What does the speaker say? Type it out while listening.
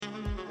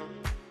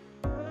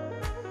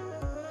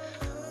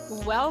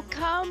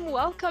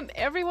Welcome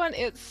everyone.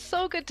 It's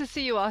so good to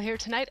see you all here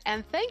tonight,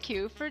 and thank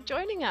you for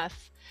joining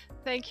us.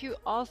 Thank you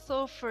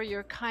also for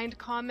your kind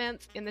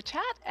comments in the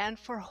chat and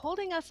for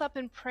holding us up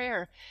in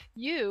prayer.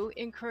 You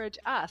encourage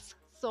us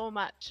so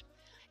much.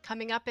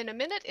 Coming up in a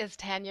minute is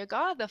Tanya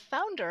Gaw, the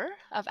founder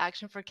of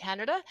Action for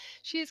Canada.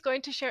 She's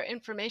going to share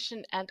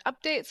information and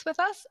updates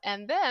with us,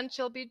 and then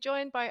she'll be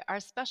joined by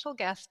our special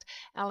guest,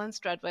 Alan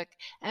Strudwick,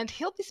 and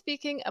he'll be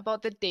speaking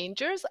about the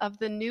dangers of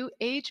the New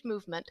Age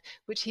movement,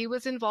 which he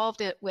was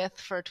involved with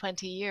for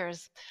 20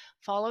 years.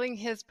 Following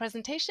his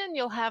presentation,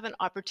 you'll have an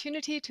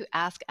opportunity to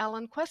ask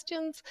Alan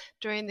questions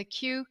during the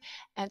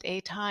Q&A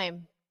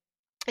time.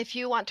 If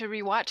you want to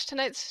rewatch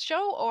tonight's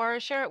show or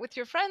share it with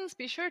your friends,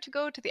 be sure to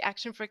go to the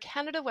Action for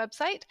Canada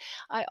website.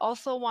 I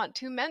also want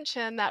to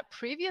mention that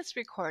previous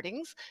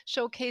recordings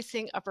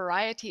showcasing a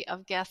variety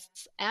of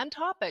guests and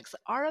topics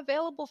are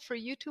available for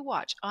you to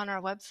watch on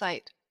our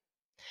website.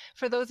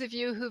 For those of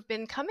you who've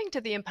been coming to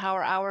the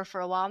Empower Hour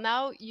for a while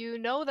now, you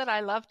know that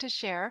I love to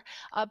share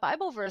a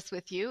Bible verse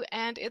with you,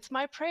 and it's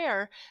my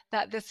prayer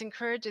that this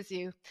encourages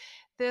you.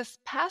 This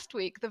past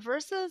week, the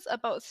verses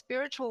about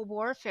spiritual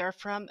warfare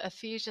from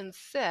Ephesians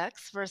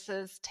 6,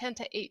 verses 10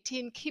 to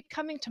 18, keep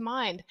coming to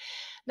mind.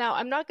 Now,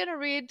 I'm not going to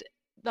read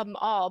them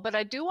all, but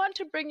I do want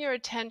to bring your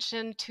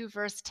attention to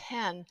verse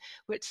 10,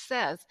 which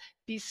says,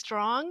 "Be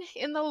strong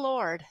in the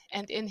Lord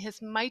and in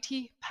his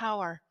mighty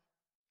power."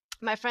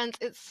 My friends,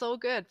 it's so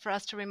good for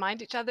us to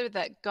remind each other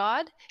that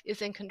God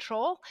is in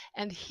control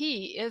and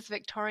he is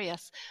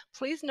victorious.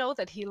 Please know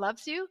that he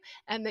loves you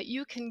and that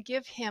you can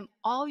give him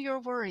all your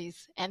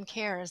worries and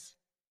cares.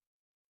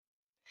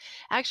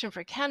 Action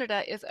for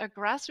Canada is a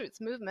grassroots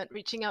movement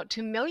reaching out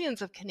to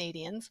millions of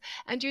Canadians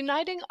and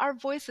uniting our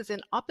voices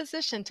in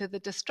opposition to the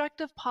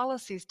destructive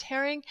policies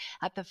tearing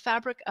at the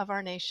fabric of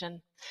our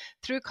nation.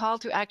 Through call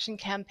to action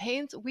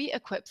campaigns, we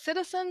equip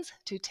citizens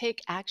to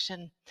take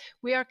action.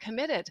 We are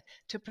committed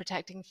to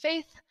protecting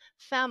faith,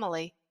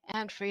 family,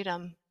 and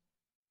freedom.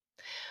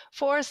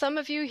 For some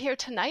of you here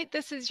tonight,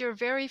 this is your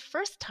very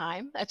first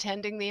time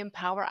attending the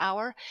Empower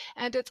Hour,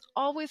 and it's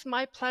always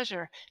my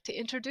pleasure to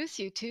introduce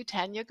you to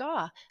Tanya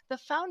Gaw, the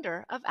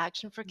founder of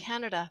Action for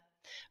Canada.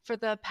 For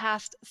the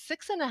past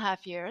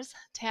 6.5 years,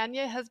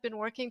 Tanya has been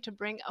working to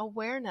bring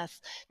awareness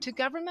to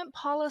government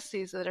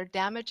policies that are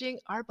damaging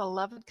our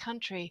beloved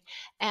country.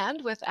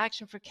 And with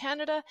Action for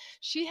Canada,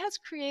 she has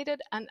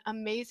created an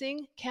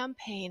amazing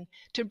campaign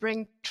to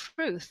bring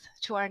truth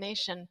to our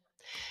nation.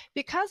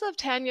 Because of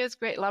Tanya's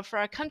great love for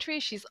our country,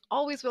 she's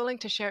always willing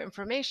to share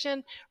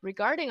information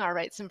regarding our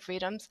rights and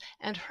freedoms,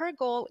 and her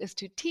goal is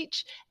to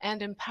teach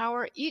and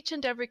empower each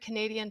and every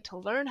Canadian to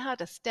learn how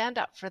to stand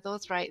up for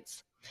those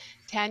rights.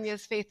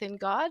 Tanya's faith in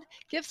God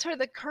gives her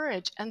the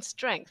courage and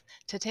strength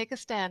to take a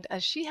stand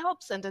as she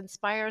helps and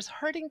inspires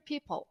hurting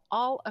people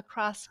all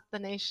across the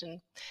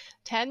nation.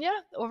 Tanya,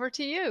 over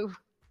to you.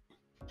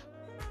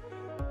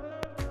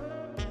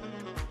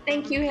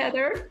 Thank you,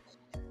 Heather.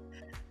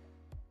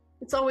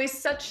 It's always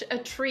such a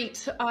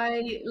treat.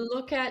 I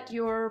look at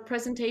your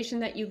presentation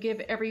that you give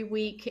every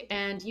week,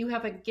 and you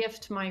have a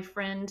gift, my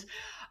friend.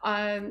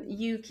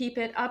 You keep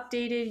it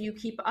updated, you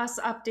keep us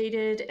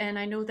updated, and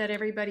I know that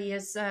everybody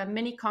has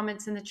many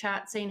comments in the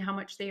chat saying how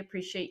much they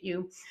appreciate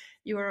you.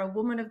 You are a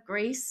woman of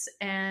grace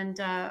and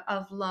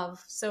of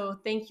love.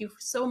 So thank you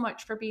so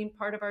much for being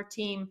part of our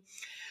team.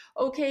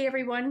 Okay,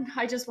 everyone,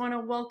 I just want to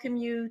welcome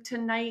you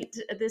tonight.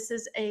 This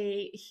is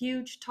a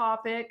huge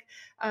topic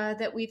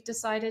that we've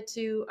decided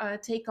to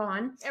take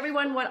on.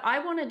 Everyone, what I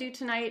want to do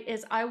tonight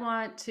is I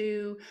want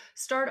to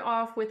start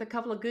off with a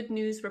couple of good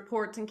news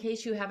reports in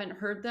case you haven't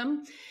heard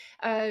them.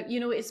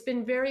 It's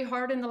been very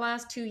hard in the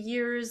last 2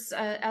 years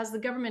as the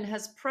government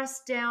has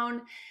pressed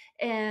down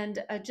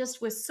and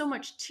just with so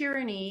much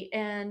tyranny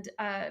and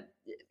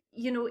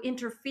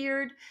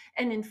interfered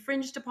and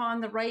infringed upon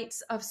the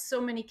rights of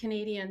so many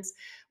Canadians.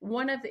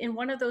 One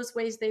of those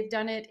ways they've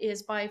done it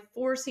is by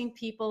forcing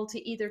people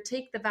to either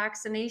take the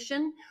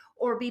vaccination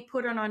or be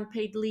put on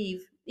unpaid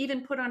leave,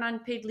 even put on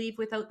unpaid leave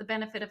without the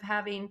benefit of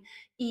having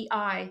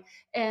EI.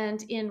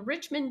 And in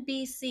Richmond,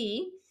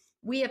 BC,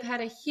 we have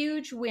had a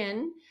huge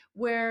win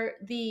where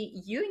the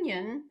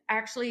union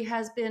actually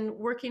has been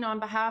working on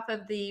behalf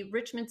of the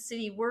Richmond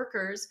City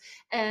workers,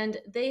 and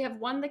they have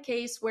won the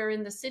case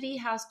wherein the city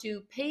has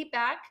to pay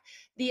back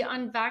the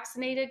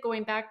unvaccinated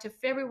going back to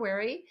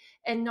February.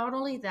 And not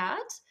only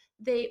that,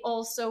 they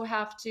also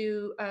have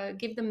to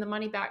give them the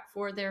money back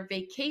for their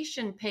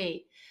vacation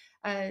pay.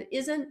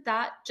 Isn't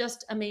that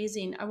just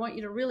amazing? I want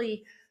you to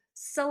really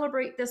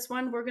celebrate this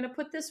one. We're going to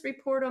put this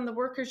report on the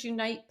Workers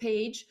Unite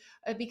page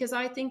because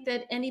I think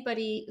that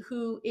anybody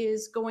who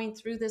is going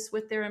through this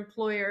with their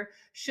employer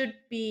should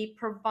be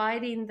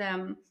providing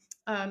them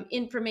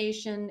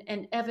information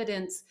and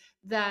evidence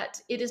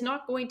that it is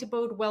not going to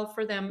bode well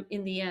for them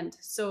in the end,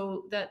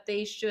 so that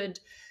they should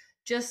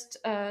just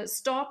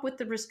stop with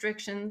the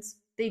restrictions.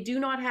 They do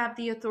not have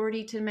the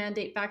authority to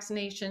mandate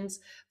vaccinations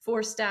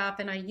for staff.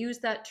 And I use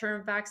that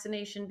term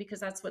vaccination because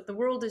that's what the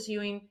world is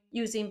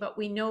using, but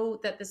we know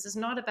that this is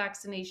not a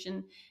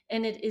vaccination,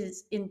 and it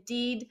is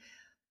indeed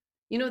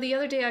You know, the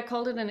other day I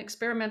called it an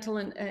experimental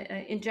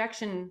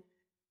injection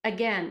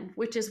again,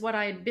 which is what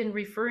I had been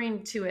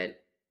referring to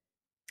it.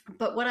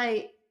 But what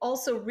I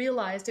also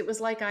realized, it was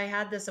like I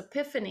had this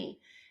epiphany,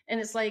 and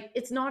it's like,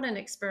 it's not an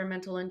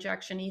experimental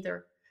injection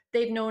either.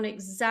 They've known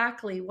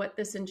exactly what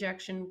this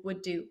injection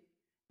would do.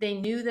 They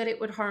knew that it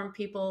would harm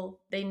people,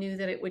 they knew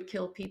that it would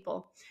kill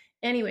people.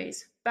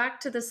 Anyways, back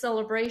to the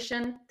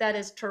celebration. That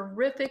is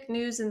terrific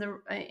news in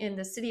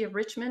the city of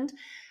Richmond.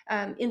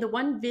 In the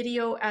one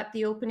video at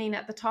the opening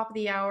at the top of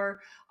the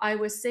hour, I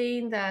was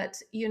saying that,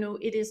 you know,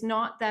 it is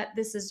not that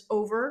this is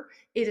over,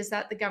 it is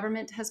that the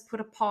government has put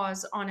a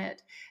pause on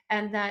it,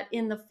 and that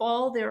in the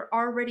fall they're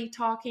already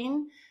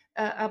talking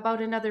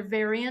about another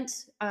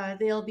variant.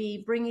 They'll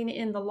be bringing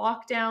in the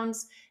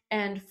lockdowns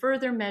and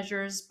further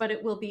measures, but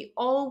it will be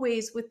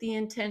always with the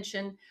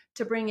intention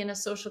to bring in a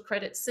social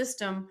credit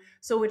system.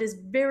 So it is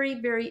very,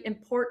 very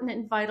important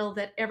and vital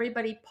that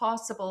everybody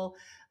possible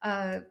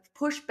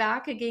push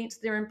back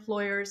against their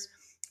employers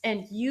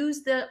and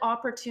use the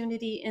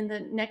opportunity in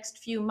the next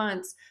few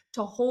months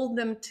to hold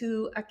them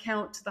to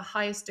account to the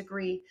highest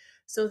degree,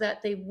 so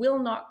that they will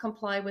not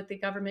comply with the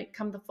government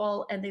come the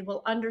fall, and they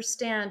will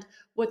understand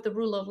what the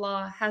rule of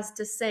law has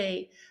to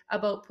say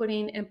about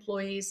putting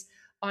employees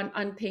on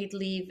unpaid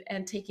leave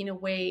and taking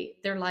away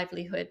their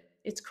livelihood.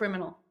 It's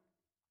criminal.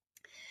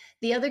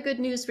 The other good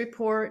news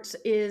report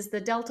is the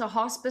Delta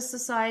Hospice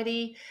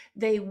Society.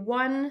 They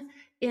won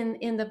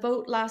in the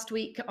vote last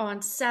week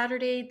on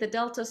Saturday. The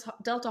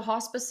Delta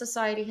Hospice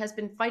Society has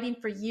been fighting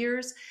for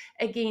years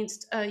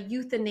against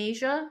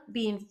euthanasia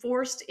being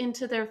forced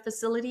into their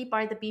facility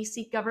by the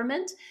BC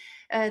government.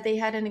 They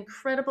had an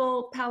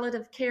incredible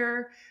palliative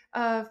care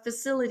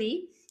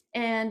facility,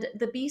 and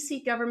the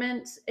BC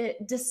government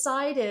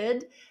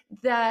decided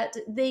that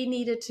they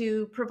needed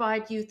to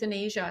provide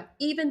euthanasia,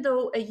 even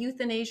though a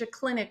euthanasia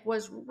clinic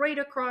was right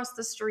across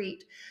the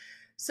street.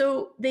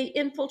 So they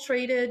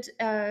infiltrated,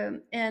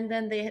 and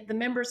then the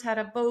members had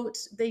a vote.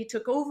 They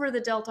took over the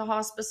Delta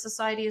Hospice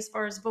Society as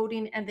far as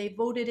voting, and they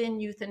voted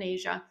in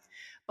euthanasia.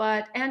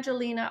 But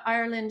Angelina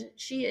Ireland,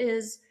 she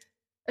is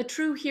a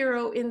true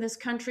hero in this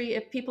country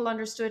if people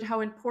understood how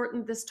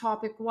important this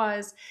topic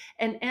was.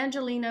 And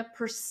Angelina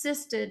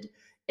persisted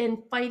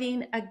in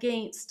fighting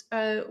against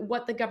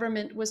what the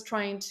government was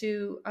trying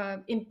to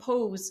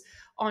impose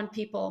on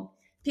people.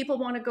 People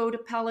want to go to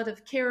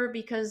palliative care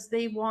because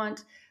they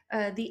want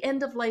the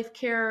end of life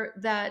care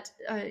that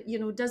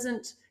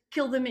doesn't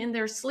kill them in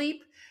their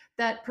sleep,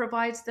 that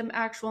provides them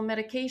actual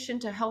medication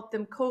to help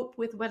them cope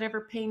with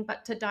whatever pain,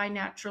 but to die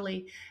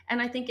naturally.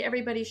 And I think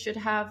everybody should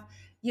have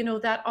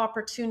that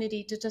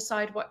opportunity to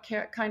decide what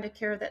kind of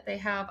care that they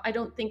have. I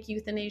don't think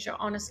euthanasia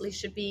honestly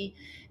should be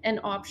an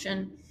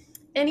option.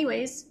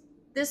 Anyways,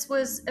 this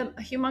was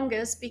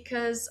humongous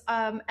because,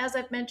 as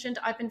I've mentioned,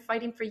 I've been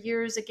fighting for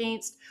years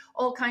against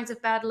all kinds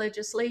of bad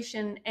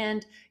legislation,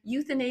 and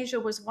euthanasia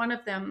was one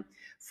of them,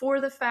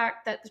 for the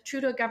fact that the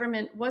Trudeau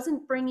government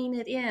wasn't bringing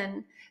it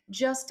in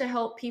just to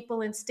help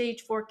people in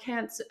stage 4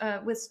 cancer,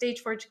 with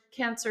stage 4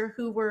 cancer,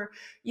 who were,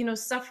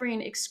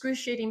 suffering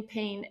excruciating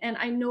pain. And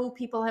I know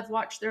people have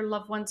watched their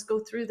loved ones go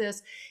through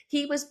this.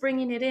 He was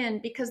bringing it in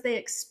because they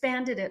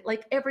expanded it,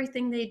 like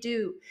everything they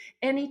do.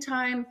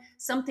 Anytime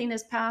something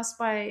is passed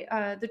by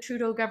the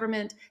Trudeau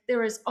government,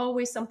 there is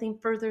always something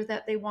further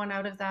that they want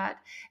out of that.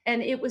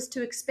 And it was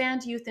to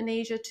expand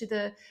euthanasia to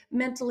the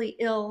mentally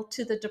ill,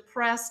 to the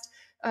depressed,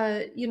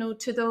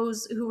 to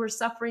those who were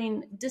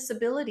suffering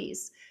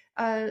disabilities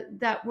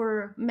that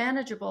were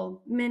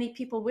manageable. Many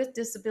people with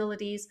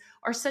disabilities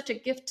are such a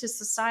gift to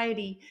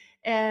society,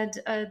 and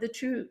the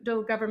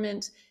Trudeau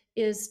government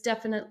is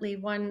definitely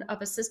one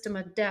of a system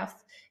of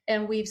death.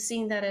 And we've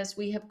seen that as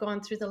we have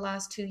gone through the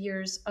last 2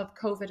 years of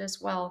COVID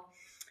as well.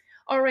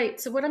 All right,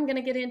 so what I'm going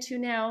to get into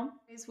now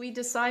is we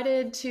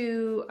decided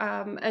to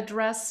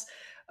address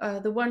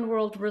the one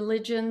world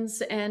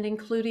religions and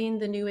including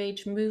the New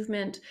Age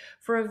movement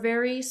for a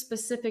very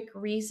specific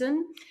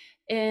reason.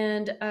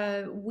 And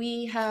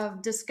we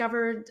have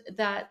discovered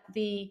that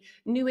the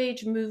New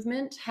Age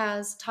movement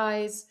has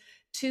ties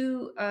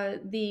to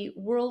the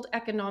World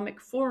Economic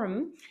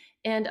Forum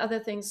and other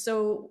things.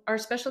 So our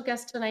special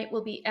guest tonight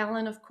will be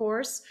Alan, of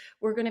course.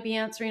 We're going to be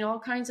answering all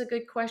kinds of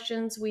good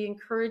questions. We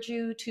encourage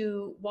you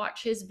to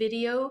watch his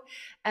video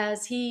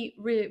as he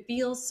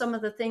reveals some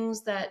of the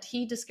things that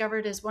he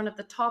discovered as one of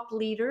the top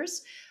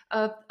leaders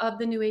of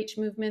the New Age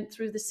movement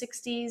through the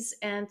 60s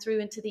and through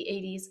into the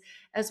 80s,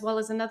 as well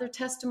as another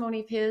testimony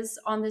of his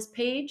on this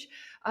page.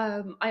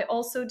 I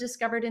also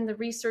discovered in the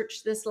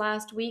research this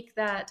last week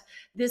that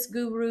this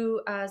guru,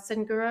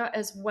 Sengura,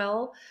 as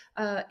well,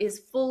 is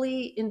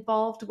fully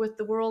involved with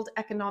the World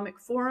Economic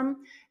Forum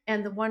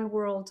and the One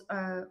World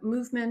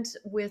movement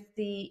with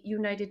the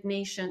United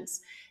Nations.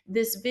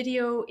 This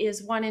video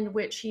is one in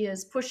which he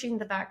is pushing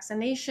the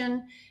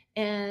vaccination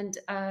and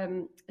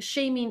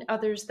shaming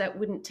others that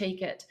wouldn't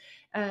take it.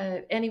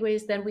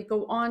 Anyways, then we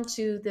go on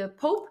to the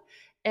Pope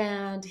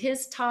and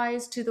his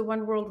ties to the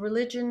One World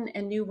Religion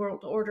and New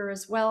World Order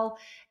as well.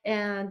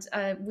 And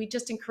we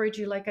just encourage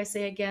you, like I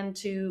say again,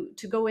 to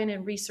go in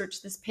and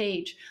research this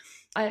page.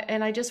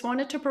 And I just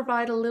wanted to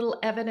provide a little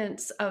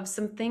evidence of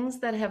some things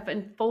that have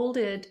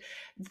unfolded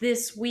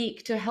this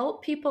week to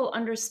help people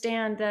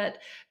understand that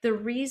the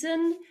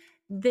reason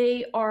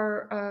they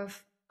are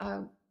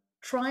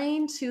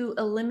trying to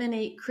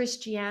eliminate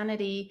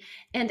Christianity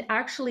and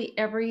actually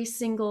every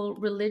single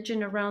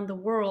religion around the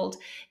world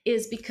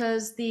is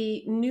because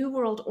the New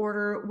World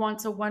Order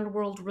wants a one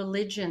world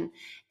religion.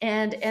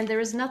 And there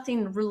is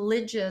nothing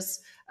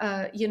religious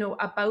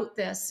about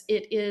this.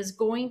 It is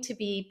going to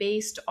be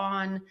based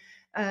on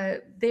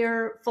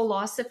their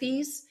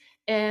philosophies.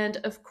 And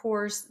of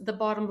course, the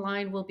bottom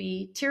line will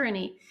be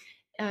tyranny.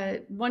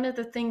 One of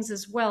the things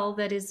as well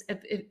that is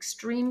of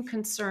extreme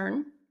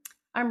concern,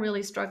 I'm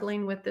really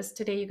struggling with this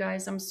today, you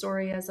guys. I'm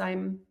sorry as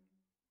I'm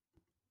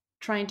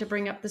trying to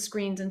bring up the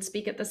screens and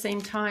speak at the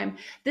same time.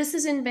 This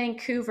is in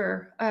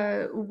Vancouver.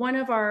 One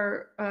of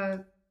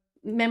our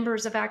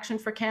members of Action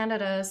for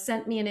Canada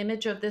sent me an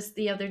image of this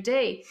the other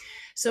day.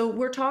 So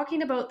we're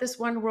talking about this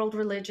one world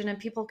religion, and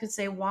people can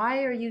say,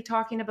 why are you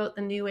talking about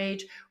the New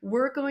Age?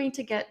 We're going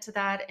to get to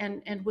that,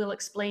 and we'll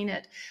explain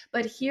it.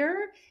 But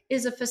here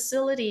is a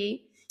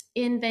facility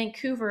in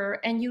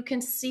Vancouver, and you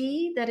can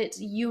see that it's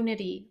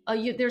unity.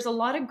 There's a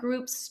lot of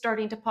groups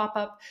starting to pop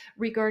up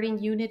regarding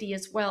unity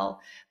as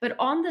well. But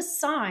on the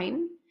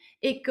sign,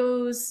 it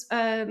goes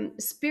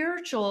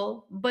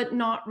spiritual, but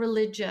not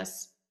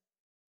religious.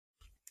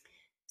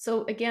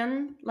 So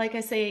again, like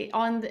I say,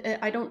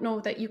 I don't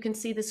know that you can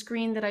see the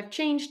screen that I've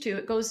changed to.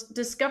 It goes,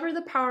 discover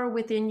the power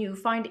within you,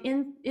 find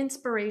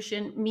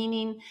inspiration,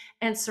 meaning,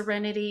 and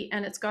serenity.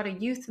 And it's got a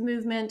youth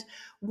movement,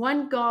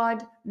 one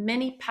God,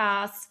 many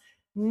paths,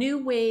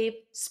 new wave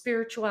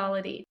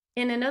spirituality.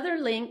 In another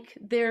link,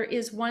 there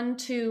is one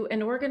to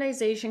an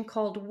organization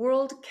called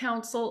World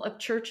Council of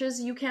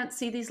Churches. You can't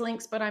see these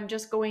links, but I'm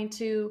just going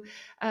to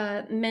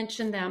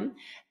mention them.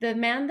 The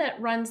man that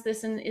runs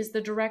this and is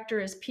the director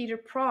is Peter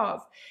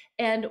Prov.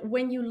 And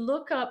when you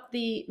look up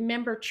the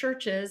member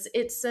churches,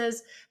 it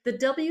says the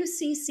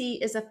WCC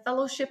is a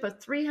fellowship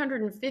of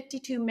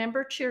 352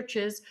 member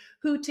churches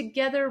who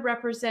together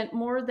represent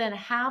more than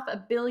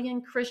 500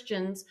 million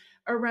Christians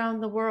around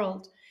the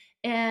world.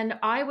 And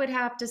I would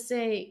have to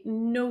say,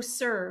 no,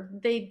 sir,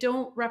 they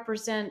don't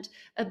represent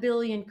 1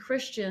 billion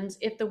Christians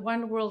if the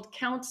One World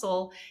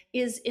Council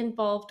is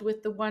involved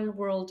with the One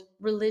World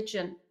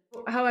religion.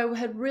 How I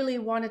had really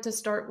wanted to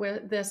start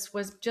with this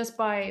was just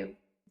by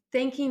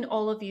thanking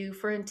all of you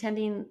for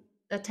attending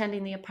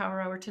the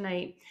Power Hour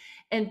tonight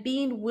and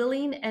being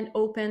willing and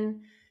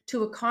open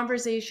to a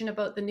conversation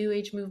about the New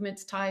Age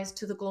movement's ties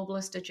to the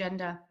globalist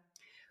agenda.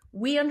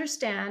 We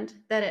understand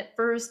that at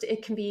first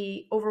it can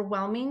be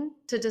overwhelming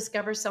to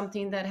discover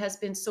something that has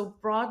been so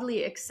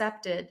broadly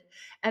accepted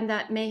and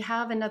that may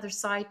have another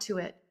side to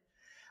it.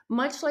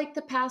 Much like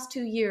the past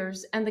 2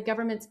 years and the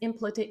government's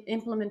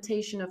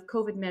implementation of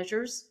COVID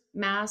measures,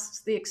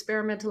 masks, the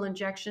experimental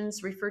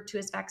injections referred to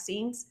as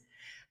vaccines,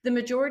 the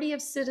majority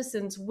of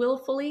citizens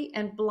willfully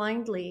and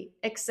blindly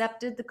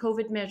accepted the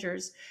COVID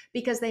measures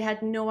because they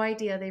had no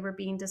idea they were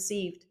being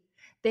deceived.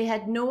 They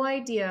had no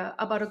idea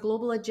about a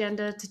global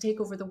agenda to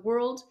take over the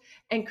world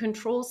and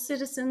control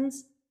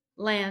citizens,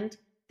 land,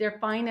 their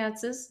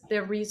finances,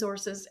 their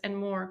resources, and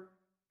more.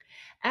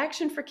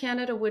 Action for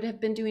Canada would have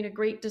been doing a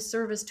great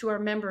disservice to our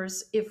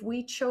members if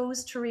we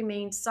chose to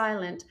remain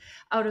silent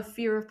out of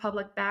fear of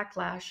public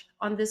backlash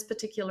on this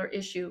particular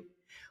issue.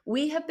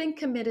 We have been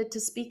committed to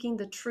speaking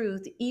the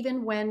truth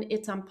even when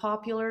it's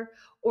unpopular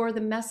or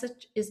the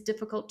message is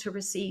difficult to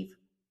receive.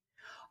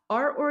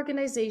 Our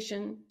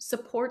organization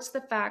supports the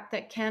fact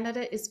that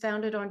Canada is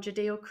founded on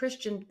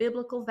Judeo-Christian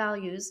biblical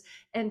values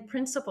and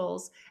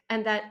principles,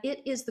 and that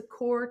it is the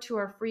core to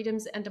our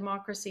freedoms and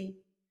democracy.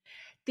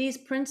 These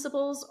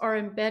principles are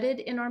embedded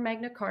in our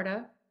Magna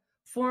Carta,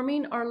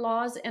 forming our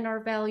laws and our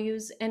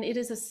values, and it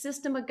is a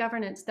system of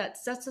governance that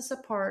sets us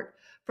apart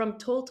from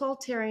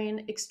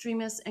totalitarian,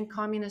 extremist, and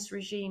communist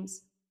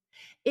regimes.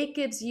 It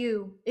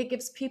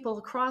gives people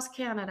across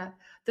Canada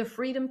the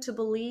freedom to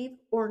believe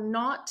or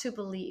not to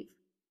believe.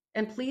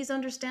 And please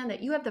understand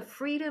that you have the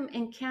freedom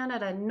in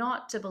Canada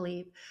not to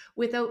believe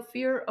without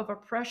fear of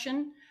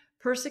oppression,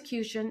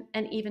 persecution,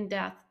 and even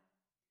death.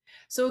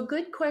 So a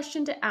good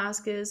question to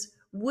ask is,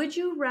 would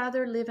you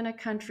rather live in a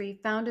country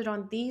founded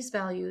on these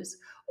values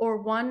or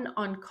one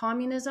on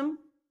communism,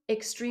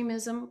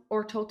 extremism,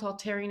 or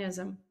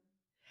totalitarianism?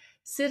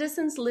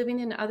 Citizens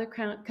living in other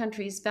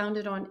countries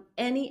founded on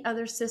any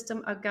other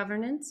system of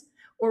governance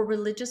or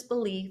religious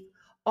belief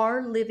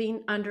are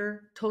living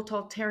under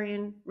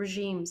totalitarian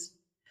regimes.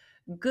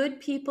 Good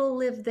people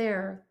live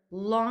there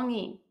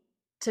longing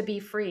to be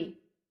free.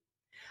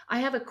 I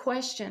have a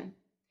question.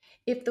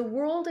 If the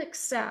world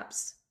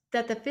accepts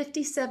that the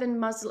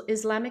 57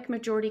 Islamic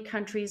majority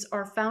countries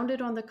are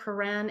founded on the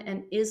Quran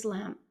and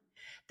Islam,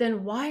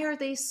 then why are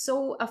they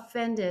so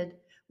offended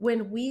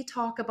when we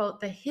talk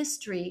about the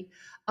history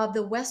of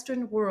the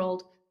Western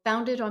world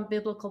founded on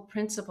biblical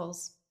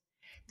principles?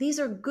 These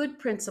are good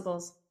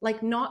principles,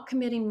 like not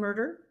committing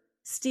murder,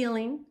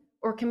 stealing,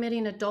 or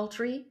committing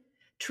adultery,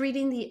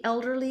 treating the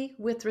elderly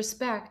with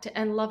respect,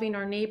 and loving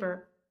our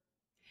neighbor.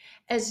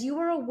 As you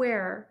are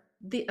aware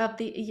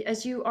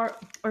as you are,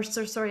 or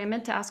sorry, I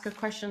meant to ask a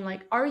question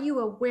like, are you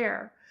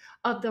aware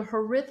of the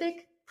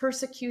horrific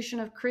persecution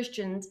of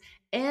Christians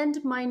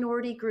and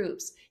minority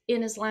groups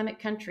in Islamic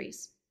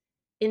countries,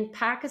 in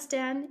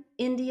Pakistan,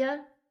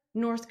 India,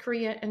 North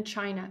Korea, and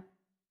China?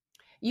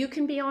 You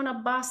can be on a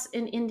bus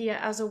in India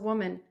as a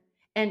woman,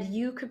 and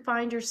you could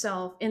find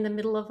yourself in the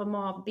middle of a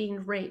mob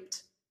being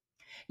raped.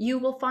 You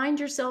will find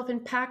yourself in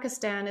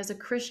Pakistan as a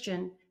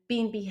Christian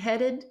being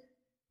beheaded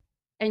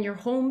and your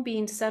home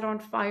being set on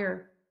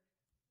fire.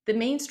 The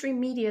mainstream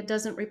media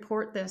doesn't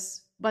report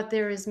this, but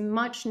there is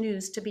much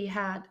news to be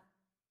had.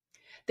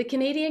 The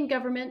Canadian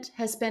government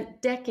has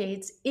spent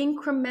decades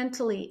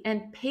incrementally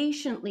and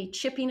patiently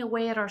chipping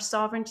away at our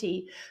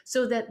sovereignty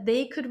so that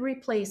they could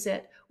replace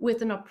it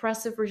with an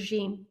oppressive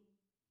regime.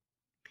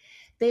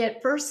 They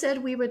at first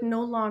said we would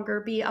no longer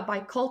be a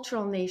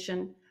bicultural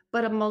nation,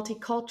 but a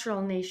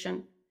multicultural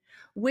nation,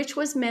 which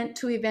was meant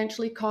to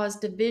eventually cause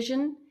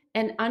division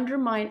and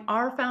undermine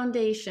our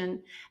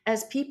foundation,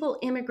 as people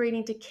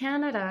immigrating to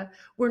Canada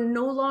were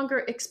no longer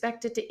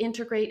expected to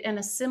integrate and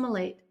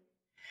assimilate.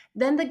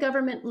 Then the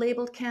government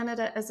labeled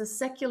Canada as a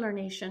secular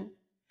nation,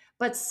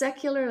 but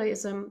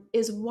secularism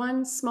is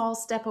one small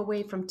step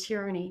away from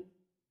tyranny.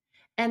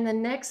 And the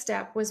next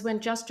step was when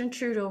Justin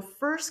Trudeau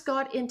first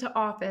got into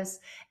office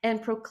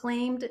and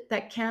proclaimed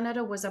that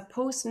Canada was a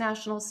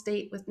post-national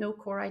state with no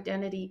core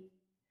identity.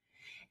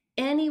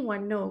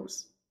 Anyone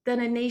knows that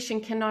a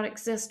nation cannot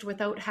exist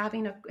without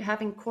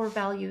having core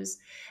values.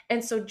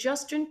 And so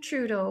Justin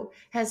Trudeau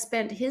has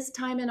spent his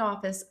time in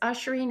office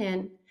ushering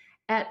in,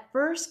 at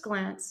first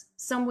glance,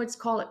 some would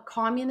call it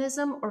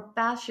communism or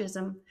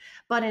fascism,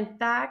 but in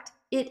fact,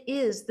 it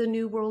is the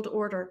New World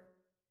Order.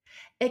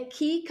 A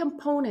key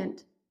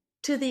component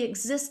to the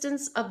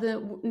existence of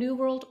the New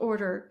World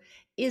Order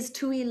is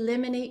to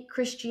eliminate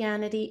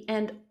Christianity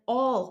and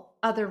all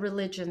other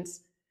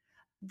religions,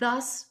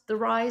 thus the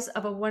rise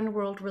of a one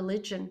world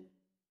religion.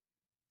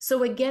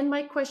 So again,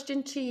 my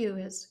question to you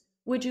is,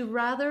 would you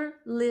rather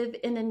live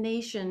in a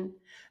nation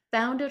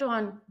founded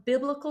on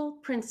biblical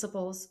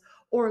principles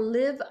or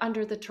live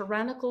under the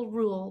tyrannical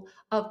rule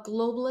of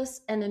globalists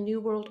and a New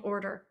World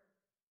Order?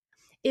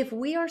 If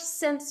we are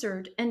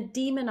censored and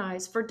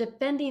demonized for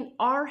defending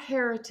our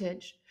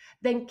heritage,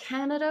 then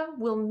Canada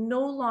will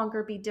no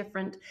longer be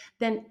different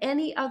than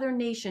any other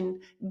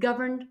nation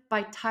governed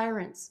by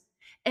tyrants,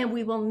 and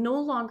we will no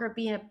longer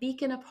be a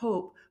beacon of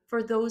hope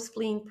for those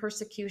fleeing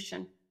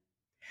persecution.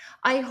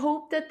 I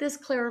hope that this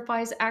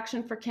clarifies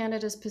Action for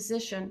Canada's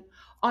position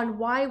on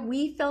why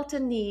we felt a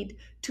need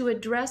to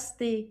address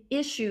the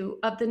issue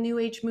of the New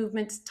Age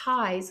movement's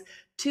ties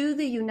to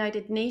the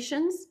United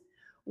Nations,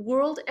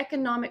 World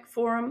Economic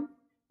Forum,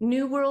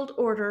 New World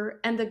Order,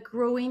 and the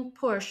growing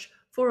push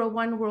for a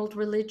one world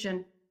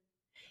religion.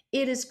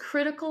 It is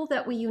critical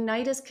that we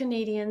unite as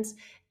Canadians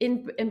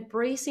in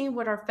embracing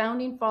what our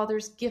founding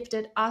fathers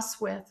gifted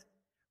us with,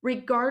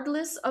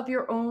 regardless of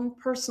your own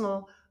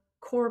personal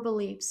core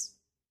beliefs.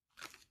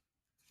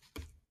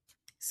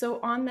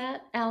 So on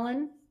that,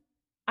 Alan,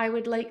 I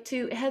would like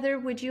to, Heather,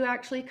 would you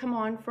actually come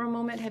on for a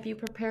moment? Have you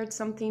prepared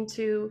something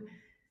to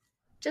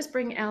just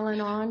bring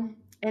Alan on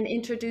and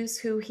introduce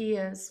who he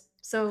is?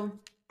 So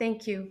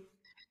thank you.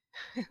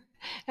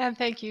 And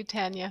thank you,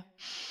 Tanya.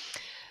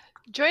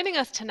 Joining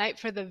us tonight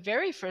for the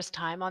very first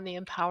time on the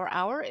Empower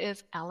Hour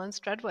is Alan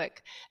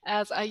Strudwick.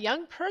 As a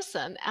young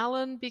person,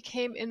 Alan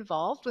became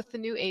involved with the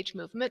New Age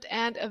movement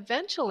and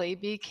eventually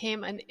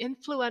became an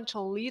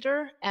influential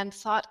leader and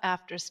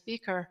sought-after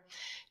speaker.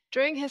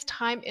 During his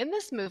time in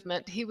this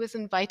movement, he was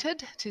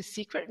invited to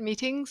secret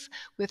meetings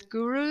with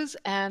gurus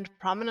and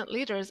prominent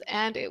leaders,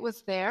 and it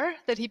was there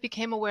that he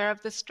became aware of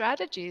the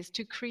strategies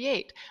to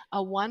create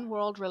a one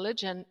world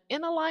religion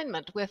in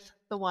alignment with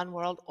the one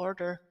world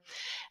order.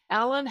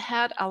 Alan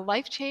had a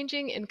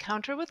life-changing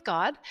encounter with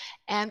God,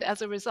 and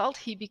as a result,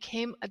 he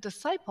became a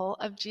disciple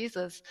of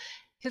Jesus.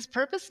 His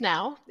purpose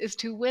now is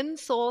to win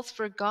souls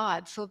for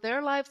God so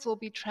their lives will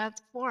be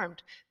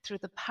transformed through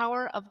the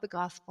power of the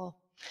gospel.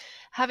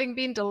 Having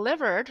been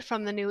delivered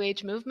from the New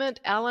Age movement,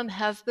 Alan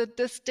has the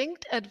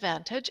distinct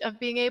advantage of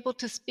being able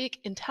to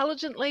speak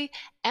intelligently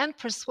and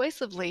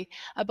persuasively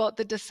about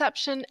the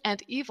deception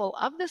and evil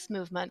of this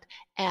movement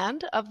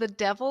and of the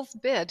devil's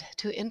bid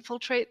to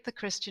infiltrate the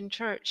Christian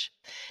church.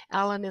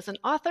 Alan is an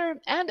author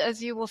and,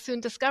 as you will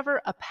soon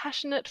discover, a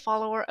passionate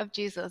follower of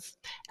Jesus.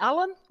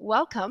 Alan,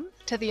 welcome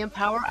to the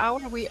Empower Hour.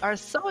 We are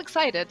so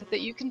excited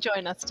that you can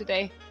join us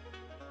today.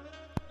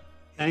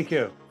 Thank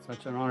you.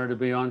 Such an honor to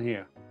be on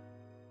here.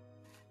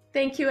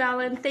 Thank you,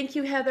 Alan. Thank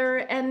you, Heather.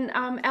 And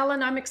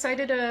Alan, I'm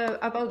excited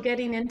about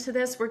getting into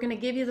this. We're going to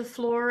give you the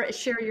floor,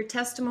 share your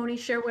testimony,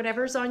 share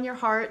whatever's on your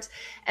heart,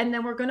 and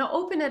then we're going to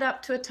open it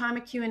up to a time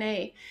of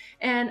Q&A.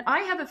 And I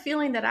have a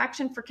feeling that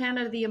Action for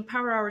Canada, the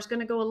Empower Hour, is going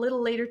to go a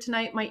little later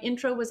tonight. My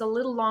intro was a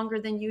little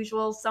longer than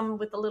usual, some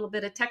with a little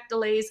bit of tech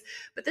delays,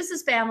 but this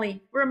is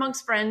family. We're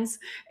amongst friends.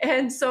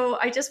 And so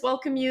I just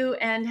welcome you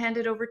and hand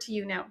it over to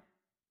you now.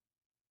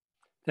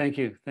 Thank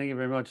you. Thank you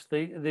very much.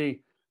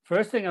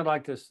 First thing I'd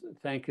like to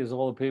thank is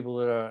all the people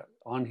that are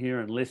on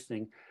here and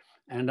listening.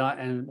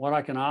 And what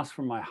I can ask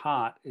from my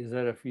heart is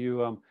that if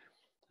you,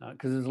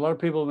 because there's a lot of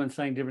people who have been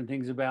saying different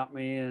things about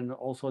me, and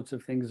all sorts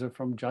of things are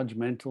from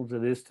judgmental to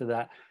this to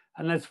that.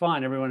 And that's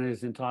fine. Everyone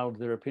is entitled to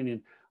their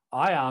opinion.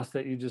 I ask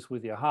that you just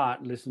with your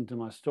heart listen to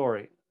my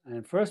story.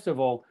 And first of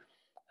all,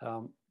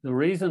 the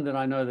reason that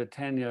I know that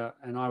Tanya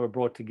and I were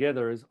brought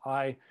together is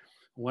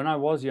when I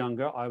was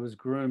younger, I was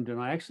groomed, and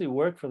I actually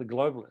worked for the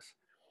globalists.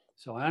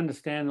 So I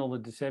understand all the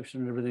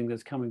deception and everything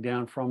that's coming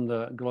down from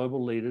the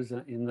global leaders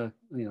in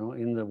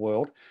the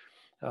world.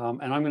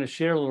 And I'm going to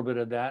share a little bit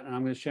of that, and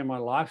I'm going to share my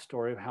life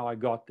story of how I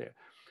got there.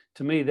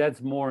 To me,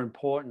 that's more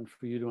important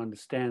for you to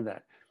understand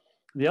that.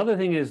 The other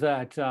thing is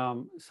that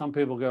some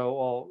people go,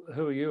 well,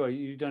 who are you?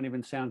 You don't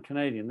even sound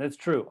Canadian. That's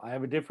true. I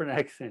have a different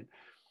accent.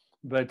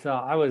 But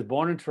I was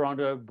born in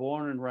Toronto,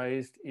 born and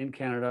raised in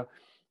Canada.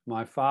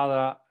 My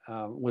father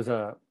was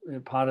a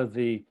part of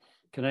the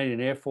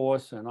Canadian Air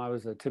Force, and I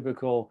was a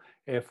typical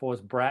Air Force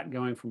brat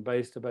going from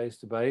base to base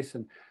to base.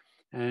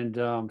 And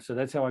so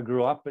that's how I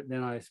grew up. But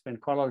then I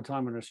spent quite a lot of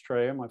time in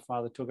Australia. My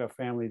father took our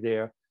family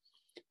there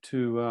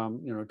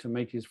to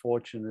make his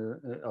fortune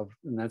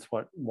and that's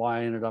why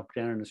I ended up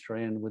down in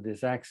Australia and with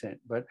this accent.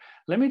 But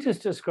let me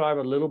just describe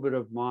a little bit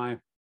of my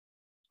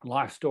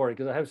life story,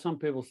 because I have some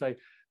people say,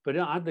 but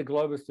aren't the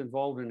globalists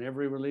involved in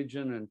every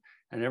religion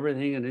and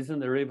everything? And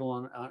isn't there evil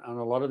on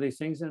a lot of these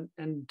things?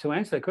 And to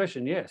answer that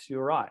question, yes,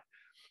 you're right.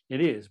 It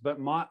is. But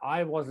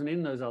I wasn't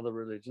in those other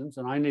religions,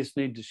 and I just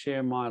need to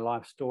share my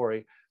life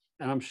story.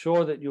 And I'm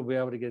sure that you'll be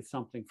able to get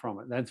something from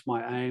it. That's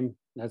my aim.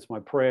 That's my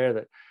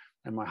prayer.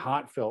 And my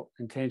heartfelt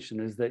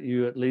intention is that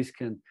you at least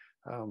can,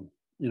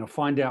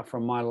 find out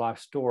from my life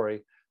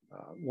story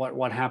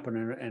what happened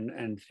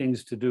and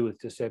things to do with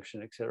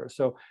deception, etc.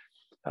 So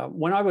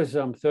when I was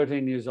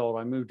 13 years old,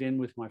 I moved in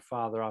with my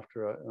father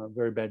after a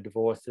very bad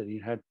divorce that he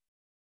had.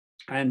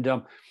 And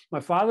my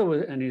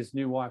father and his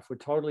new wife were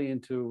totally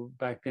into,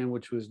 back then,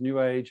 which was New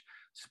Age,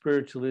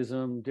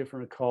 spiritualism,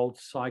 different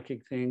occults,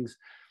 psychic things,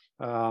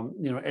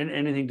 and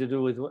anything to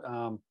do with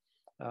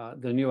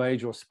the New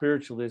Age or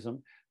spiritualism.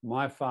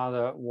 My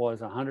father was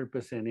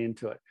 100%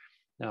 into it.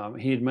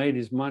 He had made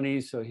his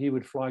money, so he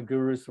would fly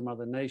gurus from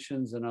other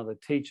nations and other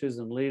teachers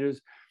and leaders,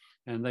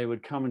 and they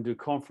would come and do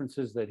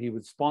conferences that he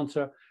would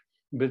sponsor.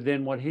 But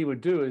then what he would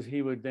do is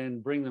he would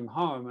then bring them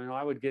home, and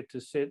I would get to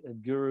sit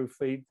at guru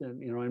feet,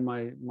 and in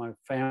my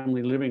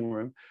family living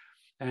room,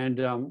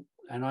 and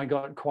I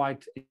got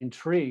quite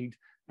intrigued,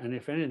 and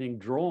if anything,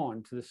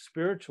 drawn to the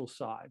spiritual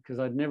side, because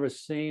I'd never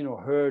seen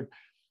or heard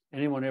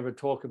anyone ever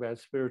talk about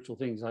spiritual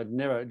things. I'd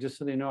never, just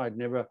so you know, I'd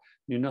never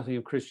knew nothing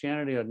of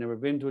Christianity. I'd never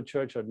been to a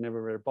church. I'd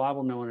never read a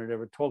Bible. No one had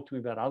ever talked to me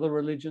about other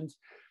religions.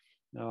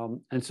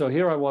 And so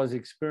here I was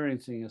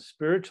experiencing a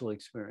spiritual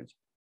experience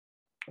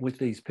with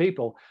these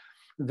people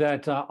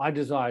that I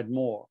desired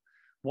more.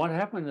 What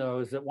happened, though,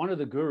 is that one of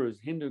the gurus,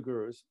 Hindu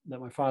gurus that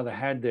my father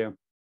had there,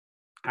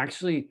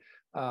 actually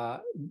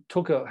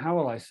took how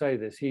will I say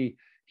this?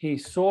 He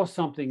saw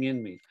something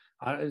in me.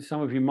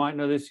 Some of you might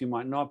know this, you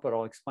might not, but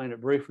I'll explain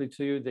it briefly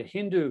to you. The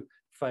Hindu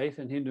faith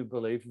and Hindu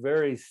belief,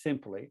 very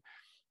simply,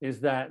 is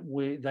that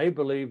they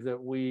believe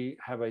that we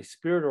have a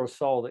spirit or a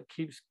soul that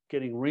keeps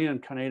getting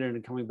reincarnated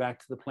and coming back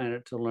to the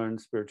planet to learn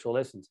spiritual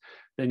lessons.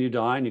 Then you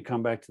die and you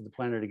come back to the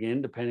planet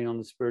again, depending on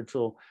the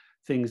spiritual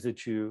things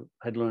that you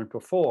had learned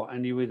before.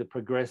 And you either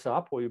progress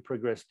up or you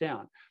progress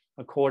down,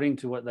 according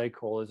to what they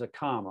call as a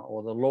karma,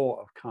 or the law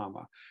of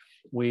karma.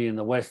 We in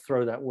the West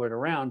throw that word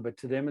around, but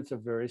to them it's a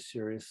very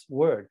serious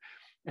word.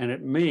 And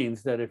it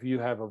means that if you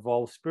have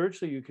evolved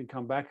spiritually, you can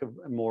come back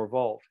more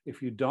evolved.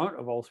 If you don't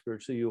evolve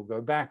spiritually, you'll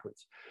go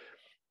backwards.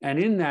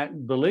 And in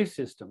that belief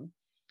system,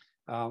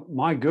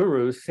 my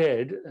guru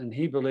said, and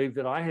he believed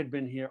that I had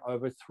been here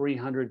over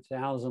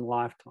 300,000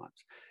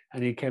 lifetimes.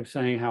 And he kept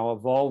saying how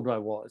evolved I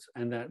was.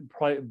 And that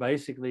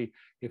basically,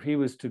 if he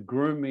was to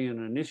groom me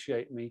and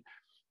initiate me,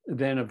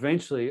 then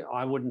eventually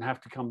I wouldn't have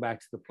to come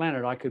back to the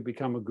planet. I could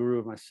become a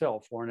guru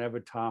myself, or an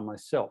avatar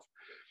myself.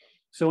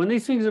 So when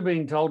these things are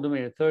being told to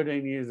me at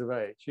 13 years of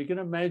age, you can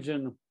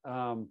imagine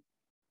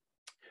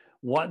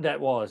what that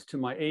was to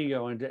my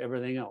ego and to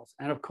everything else.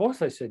 And of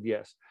course I said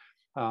yes.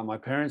 My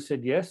parents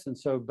said yes. And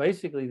so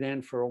basically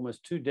then for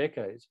almost 2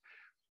 decades,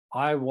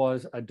 I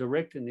was a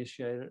direct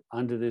initiator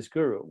under this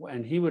guru.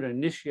 And he would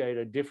initiate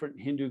a different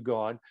Hindu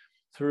god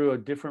through a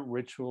different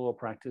ritual or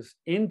practice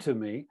into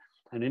me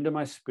and into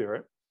my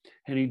spirit.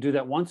 And he'd do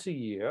that once a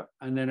year.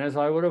 And then as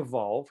I would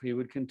evolve, he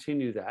would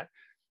continue that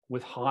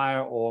with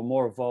higher or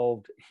more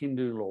evolved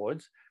Hindu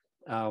lords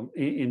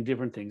in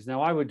different things.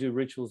 Now, I would do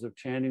rituals of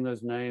chanting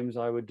those names.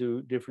 I would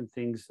do different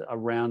things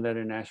around that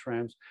in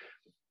ashrams.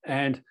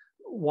 And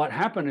what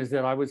happened is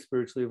that I would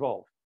spiritually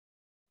evolve.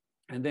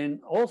 And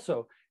then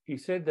also, he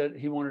said that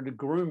he wanted to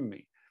groom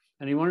me.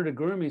 And he wanted to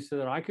groom me so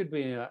that I could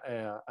be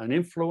an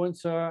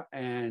influencer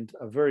and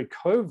a very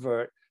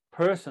covert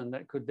person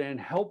that could then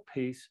help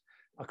peace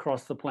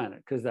across the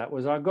planet, because that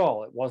was our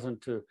goal. It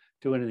wasn't to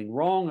do anything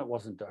wrong. It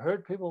wasn't to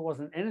hurt people. It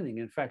wasn't anything.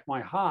 In fact, my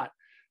heart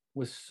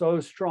was so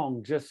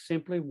strong, just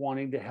simply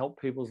wanting to help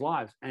people's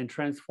lives and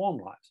transform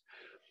lives.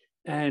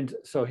 And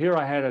so here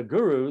I had a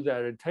guru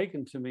that had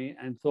taken to me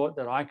and thought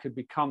that I could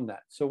become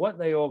that. So what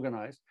they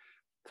organized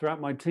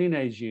throughout my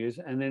teenage years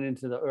and then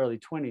into the early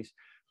 20s,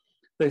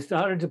 they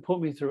started to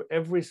put me through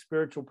every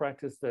spiritual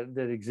practice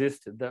that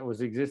existed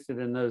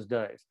in those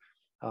days.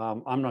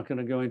 I'm not going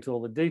to go into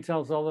all the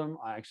details of them.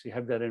 I actually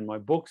have that in my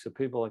book so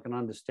people can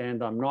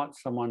understand I'm not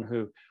someone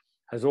who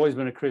has always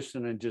been a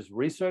Christian and just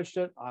researched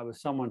it. I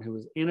was someone who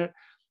was in it.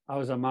 I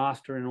was a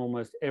master in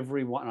almost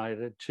every one. I had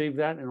achieved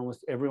that in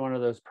almost every one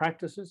of those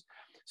practices.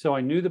 So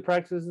I knew the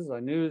practices. I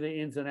knew the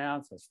ins and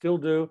outs. I still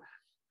do.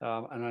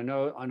 And I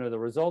know the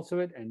results of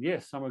it. And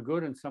yes, some are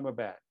good and some are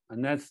bad.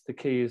 And that's the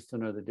key, is to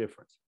know the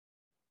difference.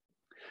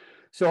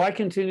 So I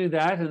continued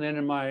that. And then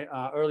in my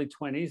early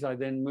 20s, I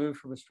then moved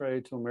from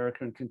Australia to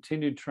America and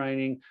continued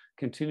training,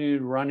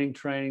 continued running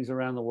trainings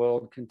around the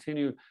world,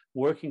 continued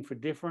working for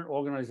different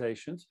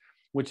organizations,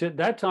 which at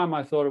that time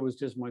I thought it was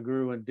just my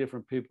guru and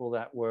different people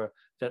that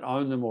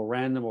owned them or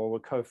ran them or were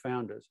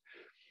co-founders.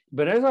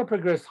 But as I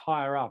progressed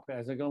higher up,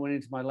 as I went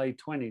into my late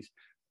 20s,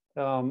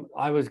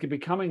 I was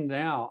becoming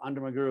now, under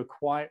my guru,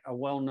 quite a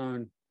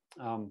well-known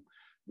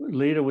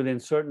leader within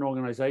certain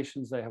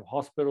organizations. They have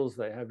hospitals,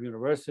 they have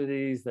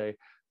universities, they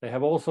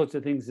have all sorts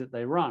of things that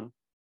they run.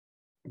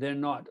 They're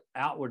not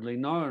outwardly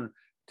known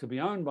to be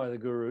owned by the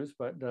gurus,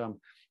 but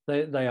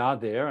they are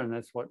there. And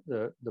that's what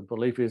the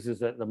belief is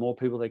that the more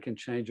people they can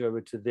change over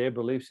to their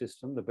belief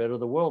system, the better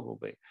the world will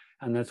be.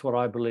 And that's what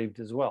I believed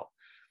as well.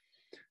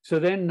 So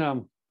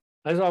then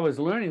as I was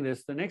learning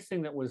this, the next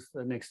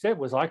step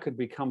was I could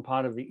become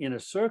part of the inner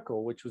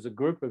circle, which was a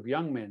group of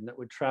young men that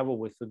would travel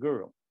with the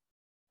guru.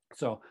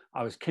 So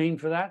I was keen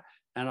for that,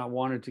 and I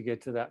wanted to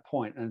get to that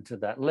point and to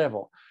that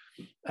level.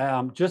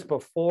 Just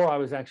before I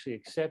was actually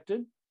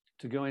accepted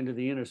to go into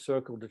the inner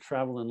circle to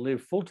travel and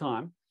live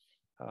full-time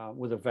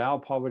with a vow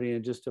of poverty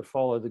and just to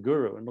follow the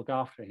guru and look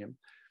after him.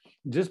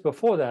 Just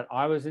before that,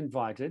 I was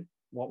invited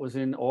what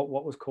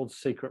was called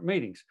secret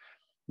meetings.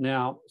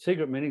 Now,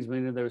 secret meetings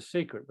meaning they were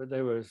secret, but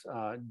there was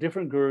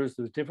different gurus,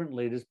 there was different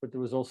leaders, but there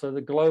was also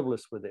the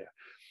globalists were there.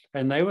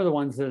 And they were the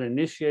ones that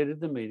initiated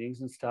the meetings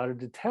and started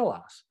to tell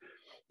us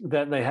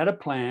that they had a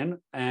plan.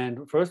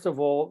 And first of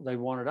all, they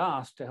wanted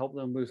us to help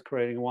them with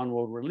creating a one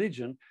world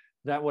religion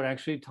that would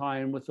actually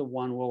tie in with the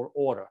one world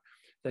order.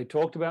 They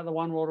talked about the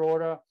one world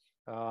order.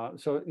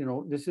 So,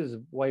 this is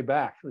way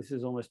back. This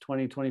is almost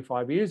 20,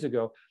 25 years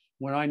ago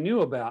when I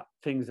knew about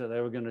things that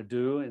they were going to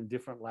do in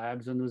different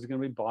labs, and there was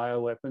going to be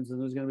bioweapons, and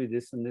there was going to be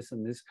this and this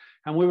and this.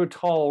 And we were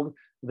told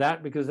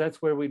that because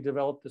that's where we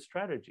developed the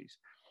strategies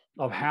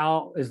of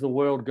how is the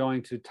world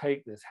going to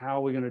take this? How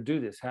are we going to do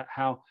this?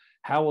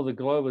 How will the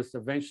globalists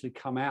eventually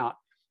come out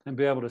and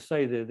be able to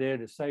say they're there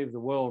to save the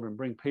world and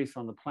bring peace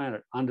on the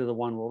planet under the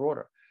one world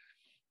order?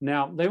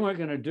 Now, they weren't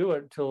going to do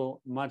it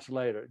till much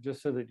later,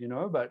 just so that you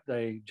know, but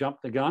they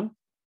jumped the gun,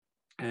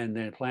 and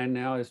their plan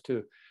now is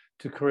to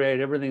create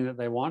everything that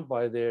they want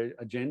by their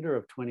agenda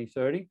of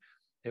 2030.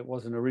 It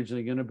wasn't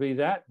originally going to be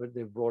that, but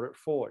they've brought it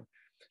forward.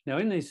 Now,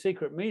 in these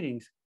secret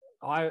meetings,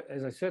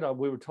 as I said,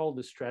 we were told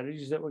the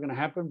strategies that were going to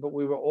happen, but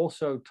we were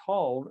also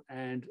told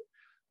and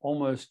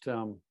almost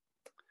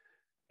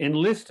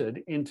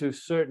enlisted into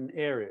certain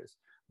areas.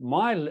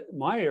 My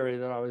area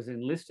that I was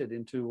enlisted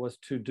into was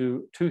to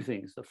do two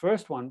things. The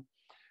first one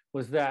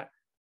was that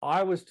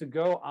I was to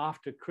go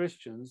after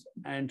Christians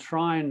and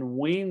try and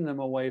wean them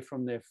away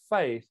from their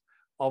faith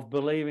of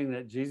believing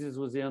that Jesus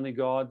was the only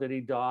God, that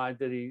he died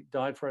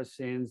for our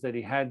sins, that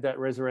he had that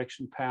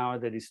resurrection power,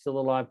 that he's still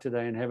alive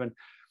today in heaven.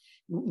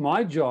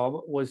 My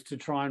job was to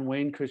try and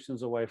wean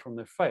Christians away from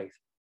their faith.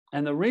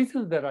 And the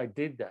reason that I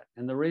did that,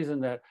 and the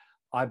reason that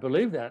I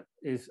believe that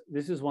is,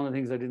 this is one of the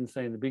things I didn't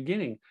say in the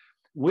beginning,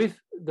 with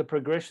the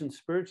progression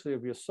spiritually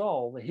of your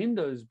soul, the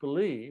Hindus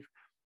believe,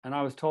 and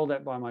I was told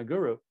that by my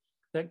guru,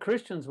 that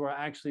Christians were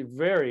actually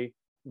very,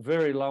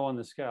 very low on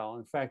the scale.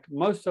 In fact,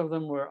 most of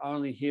them were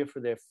only here for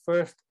their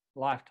first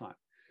lifetime.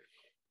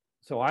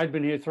 So I'd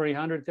been here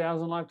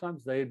 300,000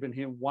 lifetimes, they had been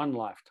here one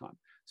lifetime.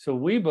 So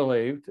we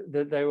believed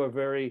that they were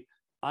very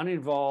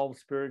uninvolved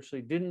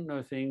spiritually, didn't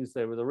know things.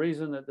 They were the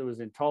reason that there was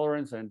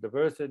intolerance and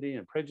diversity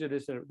and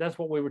prejudice. And that's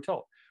what we were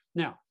told.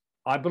 Now,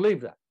 I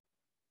believe that.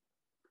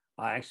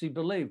 I actually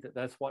believed that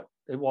that's what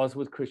it was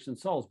with Christian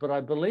souls. But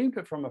I believed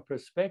it from a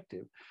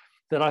perspective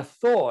that I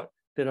thought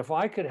that if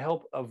I could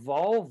help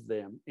evolve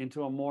them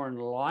into a more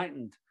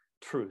enlightened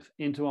truth,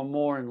 into a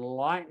more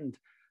enlightened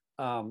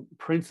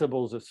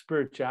principles of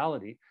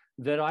spirituality,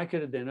 that I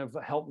could then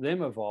help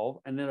them evolve,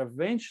 and then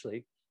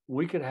eventually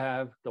we could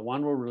have the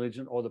one world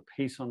religion or the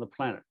peace on the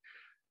planet.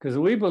 Because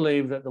we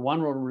believe that the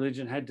one world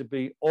religion had to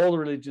be all the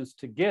religions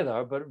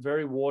together, but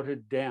very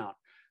watered down,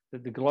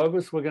 that the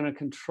globalists were going to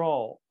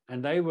control,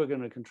 and they were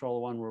going to control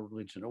the one world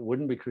religion. It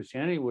wouldn't be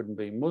Christianity, it wouldn't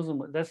be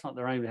Muslim. That's not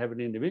their aim, to have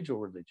an individual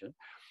religion.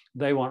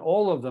 They want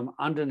all of them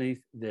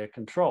underneath their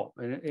control.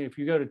 And if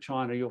you go to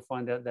China, you'll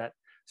find out that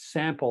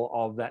sample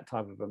of that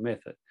type of a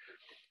method.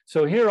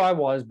 So here I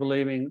was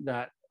believing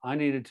that I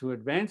needed to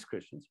advance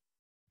Christians.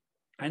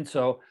 And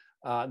so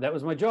that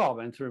was my job.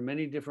 And through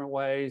many different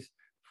ways,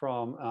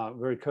 from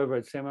very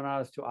covert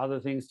seminars to other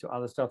things to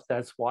other stuff,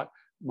 that's what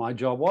my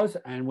job was.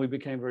 And we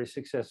became very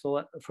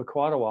successful for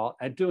quite a while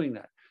at doing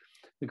that.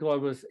 The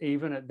globalists,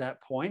 even at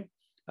that point,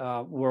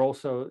 were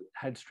also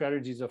had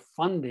strategies of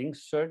funding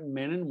certain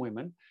men and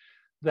women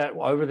that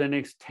over the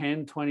next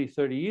 10, 20,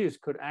 30 years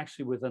could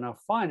actually, with enough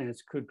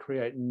finance, could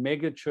create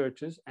mega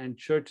churches and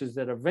churches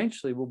that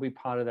eventually will be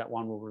part of that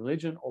one world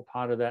religion or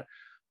part of that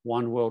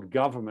one world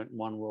government,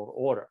 one world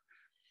order.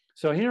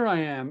 So here I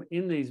am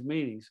in these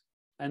meetings.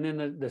 And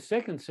then the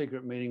second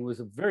secret meeting was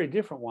a very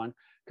different one,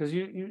 because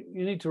you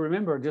need to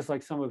remember, just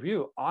like some of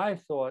you, I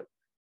thought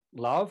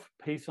love,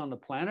 peace on the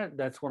planet,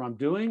 that's what I'm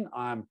doing.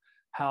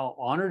 How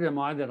honored am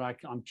I that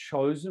I'm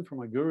chosen from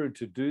my guru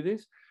to do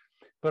this?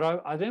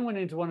 But I then went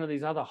into one of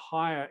these other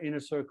higher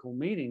inner circle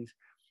meetings,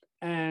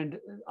 and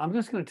I'm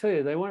just going to tell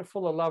you, they weren't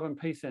full of love and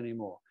peace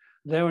anymore.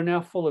 They were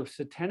now full of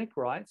satanic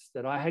rites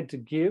that I had to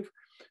give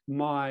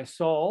my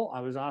soul.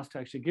 I was asked to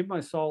actually give my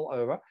soul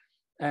over,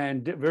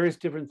 and various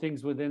different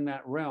things within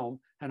that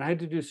realm. And I had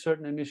to do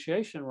certain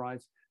initiation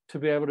rites to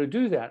be able to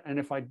do that. And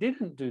if I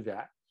didn't do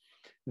that,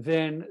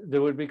 then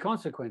there would be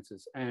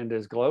consequences. And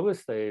as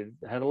globalists, they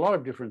had a lot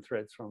of different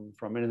threats,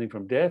 from anything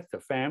from death to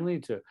family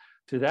to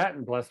that,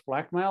 and plus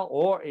blackmail,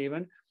 or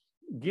even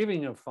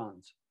giving of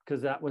funds,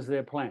 because that was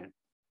their plan.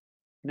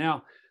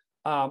 Now,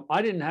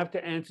 I didn't have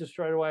to answer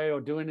straight away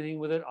or do anything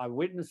with it. I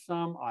witnessed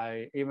some.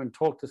 I even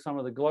talked to some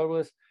of the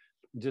globalists,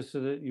 just so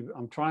that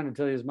I'm trying to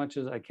tell you as much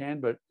as I can,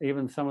 but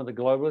even some of the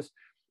globalists,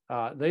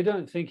 they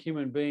don't think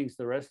human beings,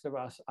 the rest of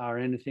us, are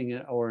anything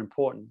or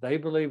important. They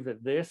believe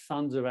that they're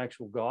sons of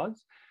actual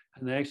gods,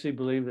 and they actually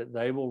believe that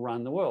they will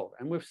run the world.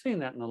 And we've seen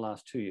that in the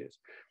last 2 years.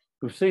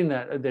 We've seen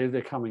that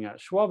they're coming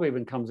out. Schwab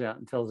even comes out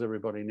and tells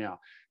everybody now.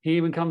 He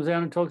even comes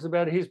out and talks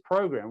about his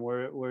program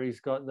where he's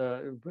got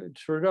the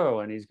Trudeau,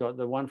 and he's got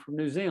the one from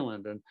New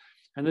Zealand,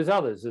 and there's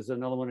others. There's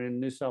another one in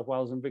New South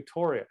Wales and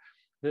Victoria.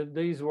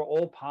 These were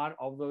all part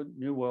of the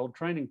New World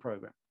Training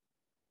Program.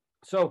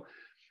 So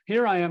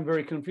here I am,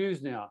 very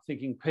confused now,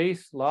 thinking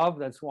peace, love,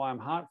 that's why I'm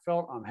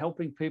heartfelt, I'm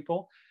helping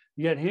people.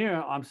 Yet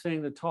here I'm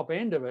seeing the top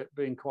end of it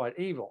being quite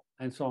evil.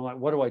 And so I'm like,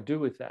 what do I do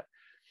with that?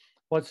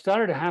 What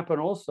started to happen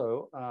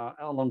also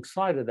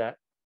alongside of that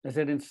is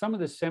that in some of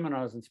the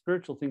seminars and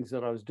spiritual things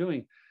that I was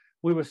doing,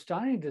 we were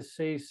starting to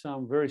see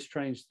some very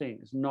strange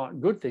things,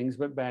 not good things,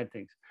 but bad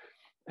things.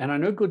 And I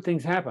know good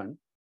things happen.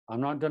 I'm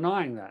not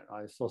denying that.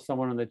 I saw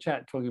someone in the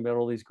chat talking about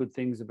all these good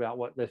things about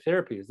what their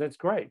therapy is. That's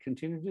great.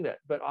 Continue to do that.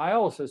 But I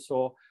also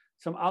saw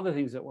some other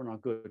things that were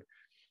not good.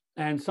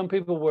 And some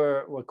people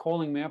were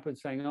calling me up and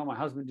saying, oh, my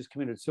husband just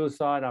committed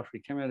suicide after he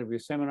came out of your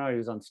seminar. He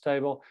was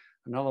unstable.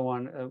 Another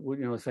one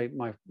would say,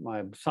 my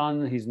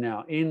son, he's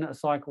now in a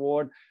psych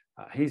ward.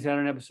 He's had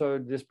an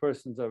episode. This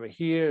person's over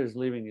here, is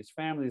leaving his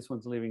family. This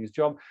one's leaving his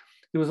job.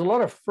 There was a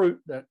lot of fruit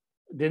that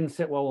didn't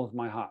sit well with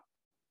my heart.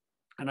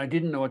 And I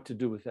didn't know what to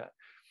do with that.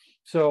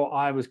 So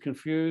I was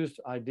confused.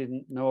 I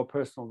didn't know a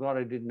personal God.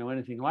 I didn't know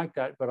anything like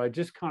that. But I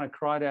just kind of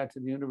cried out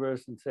to the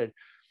universe and said,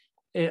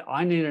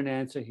 I need an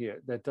answer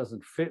here. That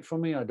doesn't fit for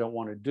me. I don't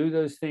want to do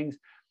those things.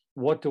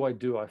 What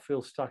do? I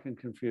feel stuck and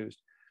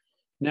confused.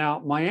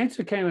 Now, my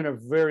answer came in a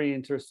very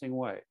interesting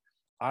way.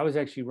 I was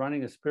actually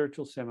running a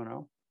spiritual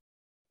seminar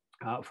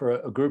for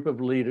a group of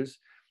leaders.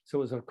 So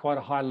it was quite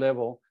a high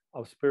level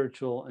of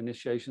spiritual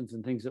initiations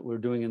and things that we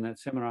were doing in that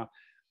seminar.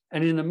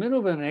 And in the middle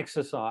of an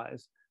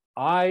exercise,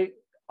 I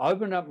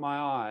opened up my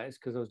eyes,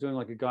 because I was doing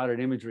like a guided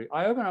imagery.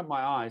 I opened up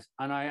my eyes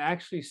and I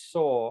actually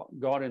saw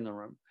God in the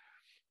room.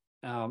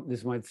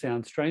 This might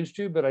sound strange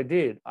to you, but I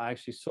did. I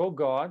actually saw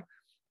God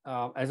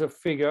as a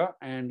figure,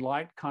 and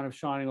light kind of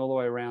shining all the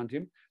way around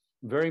him.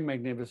 Very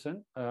magnificent.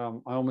 I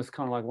almost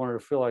kind of like wanted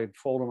to feel I'd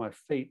fall to my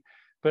feet.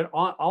 But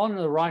on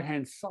the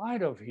right-hand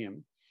side of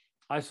him,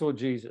 I saw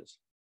Jesus.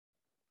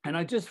 And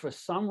I just, for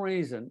some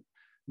reason,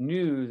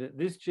 knew that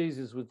this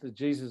Jesus was the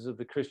Jesus of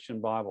the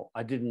Christian Bible.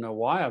 I didn't know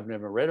why. I've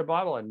never read a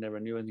Bible. I never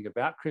knew anything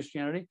about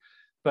Christianity.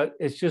 But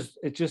it's just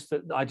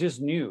that I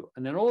just knew.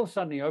 And then all of a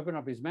sudden he opened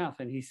up his mouth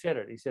and he said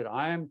it. He said,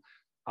 I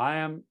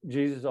am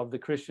Jesus of the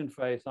Christian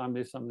faith. I'm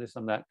this, I'm this,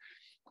 I'm that.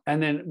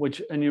 And then,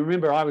 and you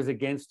remember, I was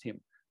against him.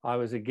 I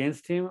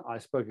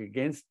spoke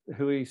against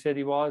who he said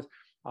he was.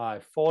 I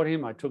fought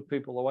him. I took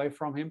people away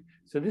from him.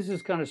 So this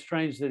is kind of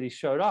strange that he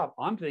showed up.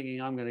 I'm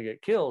thinking I'm going to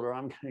get killed or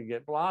I'm going to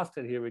get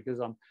blasted here because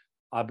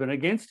I've been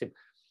against him.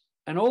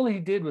 And all he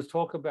did was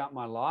talk about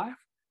my life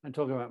and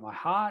talk about my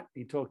heart.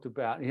 He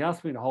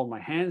asked me to hold my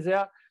hands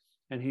out.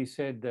 And he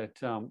said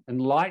that,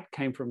 and light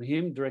came from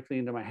him directly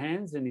into my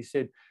hands. And he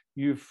said,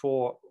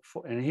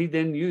 and he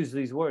then used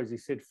these words. He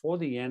said, for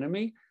the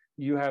enemy,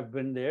 you have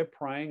been there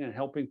praying and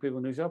helping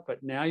people do stuff,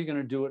 but now you're going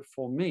to do it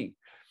for me.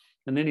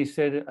 And then he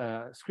said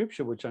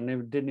scripture, which I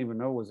didn't even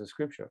know was a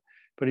scripture,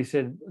 but he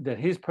said that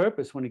his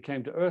purpose when he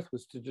came to earth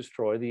was to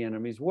destroy the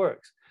enemy's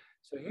works.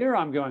 So here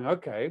I'm going,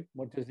 okay,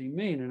 what does he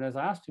mean? And as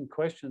I asked him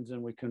questions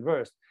and we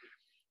conversed,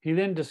 he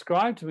then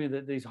described to me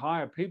that these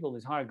higher people,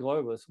 these higher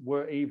globalists,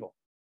 were evil,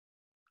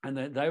 and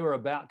that they were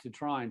about to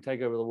try and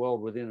take over the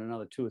world within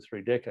another 2 or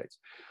 3 decades.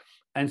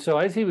 And so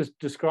as he was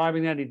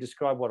describing that, he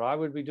described what I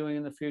would be doing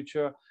in the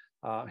future.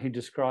 He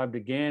described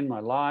again my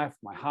life,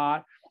 my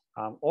heart.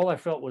 All I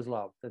felt was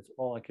love. That's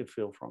all I could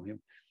feel from him.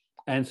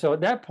 And so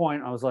at that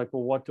point, I was like,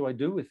 well, what do I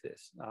do with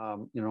this?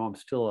 I'm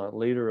still a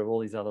leader of all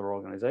these other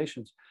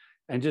organizations.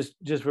 And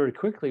just very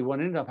quickly, what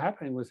ended up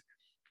happening was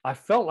I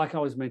felt like I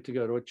was meant to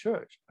go to a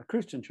church, a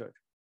Christian church.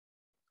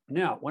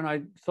 Now, when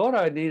I thought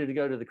I needed to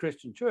go to the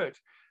Christian church,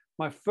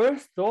 my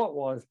first thought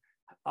was,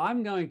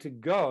 I'm going to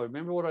go.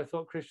 Remember what I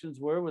thought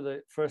Christians were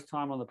the first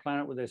time on the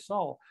planet with their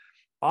soul?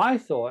 I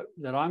thought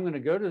that I'm going to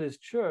go to this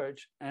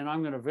church and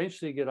I'm going to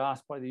eventually get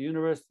asked by the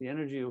universe, the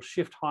energy will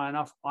shift high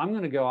enough. I'm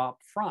going to go up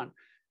front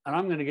and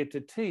I'm going to get to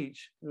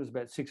teach. There was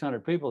about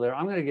 600 people there.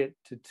 I'm going to get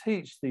to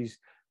teach these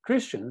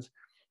Christians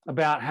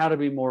about how to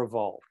be more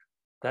evolved.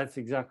 That's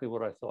exactly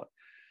what I thought.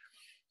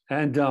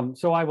 And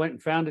so I went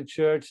and found a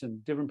church,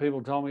 and different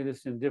people told me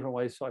this in different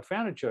ways. So I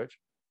found a church.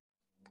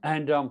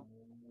 And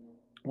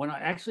when I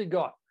actually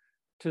got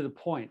to the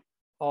point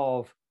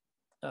of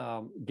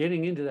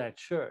getting into that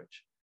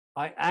church,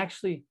 I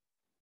actually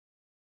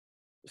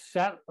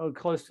sat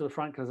close to the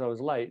front because I was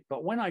late.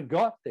 But when I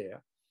got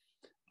there,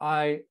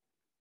 I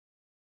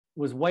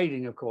was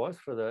waiting, of course,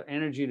 for the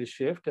energy to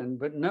shift,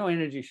 but no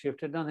energy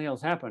shifted, nothing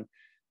else happened.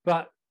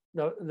 But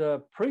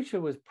the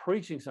preacher was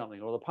preaching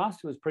something, or the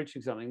pastor was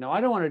preaching something. Now,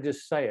 I don't want to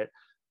just say it.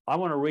 I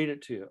want to read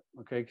it to you,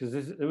 okay? Because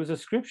there was a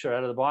scripture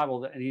out of the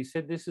Bible, and he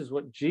said this is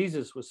what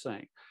Jesus was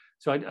saying.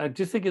 So I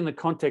just think in the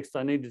context,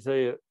 I need to tell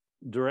you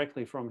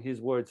directly from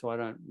his word so I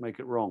don't make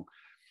it wrong.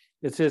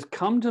 It says,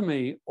 "Come to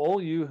me,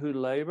 all you who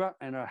labor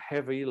and are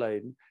heavy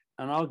laden,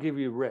 and I'll give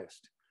you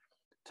rest.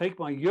 Take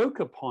my yoke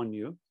upon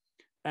you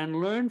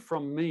and learn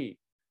from me,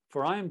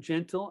 for I am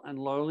gentle and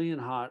lowly in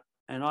heart,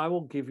 and I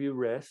will give you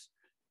rest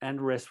and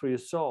rest for your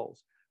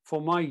souls. For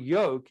my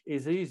yoke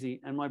is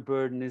easy and my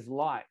burden is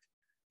light."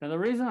 Now, the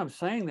reason I'm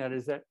saying that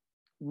is that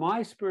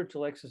my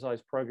spiritual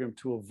exercise program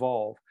to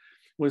evolve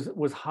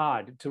was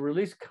hard. To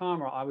release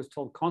karma, I was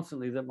told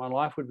constantly that my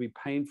life would be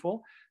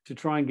painful to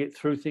try and get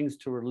through things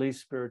to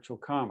release spiritual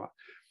karma.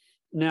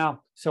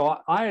 Now, so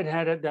I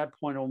had at that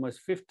point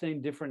almost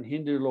 15 different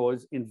Hindu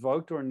laws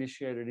invoked or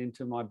initiated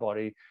into my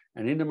body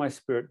and into my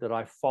spirit that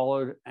I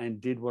followed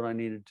and did what I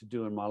needed to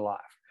do in my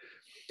life.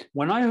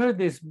 When I heard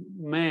this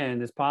man,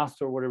 this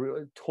pastor or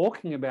whatever,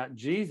 talking about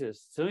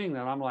Jesus, doing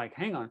that, I'm like,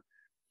 hang on.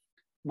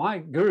 My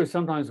guru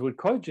sometimes would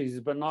quote Jesus,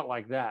 but not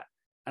like that.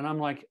 And I'm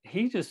like,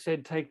 he just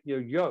said, take your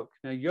yoke.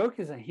 Now, yoke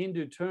is a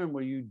Hindu term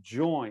where you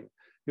join.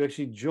 You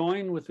actually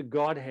join with the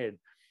Godhead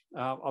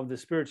of the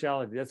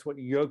spirituality. That's what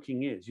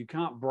yoking is. You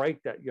can't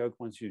break that yoke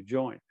once you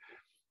join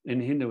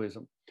in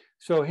Hinduism.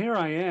 So here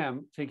I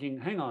am thinking,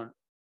 hang on,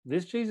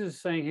 this Jesus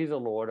is saying he's a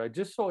Lord. I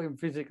just saw him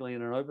physically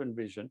in an open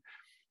vision.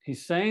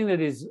 He's saying that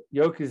his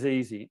yoke is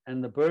easy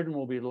and the burden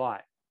will be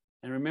light.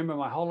 And remember,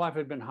 my whole life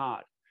had been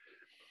hard.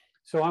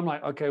 So I'm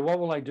like, okay, what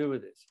will I do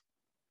with this?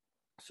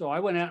 So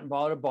I went out and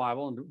bought a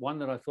Bible, and one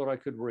that I thought I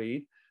could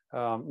read,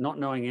 not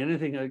knowing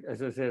anything,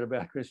 as I said,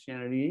 about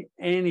Christianity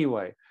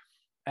anyway.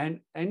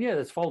 And yeah,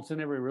 there's faults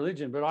in every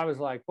religion, but I was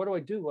like, what do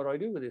I do? What do I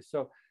do with this?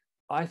 So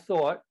I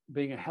thought,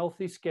 being a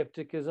healthy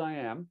skeptic as I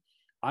am,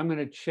 I'm going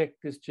to check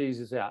this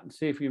Jesus out and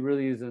see if he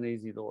really is an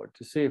easy Lord,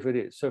 to see if it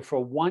is. So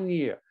for 1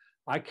 year,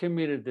 I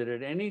committed that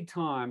at any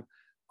time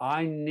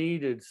I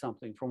needed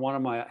something from one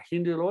of my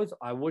Hindu lords,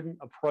 I wouldn't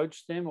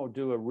approach them or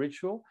do a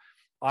ritual.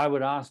 I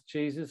would ask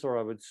Jesus, or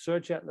I would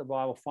search out the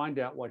Bible, find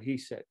out what he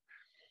said.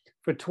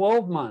 For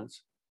 12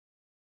 months,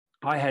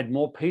 I had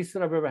more peace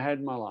than I've ever had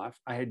in my life.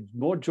 I had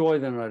more joy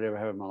than I'd ever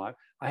had in my life.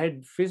 I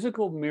had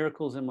physical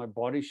miracles in my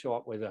body show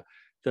up where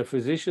the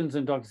physicians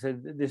and doctors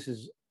said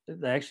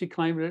they actually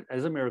claimed it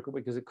as a miracle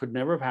because it could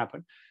never have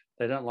happened.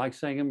 They don't like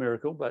saying a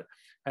miracle,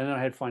 and then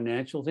I had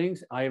financial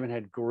things. I even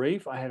had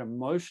grief. I had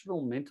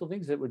emotional, mental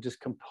things that were just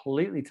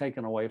completely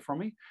taken away from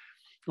me.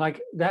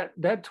 Like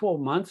that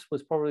 12 months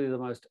was probably the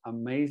most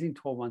amazing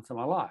 12 months of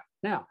my life.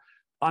 Now,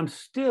 I'm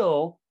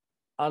still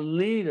a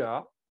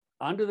leader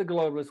under the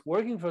globalists,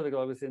 working for the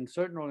globalists in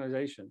certain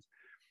organizations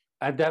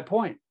at that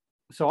point.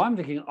 So I'm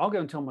thinking, I'll go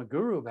and tell my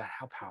guru about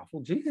how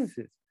powerful Jesus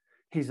is.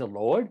 He's a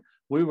Lord.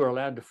 We were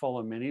allowed to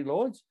follow many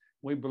lords.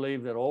 We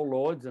believe that all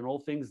lords and all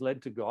things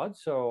led to God,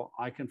 so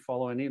I can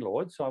follow any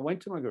Lord. So I went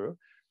to my guru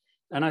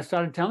and I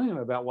started telling him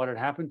about what had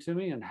happened to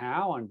me and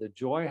how, and the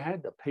joy I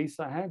had, the peace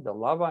I had, the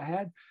love I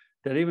had,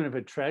 that even if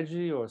a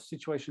tragedy or a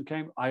situation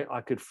came,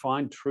 I could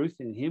find truth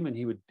in him, and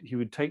he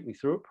would take me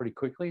through it pretty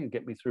quickly and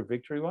get me through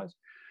victory-wise.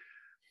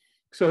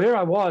 So here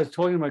I was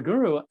talking to my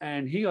guru,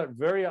 and he got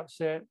very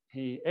upset.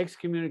 He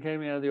excommunicated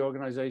me out of the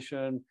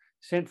organization,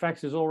 sent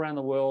faxes all around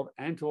the world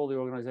and to all the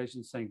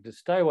organizations saying to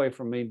stay away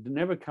from me, to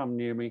never come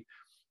near me,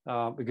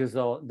 because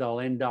they'll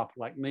end up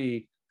like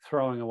me,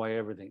 throwing away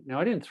everything. Now,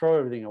 I didn't throw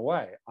everything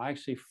away. I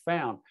actually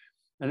found,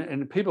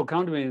 and people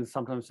come to me and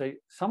sometimes say,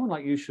 someone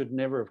like you should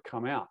never have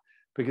come out,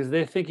 because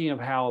they're thinking of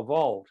how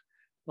evolved.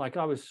 Like,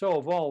 I was so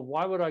evolved,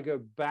 why would I go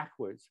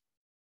backwards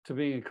to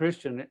being a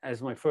Christian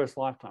as my first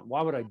lifetime?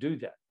 Why would I do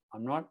that?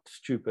 I'm not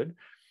stupid.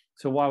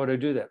 So why would I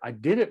do that? I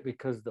did it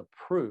because the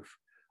proof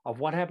of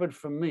what happened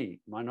for me.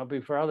 Might not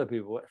be for other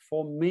people, but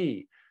for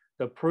me,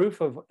 the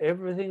proof of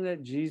everything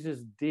that Jesus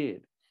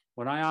did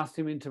when I asked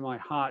him into my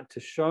heart to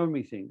show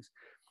me things,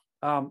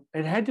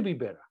 it had to be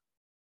better.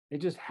 It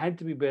just had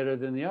to be better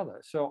than the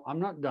other. So I'm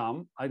not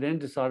dumb. I then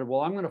decided,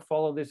 well, I'm going to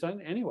follow this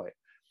anyway.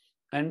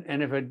 And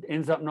if it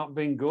ends up not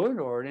being good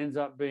or it ends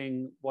up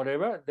being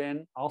whatever,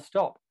 then I'll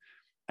stop.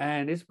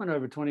 And it's been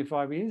over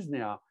 25 years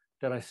now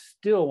that I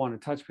still want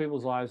to touch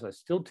people's lives. I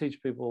still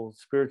teach people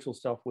spiritual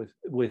stuff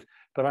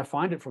but I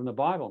find it from the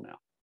Bible now.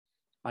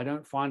 I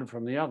don't find it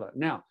from the other.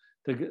 Now,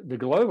 the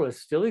globalists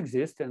still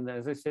exist. And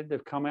as I said,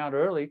 they've come out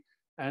early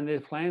and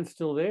their plan's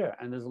still there.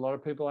 And there's a lot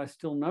of people I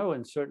still know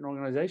in certain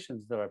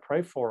organizations that I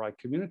pray for, I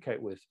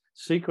communicate with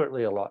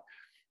secretly a lot.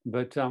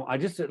 But I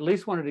just at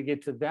least wanted to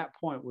get to that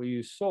point where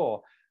you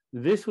saw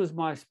this was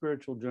my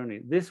spiritual journey.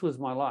 This was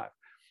my life.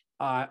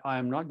 I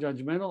am not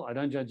judgmental. I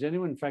don't judge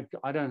anyone. In fact,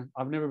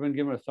 I've never been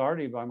given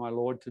authority by my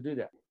Lord to do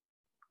that.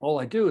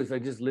 All I do is I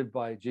just live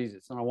by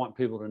Jesus, and I want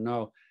people to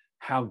know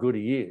how good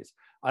he is.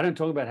 I don't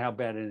talk about how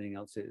bad anything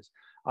else is.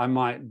 I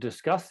might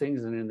discuss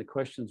things, and in the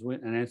questions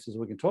and answers,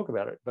 we can talk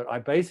about it. But I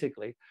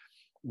basically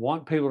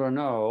want people to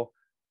know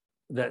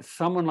that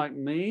someone like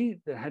me,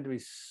 that had to be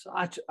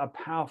such a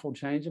powerful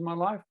change in my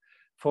life,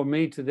 for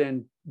me to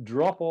then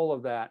drop all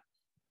of that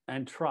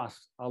and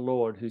trust a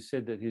Lord who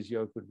said that his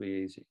yoke would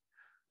be easy.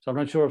 So I'm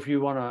not sure if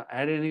you want to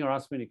add anything or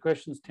ask me any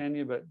questions,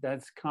 Tanya, but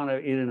that's kind of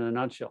it in a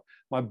nutshell.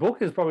 My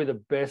book is probably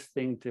the best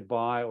thing to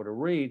buy or to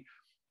read.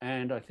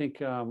 And I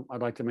think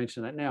I'd like to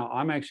mention that now.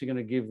 I'm actually going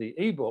to give the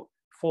ebook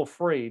for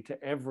free to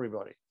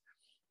everybody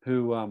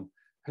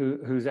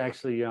who's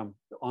actually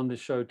on the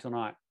show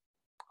tonight.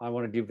 I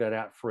want to give that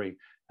out free.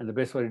 And the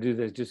best way to do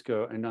that is just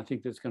go, and I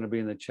think that's going to be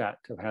in the chat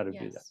of how to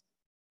do that.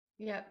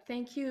 Yeah,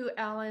 thank you,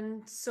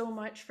 Alan, so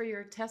much for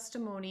your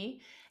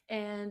testimony.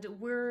 And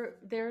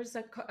there's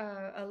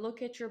a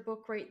look at your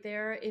book right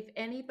there. If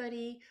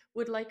anybody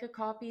would like a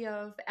copy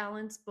of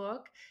Alan's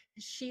book,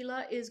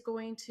 Sheila is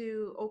going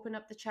to open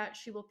up the chat.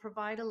 She will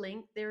provide a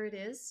link. There it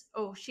is.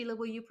 Oh, Sheila,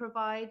 will you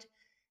provide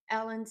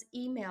Alan's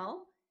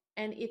email?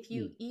 And if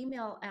you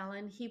email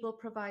Alan, he will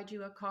provide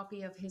you a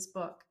copy of his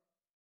book.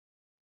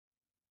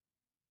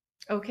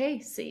 Okay,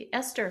 see,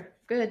 Esther,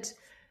 good.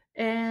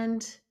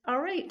 And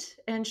all right.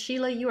 And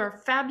Sheila, you are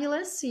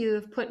fabulous.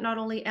 You've put not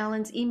only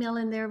Alan's email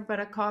in there, but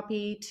a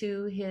copy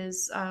to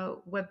his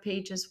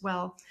webpage as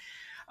well.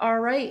 All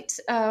right.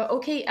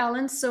 Okay,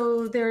 Alan.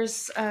 So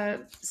there's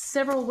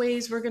several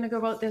ways we're going to go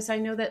about this. I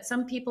know that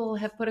some people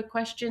have put a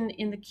question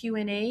in the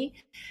Q&A.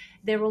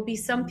 There will be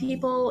some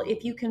people,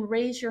 if you can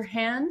raise your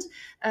hand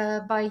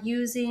by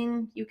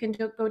using, you can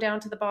go down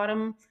to the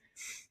bottom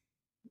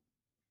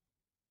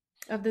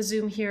of the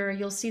Zoom here.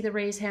 You'll see the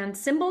raise hand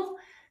symbol.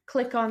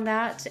 Click on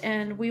that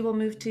and we will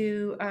move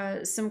to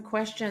some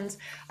questions.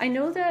 I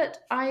know that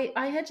I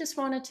had just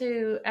wanted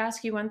to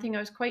ask you one thing.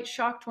 I was quite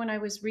shocked when I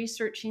was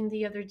researching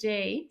the other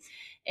day.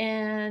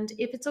 And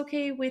if it's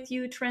okay with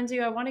you,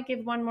 Trenzio, I want to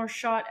give one more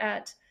shot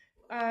at,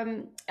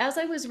 as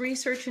I was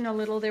researching a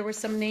little, there were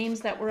some names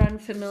that were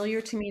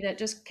unfamiliar to me that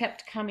just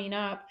kept coming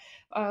up.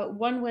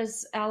 One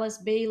was Alice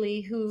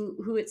Bailey,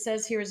 who it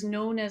says here is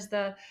known as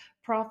the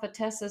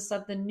prophetess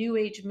of the New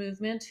Age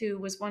movement, who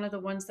was one of the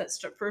ones that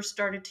first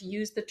started to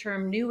use the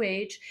term New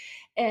Age.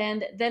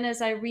 And then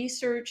as I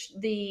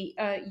researched the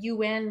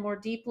UN more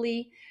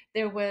deeply,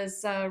 there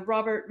was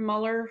Robert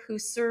Mueller, who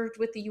served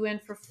with the UN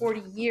for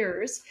 40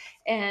 years.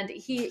 And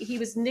he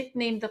was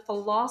nicknamed the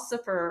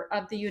philosopher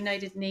of the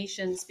United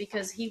Nations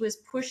because he was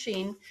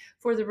pushing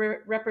for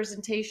the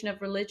representation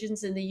of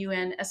religions in the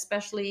UN,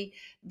 especially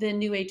the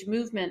New Age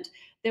movement.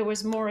 There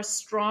was Morris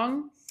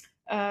Strong.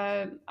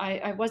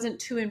 I wasn't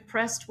too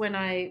impressed when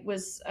I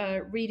was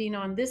reading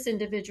on this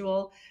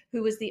individual,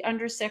 who was the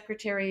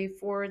Undersecretary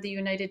for the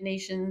United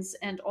Nations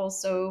and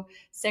also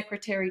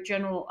Secretary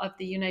General of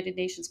the United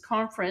Nations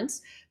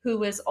Conference, who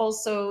was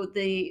also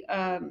the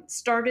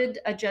started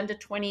Agenda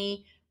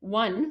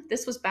 21.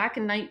 This was back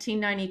in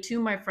 1992,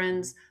 my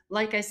friends.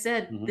 Like I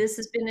said, this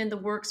has been in the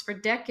works for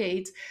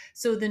decades.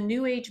 So the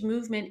New Age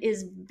movement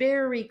is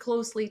very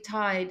closely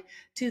tied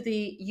to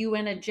the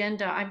UN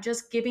agenda. I'm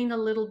just giving a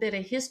little bit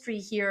of history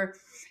here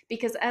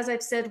because, as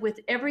I've said with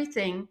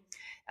everything,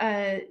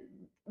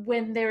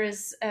 when there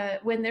is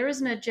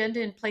an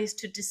agenda in place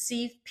to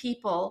deceive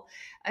people,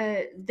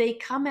 they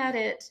come at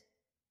it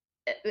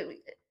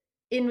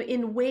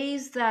in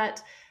ways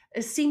that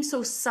seem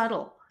so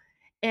subtle.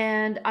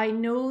 And I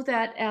know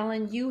that,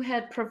 Alan, you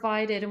had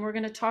provided, and we're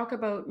going to talk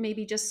about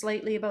maybe just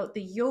slightly about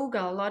the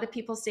yoga. A lot of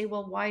people say,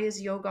 well, why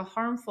is yoga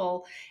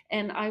harmful?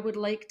 And I would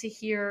like to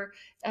hear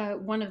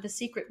one of the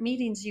secret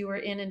meetings you were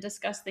in and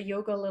discuss the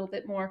yoga a little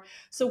bit more.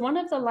 So one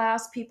of the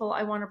last people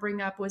I want to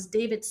bring up was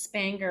David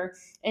Spanger,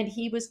 and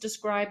he was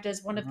described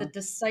as one of the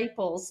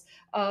disciples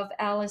of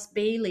Alice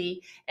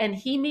Bailey. And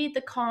he made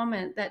the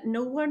comment that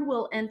no one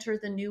will enter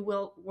the New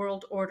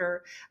World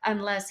Order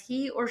unless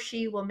he or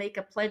she will make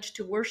a pledge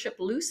to worship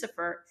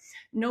Lucifer.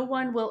 No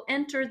one will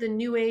enter the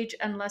New Age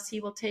unless he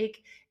will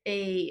take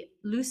a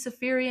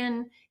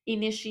Luciferian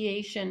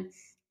initiation.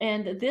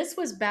 And this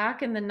was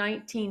back in the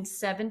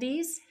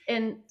 1970s.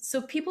 And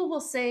so people will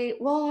say,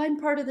 well, I'm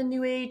part of the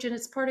New Age and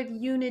it's part of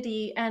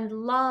unity and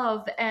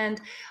love.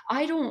 And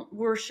I don't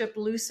worship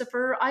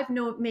Lucifer.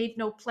 Made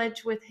no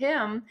pledge with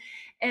him.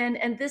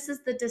 And this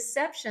is the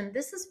deception.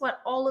 This is what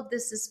all of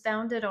this is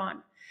founded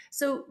on.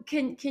 So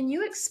can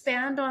you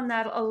expand on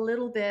that a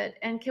little bit?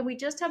 And can we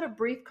just have a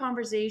brief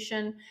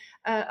conversation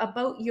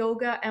about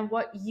yoga and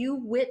what you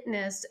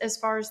witnessed as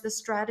far as the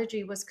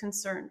strategy was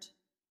concerned?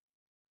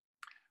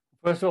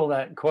 First of all,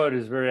 that quote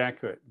is very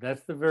accurate.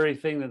 That's the very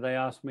thing that they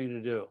asked me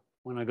to do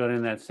when I got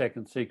in that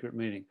second secret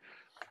meeting.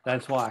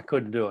 That's why I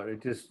couldn't do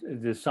it.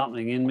 There's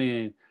something in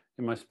me and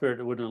in my spirit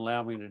that wouldn't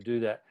allow me to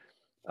do that.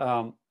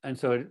 And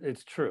so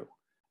it's true.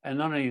 And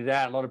not only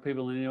that, a lot of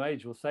people in the New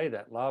Age will say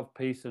that, love,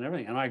 peace, and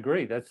everything. And I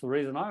agree. That's the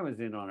reason I was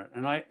in on it.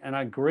 And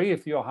I agree,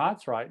 if your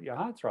heart's right, your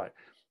heart's right.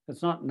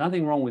 There's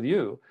nothing wrong with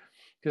you,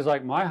 because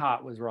like my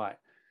heart was right.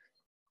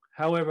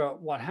 However,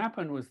 what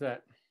happened was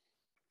that,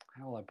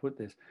 how will I put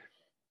this?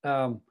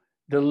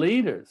 The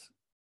leaders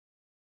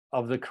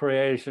of the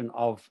creation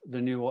of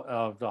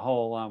the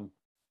whole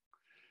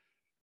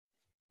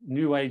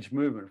New Age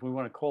movement, if we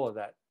want to call it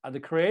that, the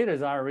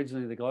creators are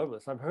originally the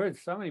globalists. I've heard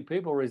so many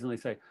people recently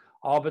say,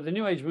 oh, but the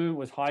New Age movement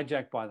was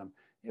hijacked by them.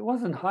 It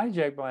wasn't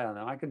hijacked by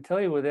them. I can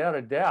tell you without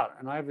a doubt,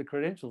 and I have the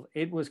credentials,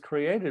 it was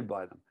created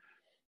by them.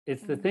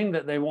 It's the thing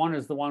that they want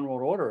is the one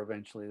world order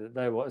eventually,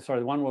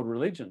 the one world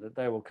religion that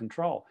they will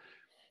control.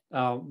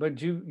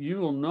 But you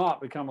will not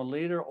become a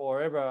leader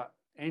or ever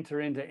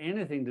enter into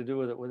anything to do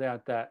with it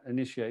without that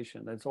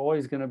initiation. That's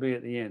always going to be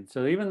at the end.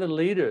 So even the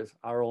leaders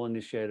are all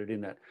initiated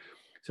in that.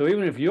 So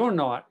even if you're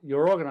not,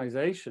 your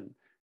organization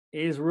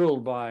is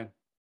ruled by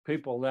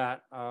people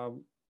that are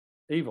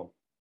evil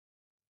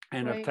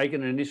and have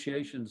taken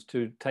initiations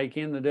to take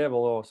in the devil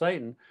or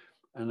Satan,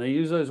 and they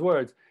use those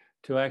words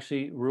to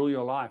actually rule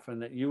your life,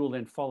 and that you will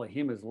then follow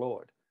him as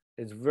Lord.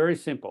 It's very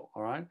simple,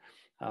 all right?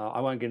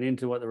 I won't get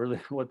into what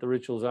the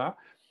rituals are.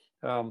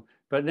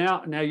 But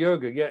now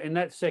yoga, yeah, in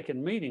that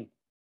second meeting,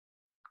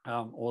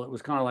 well, it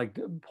was kind of like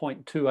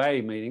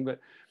 0.2a meeting, but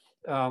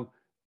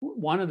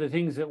one of the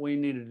things that we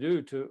needed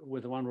to do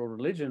with the one world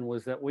religion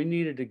was that we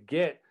needed to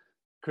get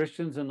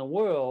Christians in the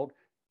world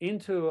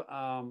into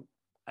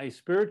a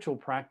spiritual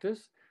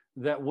practice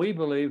that we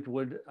believed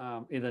would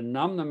either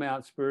numb them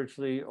out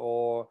spiritually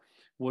or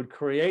would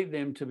create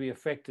them to be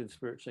affected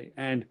spiritually.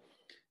 And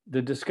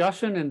the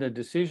discussion and the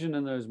decision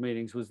in those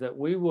meetings was that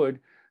we would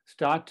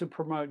start to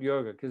promote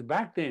yoga, because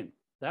back then,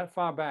 that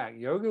far back,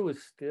 yoga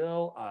was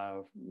still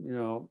a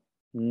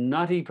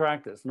nutty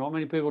practice. Not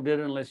many people did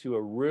it unless you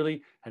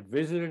had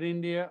visited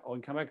India or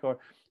come back.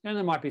 And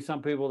there might be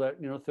some people that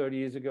 30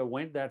 years ago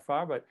went that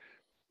far, but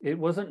it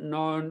wasn't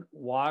known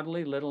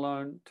widely, let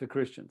alone to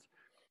Christians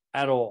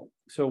at all.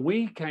 So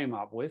we came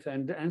up with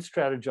and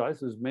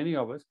strategized, as many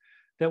of us,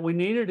 that we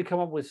needed to come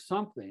up with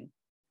something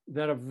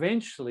that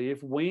eventually,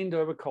 if weaned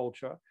over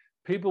culture,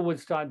 people would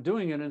start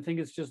doing it and think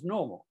it's just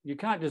normal. You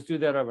can't just do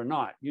that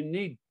overnight. You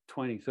need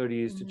 20, 30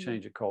 years to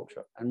change a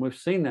culture. And we've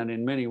seen that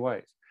in many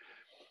ways.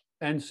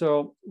 And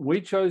so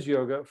we chose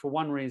yoga for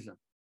one reason,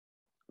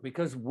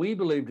 because we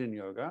believed in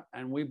yoga,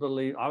 and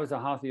I was a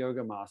Hatha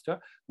yoga master.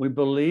 We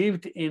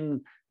believed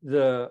in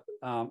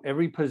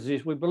every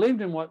position. We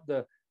believed in what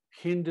the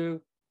Hindu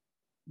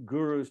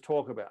gurus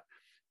talk about.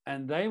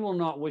 And they will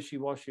not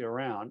wishy-washy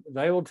around.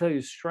 They will tell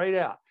you straight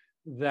out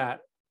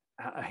that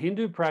a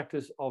Hindu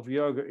practice of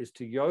yoga is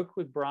to yoke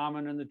with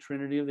Brahman and the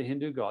Trinity of the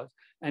Hindu gods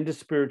and to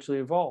spiritually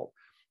evolve.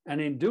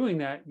 And in doing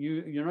that,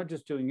 you're not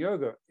just doing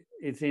yoga,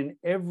 it's in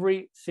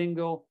every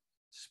single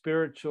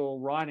spiritual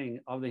writing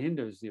of the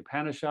Hindus. The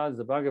Upanishads,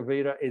 the Bhagavad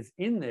Gita is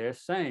in there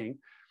saying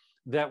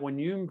that when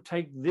you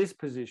take this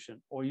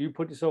position or you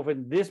put yourself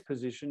in this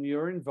position,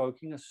 you're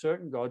invoking a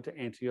certain god to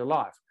enter your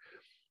life.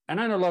 And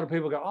I know a lot of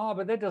people go, oh,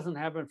 but that doesn't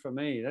happen for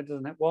me.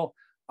 Well,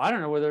 I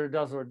don't know whether it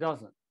does or it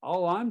doesn't.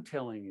 All I'm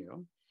telling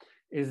you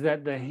is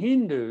that the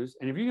Hindus,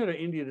 and if you go to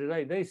India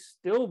today, they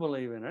still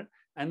believe in it.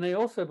 And they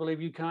also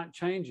believe you can't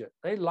change it.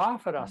 They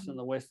laugh at us in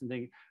the West and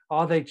think,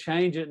 oh, they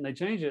change it and they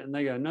change it. And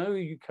they go, no,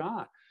 you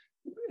can't.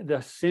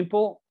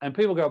 And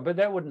people go, but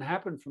that wouldn't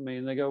happen for me.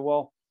 And they go,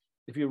 well,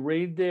 if you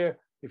read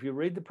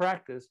the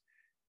practice,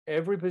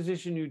 every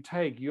position you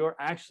take, you're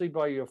actually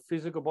by your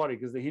physical body,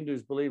 because the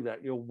Hindus believe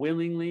that, you're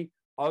willingly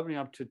opening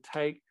up to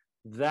take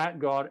that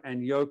God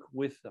and yoke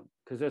with them,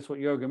 because that's what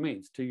yoga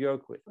means, to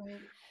yoke with. Right.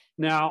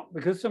 Now,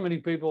 because so many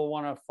people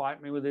want to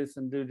fight me with this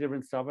and do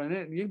different stuff,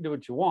 and you can do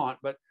what you want,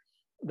 but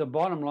the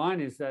bottom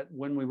line is that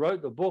when we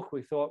wrote the book,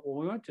 we thought,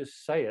 well, we won't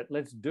just say it,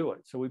 let's do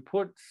it. So we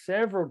put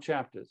several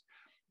chapters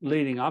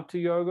leading up to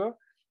yoga,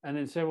 and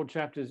then several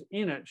chapters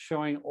in it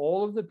showing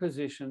all of the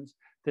positions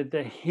that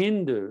the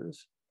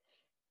Hindus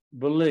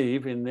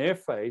believe in their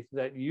faith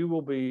that you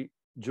will be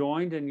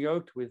joined and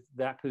yoked with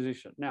that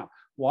position. Now,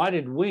 why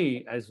did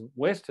we as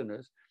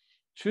Westerners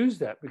choose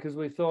that? Because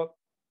we thought,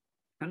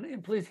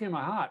 and please hear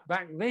my heart,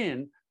 back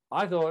then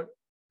I thought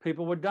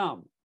people were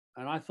dumb,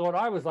 and I thought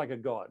I was like a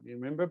god, you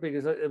remember,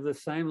 because of the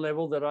same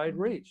level that I'd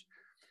reached.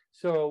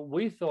 So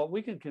we thought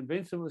we could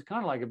convince them. It was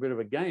kind of like a bit of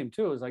a game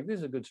too. It was like, this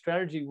is a good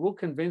strategy. We'll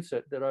convince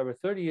it that over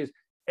 30 years,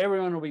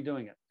 everyone will be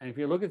doing it. And if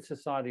you look at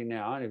society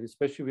now, and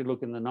especially if you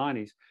look in the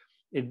 90s,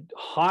 it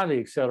highly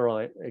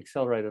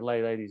accelerated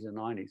late 80s and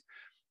 90s.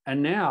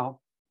 And now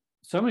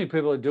so many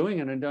people are doing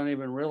it and don't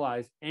even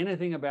realize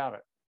anything about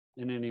it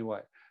in any way.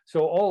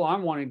 So all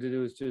I'm wanting to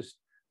do is just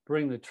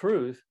bring the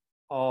truth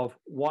of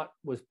what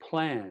was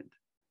planned,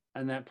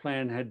 and that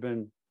plan had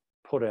been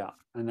put out,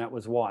 and that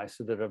was why,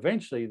 so that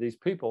eventually these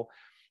people,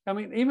 I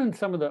mean, even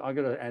some of the, I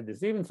got to add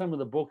this, even some of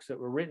the books that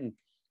were written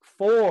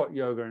for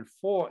yoga and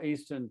for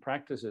Eastern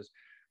practices,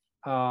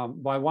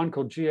 by one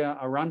called Gia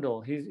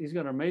Arundel. He's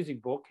got an amazing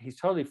book. He's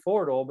totally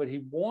for it all, but he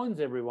warns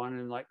everyone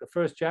in like the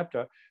first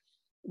chapter,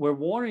 we're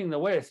warning the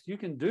West, you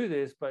can do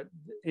this, but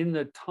in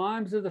the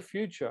times of the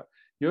future,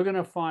 you're going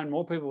to find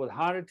more people with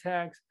heart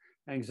attacks,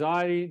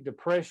 anxiety,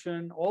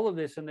 depression, all of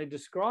this. And they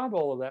describe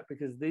all of that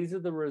because these are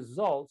the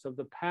results of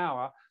the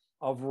power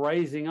of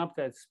raising up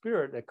that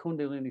spirit, that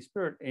Kundalini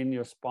spirit in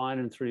your spine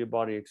and through your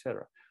body,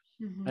 etc.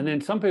 Mm-hmm. And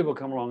then some people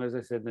come along, as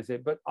I said, and they say,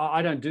 but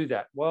I don't do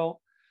that. Well,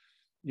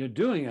 you're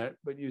doing it,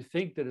 but you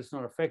think that it's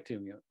not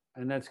affecting you.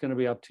 And that's going to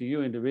be up to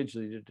you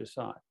individually to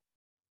decide.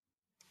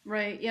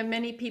 Right. Yeah.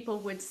 Many people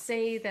would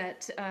say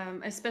that,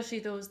 especially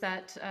those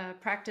that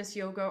practice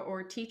yoga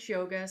or teach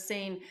yoga,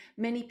 saying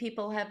many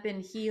people have been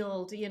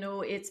healed. You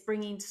know, it's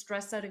bringing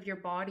stress out of your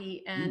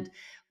body. And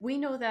we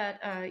know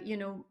that, you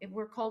know,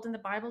 we're called in the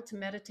Bible to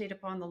meditate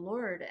upon the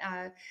Lord.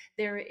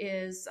 There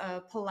is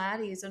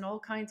Pilates and all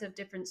kinds of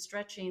different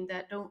stretching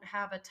that don't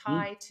have a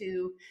tie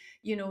to,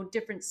 you know,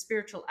 different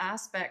spiritual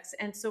aspects.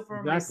 And so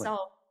for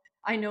myself,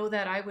 I know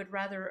that I would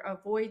rather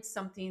avoid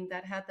something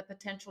that had the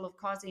potential of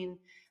causing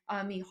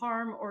me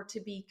harm, or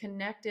to be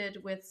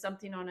connected with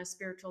something on a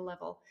spiritual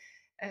level.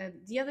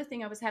 The other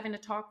thing, I was having a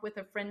talk with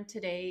a friend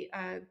today,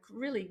 a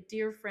really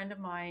dear friend of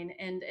mine,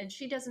 and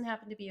she doesn't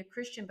happen to be a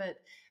Christian, but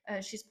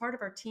she's part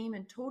of our team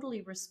and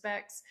totally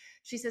respects.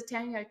 She says,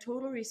 Tanya, I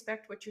totally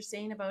respect what you're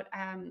saying about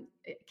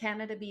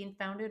Canada being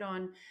founded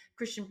on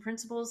Christian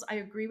principles. I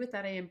agree with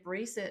that. I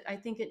embrace it. I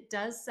think it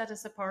does set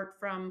us apart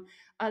from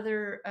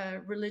other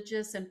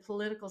religious and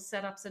political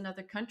setups in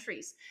other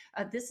countries.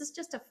 This is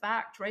just a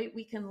fact, right?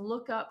 We can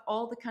look up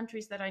all the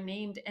countries that I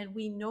named, and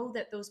we know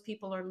that those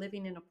people are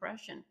living in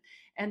oppression.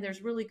 And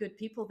there's really good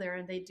people there,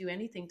 and they do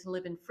anything to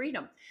live in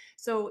freedom.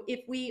 So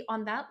if we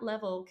on that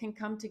level can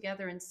come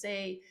together and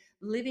say,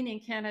 living in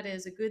Canada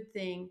is a good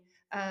thing,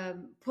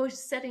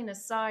 setting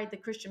aside the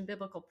Christian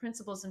biblical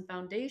principles and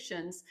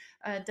foundations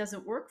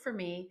doesn't work for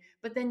me.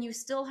 But then you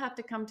still have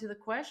to come to the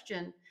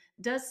question,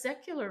 does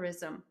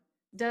secularism,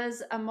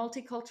 does a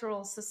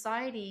multicultural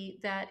society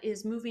that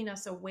is moving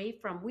us away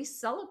from, we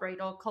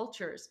celebrate all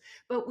cultures,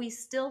 but we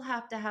still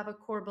have to have a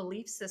core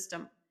belief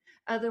system.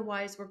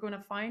 Otherwise, we're going to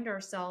find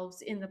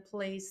ourselves in the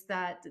place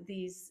that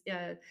these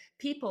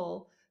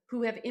people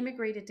who have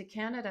immigrated to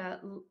Canada,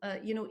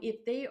 you know,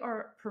 if they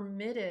are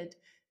permitted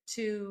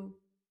to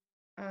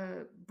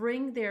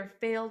bring their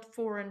failed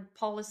foreign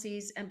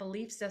policies and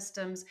belief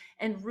systems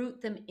and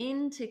root them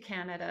into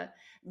Canada,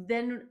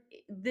 then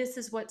this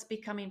is what's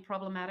becoming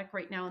problematic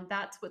right now. And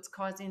that's what's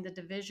causing the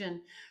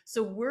division.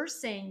 So we're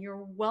saying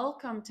you're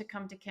welcome to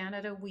come to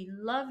Canada. We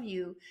love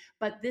you,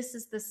 but this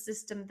is the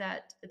system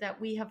that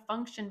we have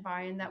functioned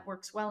by and that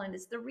works well. And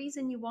it's the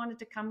reason you wanted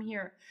to come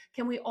here.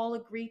 Can we all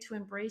agree to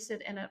embrace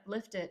it and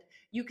uplift it?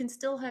 You can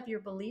still have your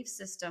belief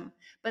system,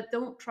 but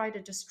don't try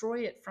to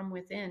destroy it from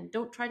within.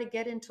 Don't try to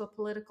get into a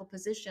political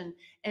position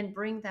and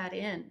bring that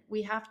in.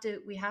 We have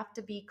to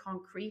be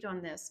concrete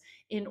on this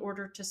in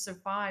order to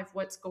survive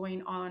what's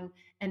going on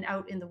and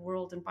out in the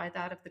world, and by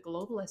that of the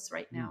globalists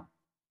right now.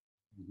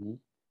 Mm-hmm.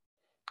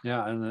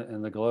 Yeah,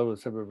 and the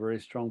globalists have a very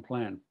strong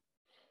plan.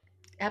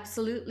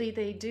 Absolutely,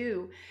 they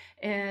do.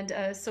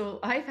 And so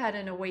I've had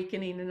an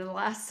awakening in the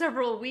last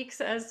several weeks,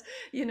 as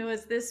you know,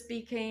 as this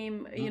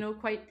became, you know,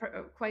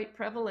 quite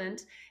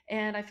prevalent,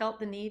 and I felt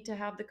the need to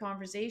have the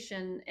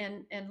conversation.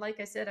 And like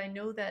I said, I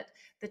know that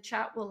the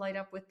chat will light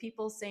up with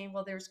people saying,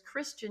 well, there's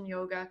Christian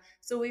yoga,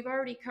 so we've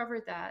already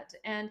covered that.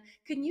 And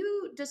can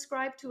you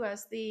describe to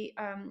us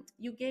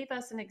you gave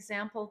us an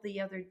example the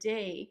other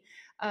day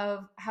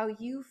of how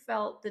you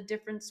felt the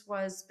difference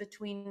was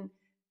between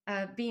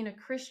being a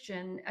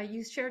Christian.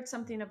 You shared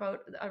something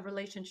about a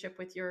relationship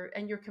with your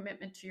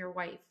commitment to your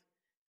wife.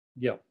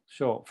 Yeah,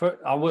 sure.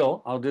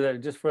 I'll do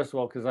that just first of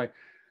all, because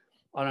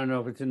I don't know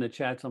if it's in the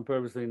chats. I'm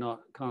purposely not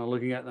kind of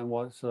looking at them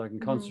so I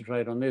can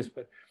concentrate on this.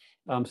 But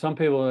some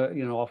people,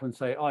 you know, often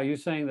say, "Oh, you're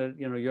saying that,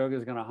 you know, yoga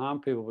is going to harm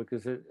people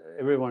because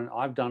everyone,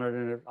 I've done it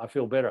and I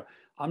feel better."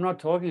 I'm not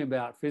talking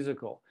about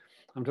physical.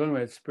 I'm talking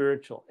about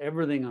spiritual.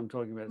 Everything I'm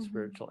talking about is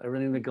spiritual.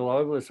 Everything the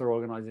globalists are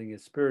organizing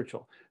is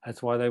spiritual.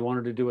 That's why they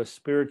wanted to do a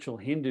spiritual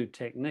Hindu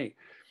technique.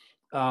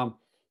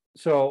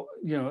 So,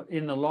 you know,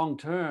 in the long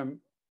term,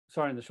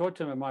 in the short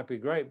term, it might be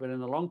great, but in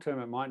the long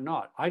term, it might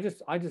not. I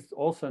just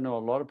also know a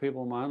lot of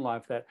people in my own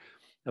life that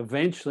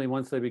eventually,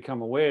 once they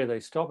become aware, they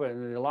stop it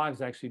and their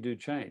lives actually do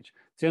change.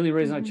 It's the only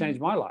reason I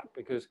changed my life,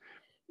 because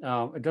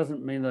It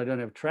doesn't mean that I don't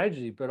have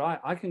tragedy, but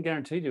I can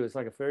guarantee you it's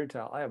like a fairy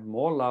tale. I have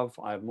more love,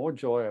 I have more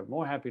joy, I have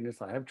more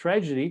happiness. I have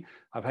tragedy,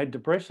 I've had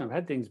depression, I've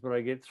had things, but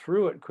I get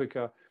through it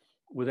quicker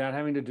without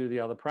having to do the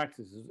other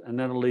practices. And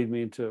that'll lead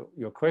me into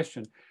your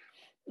question,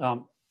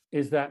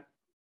 is that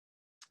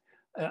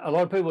a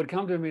lot of people would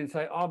come to me and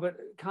say, oh, but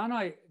can't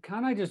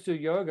I just do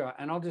yoga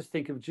and I'll just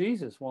think of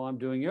Jesus while I'm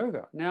doing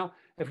yoga? Now,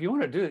 if you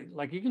want to do it,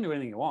 like, you can do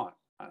anything you want.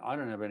 I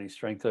don't have any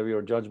strength over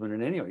your judgment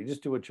in any way. You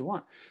just do what you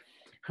want.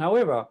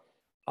 However,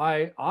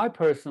 I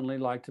personally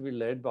like to be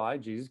led by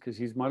Jesus because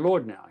he's my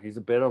Lord now. He's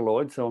a better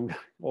Lord, so I'm going to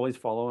always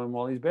follow him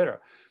while he's better.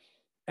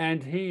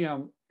 And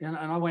and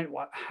I went,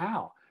 what,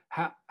 how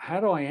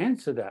do I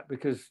answer that?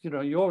 Because,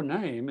 your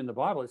name in the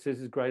Bible, it says,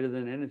 is greater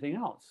than anything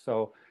else.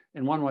 So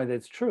in one way,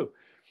 that's true.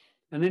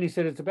 And then he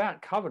said, it's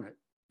about covenant.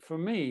 For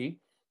me,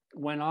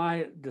 when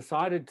I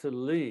decided to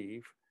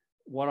leave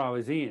what I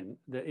was in,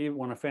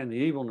 when I found the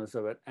evilness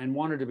of it and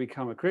wanted to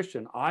become a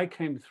Christian, I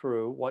came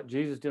through what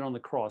Jesus did on the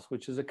cross,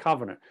 which is a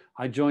covenant.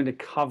 I joined a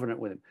covenant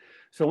with him.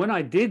 So when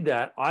I did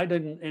that, I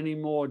didn't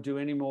do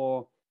any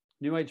more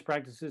New Age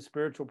practices,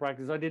 spiritual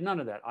practices. I did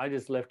none of that. I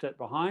just left it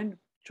behind,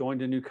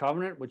 joined a new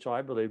covenant, which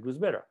I believed was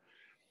better.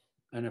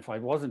 And if I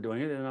wasn't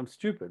doing it, then I'm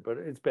stupid, but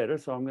it's better,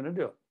 so I'm going to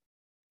do it.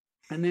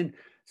 And then,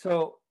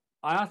 so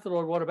I asked the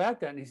Lord, what about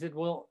that? And he said,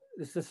 well,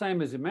 it's the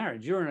same as a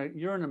marriage. You're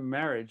in a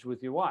marriage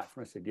with your wife.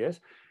 And I said, yes.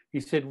 He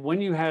said,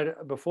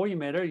 before you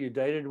met her, you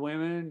dated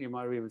women. You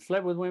might have even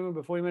slept with women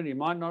before you met her. You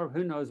might not have.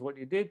 Who knows what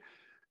you did?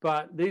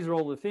 But these are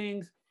all the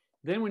things.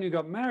 Then when you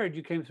got married,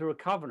 you came through a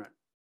covenant,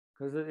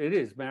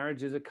 because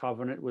marriage is a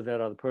covenant with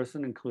that other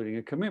person, including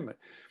a commitment.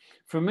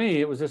 For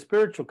me, it was a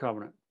spiritual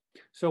covenant.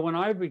 So when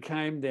I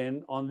became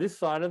then on this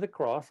side of the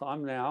cross,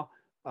 I'm now,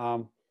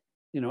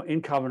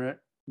 in covenant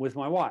with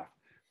my wife.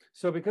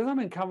 So because I'm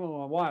in covenant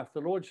with my wife,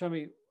 the Lord showed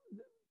me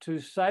to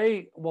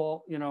say,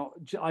 well,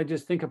 I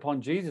just think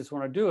upon Jesus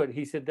when I do it.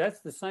 He said,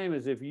 that's the same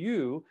as if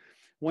you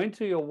went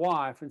to your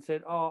wife and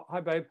said, oh, hi,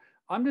 babe,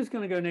 I'm just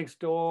going to go next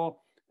door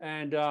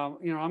and, I'm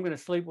going to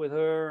sleep with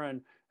her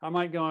and I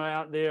might go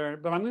out there,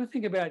 but I'm going to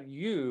think about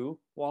you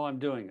while I'm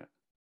doing it.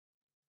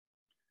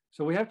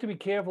 So we have to be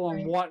careful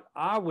on what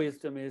our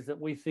wisdom is, that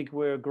we think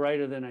we're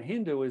greater than a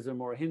Hinduism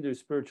or a Hindu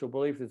spiritual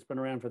belief that's been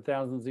around for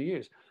thousands of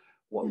years.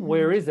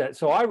 Where is that?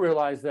 So I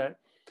realized that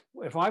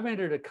if I've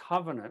entered a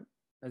covenant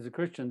as a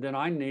Christian, then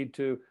I need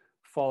to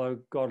follow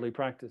godly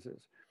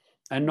practices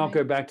and not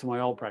go back to my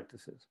old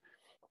practices.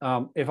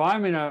 If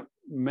I'm in a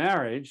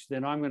marriage,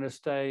 then I'm going to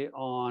stay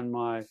on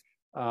my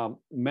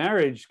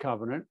marriage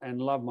covenant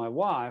and love my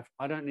wife.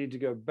 I don't need to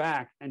go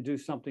back and do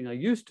something I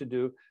used to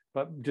do,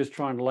 but just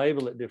try and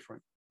label it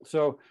different.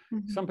 So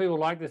some people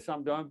like this,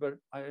 some don't, but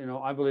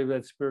I believe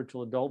that's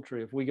spiritual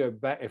adultery. If we go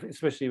back,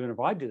 especially even if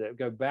I did that,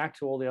 go back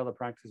to all the other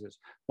practices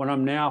when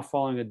I'm now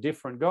following a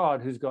different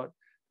God who's got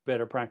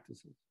better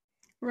practices.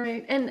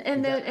 Right.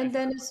 And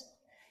then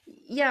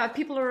yeah,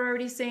 people are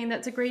already saying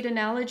that's a great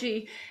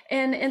analogy.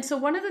 And so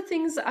one of the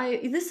things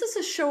this is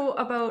a show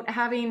about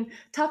having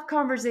tough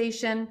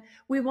conversation.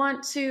 We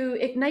want to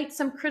ignite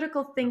some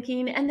critical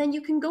thinking, and then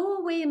you can go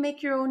away and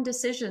make your own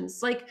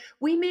decisions. Like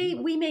we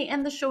may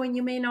end the show and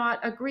you may not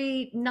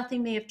agree.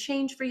 Nothing may have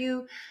changed for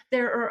you.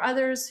 There are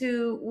others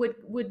who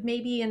would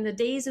maybe in the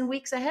days and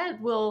weeks ahead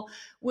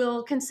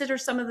will consider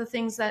some of the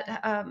things that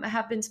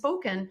have been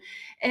spoken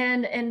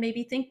and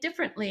maybe think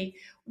differently.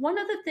 One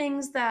of the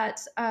things that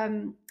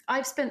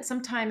I've spent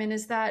some time in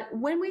is that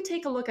when we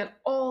take a look at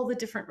all the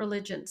different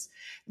religions,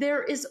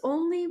 there is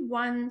only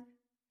one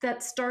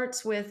that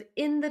starts with,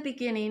 in the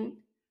beginning,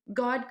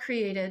 God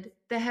created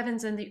the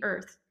heavens and the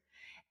earth.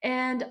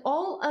 And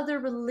all other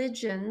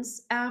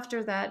religions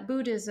after that,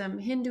 Buddhism,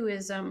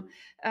 Hinduism,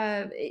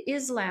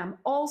 Islam,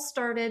 all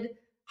started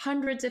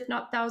hundreds, if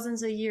not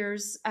thousands of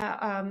years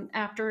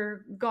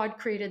after God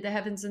created the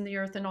heavens and the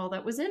earth and all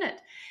that was in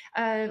it.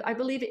 I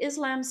believe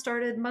Islam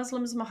started,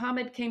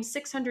 Muhammad came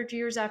 600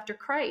 years after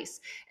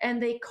Christ,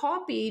 and they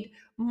copied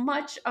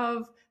much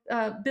of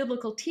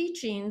biblical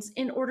teachings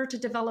in order to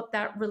develop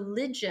that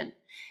religion.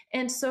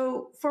 And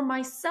so for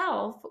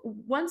myself,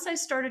 once I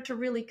started to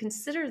really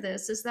consider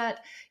this, is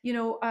that,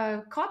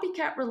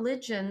 copycat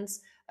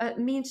religions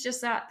means just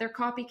that, they're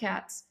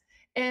copycats.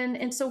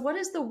 And so what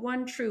is the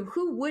one true?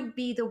 Who would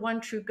be the one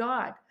true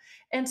God?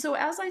 And so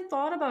as I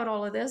thought about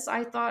all of this,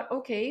 I thought,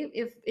 okay,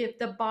 if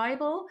the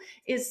Bible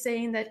is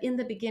saying that in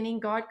the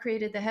beginning God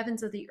created the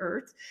heavens of the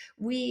earth,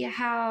 we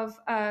have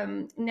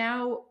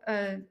now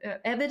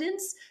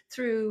evidence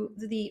through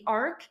the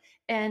Ark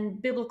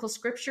and biblical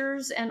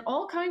scriptures and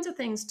all kinds of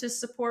things to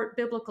support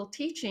biblical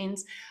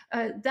teachings,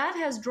 that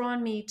has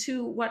drawn me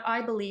to what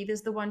I believe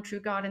is the one true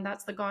God, and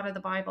that's the God of the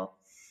Bible.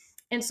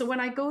 And so when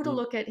I go to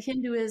look at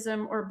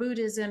Hinduism or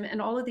Buddhism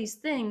and all of these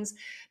things,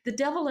 the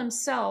devil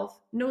himself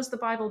knows the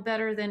Bible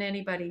better than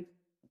anybody,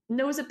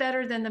 knows it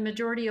better than the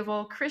majority of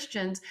all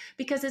Christians,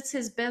 because it's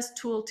his best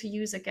tool to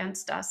use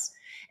against us.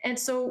 And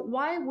so,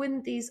 why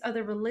wouldn't these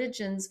other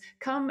religions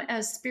come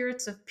as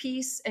spirits of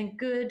peace and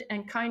good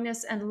and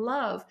kindness and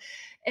love?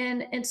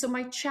 And so,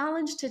 my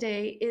challenge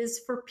today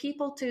is for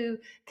people to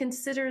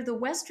consider the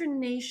Western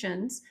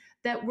nations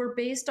that were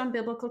based on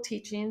biblical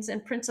teachings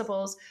and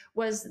principles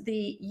was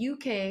the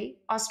UK,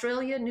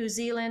 Australia, New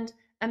Zealand,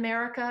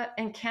 America,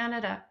 and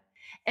Canada.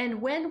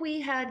 And when we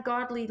had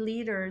godly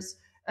leaders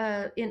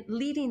in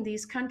leading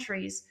these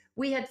countries,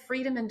 we had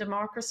freedom and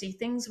democracy.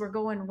 Things were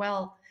going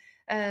well.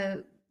 Uh,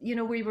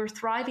 we were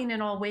thriving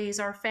in all ways,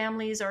 our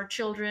families, our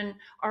children,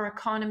 our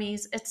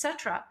economies,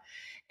 etc.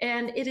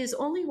 And it is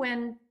only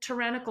when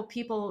tyrannical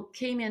people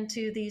came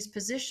into these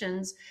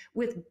positions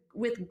with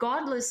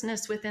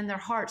godlessness within their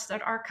hearts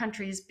that our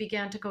countries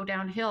began to go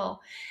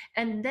downhill.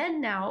 And then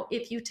now,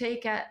 if you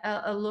take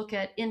a look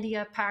at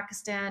India,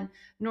 Pakistan,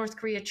 North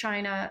Korea,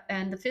 China,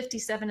 and the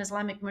 57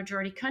 Islamic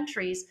majority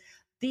countries,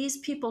 these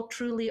people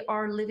truly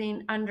are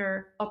living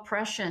under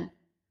oppression.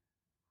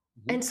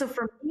 And so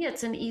for me,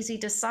 it's an easy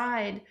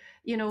decide,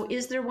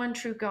 is there one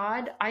true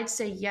God? I'd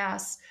say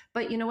yes.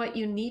 But you know what?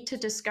 You need to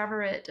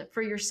discover it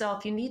for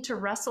yourself. You need to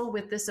wrestle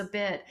with this a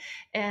bit.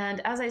 And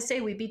as I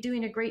say, we'd be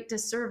doing a great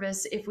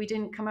disservice if we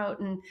didn't come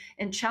out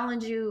and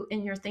challenge you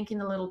in your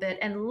thinking a little bit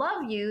and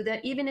love you,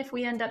 that even if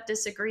we end up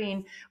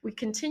disagreeing, we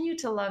continue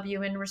to love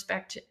you and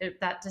respect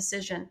that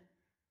decision.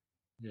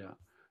 Yeah.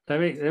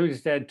 Let me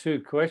just add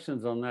two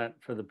questions on that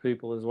for the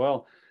people as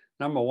well.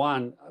 Number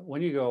one,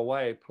 when you go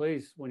away,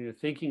 please, when you're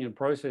thinking and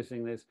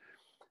processing this,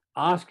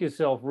 ask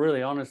yourself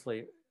really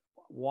honestly,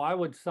 why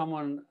would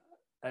someone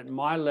at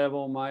my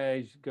level, my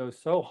age, go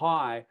so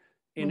high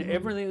in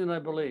everything that I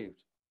believed?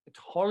 I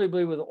totally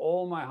believe with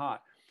all my heart.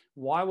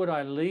 Why would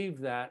I leave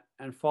that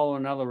and follow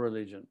another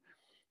religion?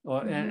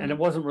 And it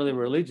wasn't really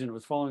religion, it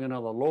was following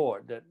another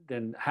Lord that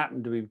then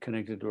happened to be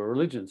connected to a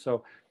religion.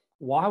 So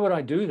why would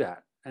I do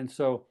that? And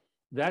so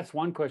that's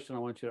one question I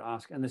want you to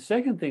ask. And the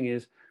second thing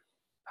is,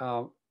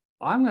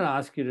 I'm going to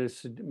ask you to,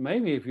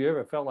 maybe if you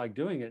ever felt like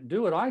doing it,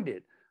 do what I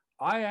did.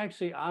 I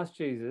actually asked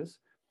Jesus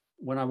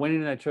when I went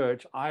into that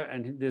church,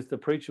 and the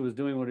preacher was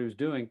doing what he was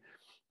doing.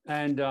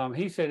 And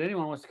he said,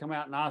 anyone wants to come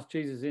out and ask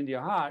Jesus into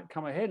your heart,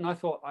 come ahead. And I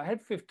thought, I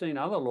had 15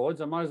 other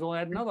Lords. I might as well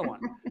add another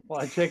one. Well,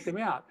 I checked them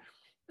out.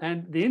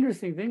 And the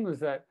interesting thing was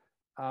that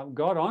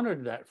God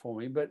honored that for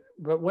me. But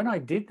when I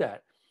did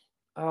that,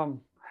 how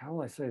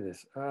will I say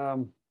this?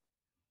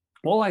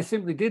 All I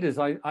simply did is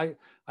I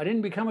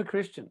didn't become a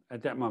Christian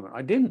at that moment.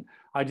 I didn't.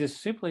 I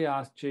just simply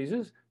asked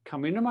Jesus,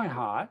 come into my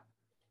heart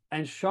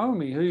and show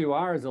me who you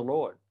are as a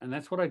Lord. And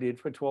that's what I did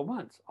for 12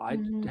 months. I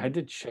had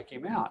to check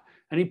him out.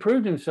 And he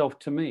proved himself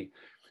to me.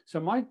 So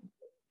my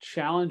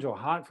challenge or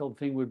heartfelt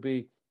thing would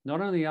be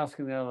not only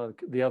asking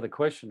the other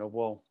question of,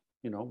 well,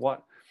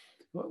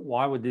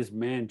 why would this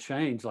man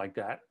change like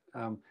that?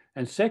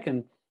 And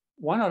second,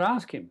 why not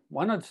ask him?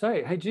 Why not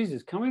say, hey,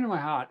 Jesus, come into my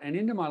heart and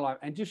into my life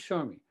and just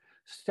show me.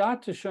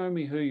 Start to show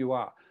me who you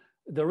are.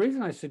 The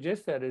reason I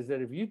suggest that is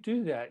that if you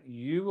do that,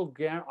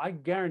 I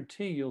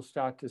guarantee you'll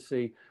start to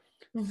see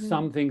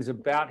some things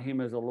about him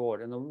as a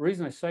Lord. And the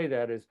reason I say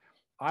that is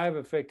I have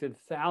affected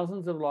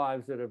thousands of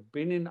lives that have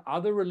been in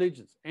other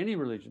religions, any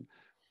religion,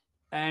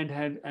 and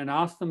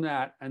asked them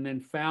that, and then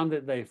found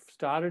that they've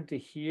started to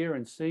hear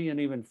and see and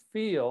even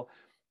feel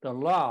the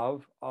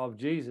love of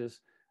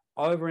Jesus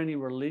over any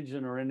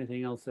religion or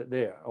anything else that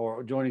there,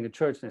 or joining a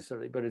church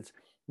necessarily, but it's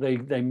they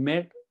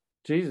met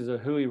Jesus or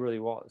who he really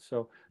was.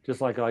 So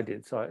just like I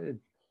did. So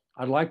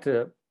I'd like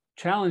to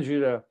challenge you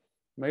to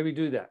maybe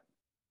do that.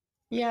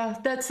 Yeah,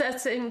 that's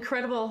an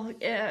incredible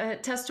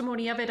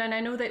testimony of it. And I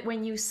know that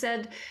when you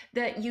said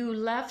that you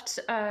left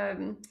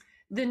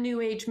the New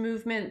Age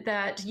movement,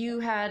 that you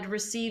had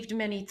received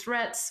many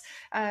threats,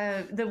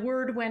 the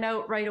word went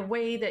out right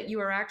away that you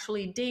are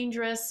actually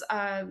dangerous.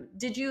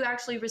 Did you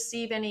actually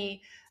receive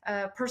any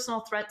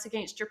personal threats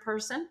against your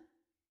person?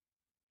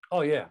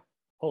 Oh yeah,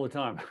 all the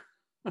time.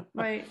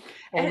 Right.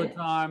 All the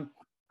time.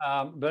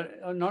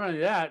 But not only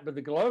that, but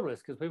the globalists,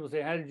 because people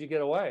say, how did you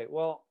get away?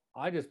 Well,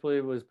 I just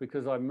believe it was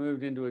because I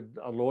moved into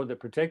a Lord that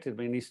protected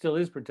me, and he still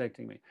is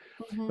protecting me.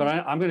 But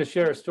I'm going to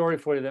share a story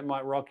for you that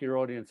might rock your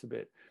audience a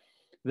bit.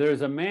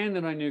 There's a man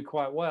that I knew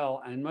quite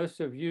well, and most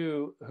of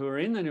you who are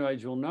in the New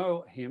Age will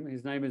know him.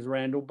 His name is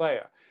Randall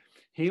Bayer.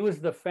 He was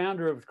the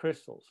founder of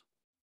crystals.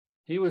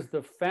 He was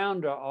the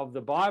founder of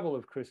the Bible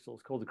of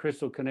crystals called the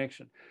Crystal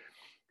Connection.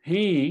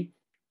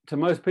 To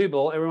most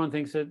people, everyone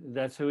thinks that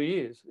that's who he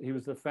is. He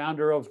was the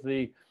founder of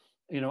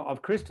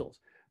of crystals.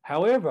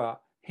 However,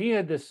 he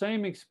had the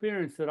same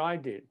experience that I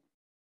did,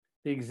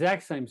 the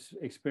exact same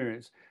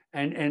experience,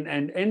 and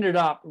ended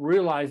up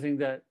realizing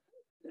that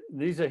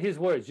these are his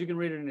words. You can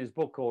read it in his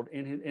book called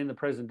In the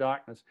Present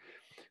Darkness,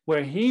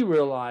 where he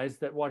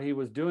realized that what he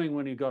was doing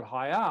when he got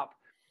high up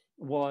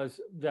was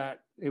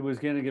that it was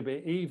going to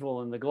be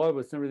evil and the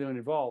globalists and everything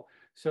involved.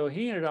 So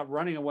he ended up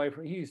running away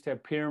he used to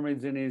have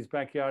pyramids in his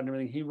backyard and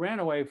everything. He ran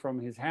away from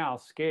his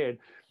house scared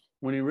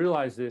when he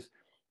realized this,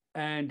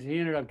 and he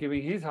ended up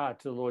giving his heart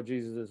to the Lord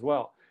Jesus as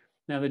well.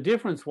 Now, the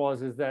difference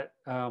is that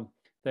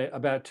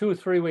about 2 or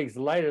 3 weeks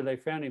later, they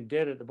found him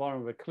dead at the bottom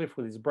of a cliff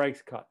with his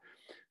brakes cut.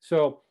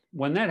 So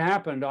when that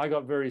happened, I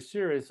got very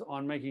serious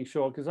on making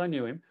sure, because I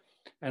knew him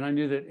and I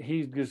knew that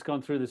he'd just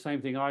gone through the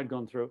same thing I'd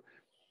gone through.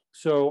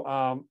 So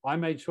I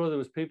made sure there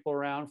was people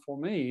around for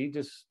me,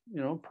 just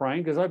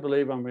praying, because I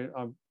believe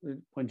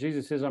when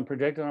Jesus says I'm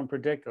protected, I'm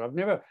protected. I've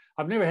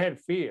never had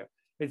fear.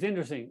 It's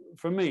interesting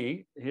for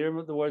me.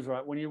 Hear the words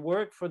right. When you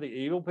work for the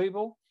evil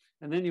people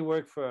and then you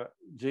work for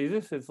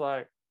Jesus, it's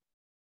like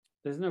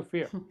there's no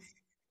fear.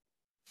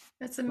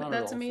 That's Not at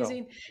that's all.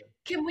 amazing.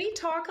 Can we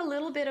talk a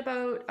little bit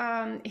about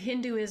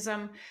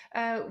Hinduism?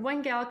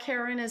 One gal,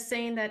 Karen, is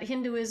saying that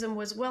Hinduism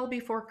was well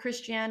before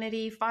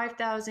Christianity,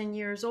 5,000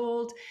 years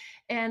old,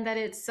 and that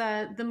it's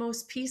the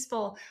most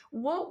peaceful.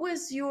 What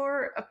was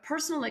your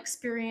personal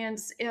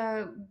experience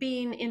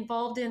being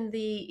involved in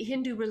the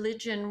Hindu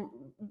religion?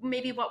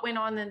 Maybe what went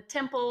on in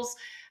temples?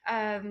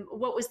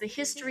 What was the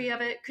history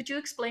of it? Could you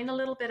explain a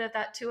little bit of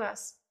that to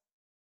us?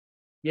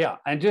 Yeah,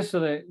 and just so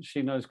that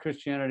she knows,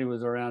 Christianity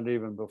was around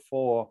even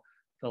before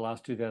the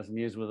last 2,000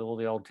 years with all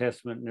the Old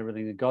Testament and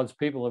everything. God's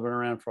people have been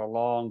around for a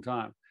long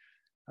time.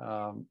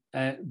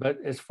 But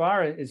as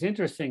far as it's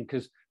interesting,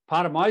 because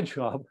part of my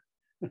job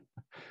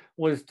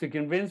was to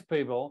convince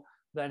people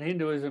that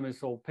Hinduism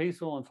is all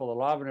peaceful and full of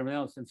love and everything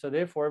else. And so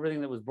therefore, everything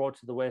that was brought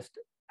to the West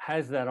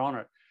has that on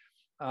it.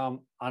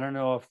 I don't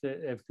know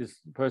if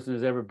this person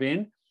has ever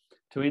been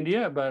to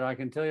India, but I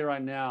can tell you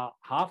right now,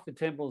 half the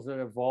temples that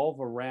evolve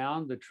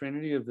around the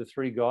trinity of the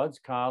three gods,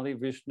 Kali,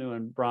 Vishnu,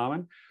 and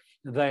Brahman,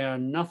 they are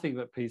nothing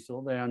but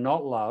peaceful. They are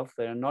not love.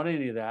 They are not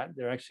any of that.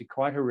 They're actually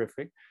quite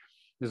horrific.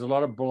 There's a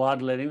lot of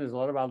bloodletting. There's a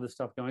lot of other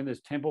stuff going. There's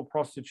temple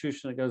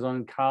prostitution that goes on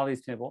in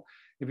Kali's temple.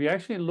 If you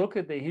actually look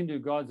at the Hindu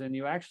gods and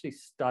you actually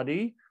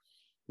study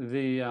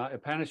the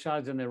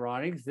Upanishads and their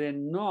writings, they're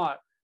not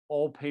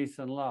all peace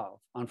and love,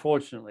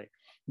 unfortunately.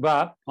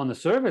 But on the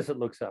surface, it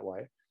looks that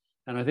way.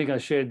 And I think I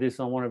shared this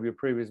on one of your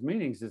previous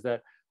meetings, is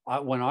that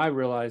when I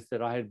realized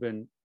that I had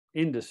been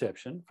in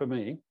deception, for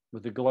me,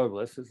 with the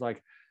globalists, it's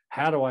like,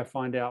 how do I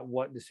find out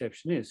what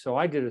deception is? So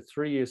I did a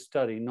 3-year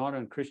study, not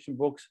on Christian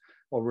books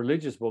or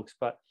religious books,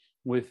 but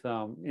with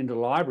into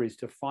libraries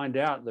to find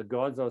out the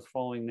gods I was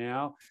following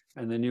now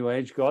and the New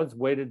Age gods,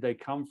 where did they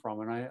come from?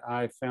 And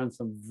I found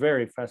some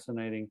very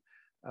fascinating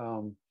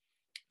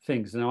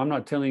things. Now, I'm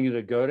not telling you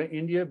to go to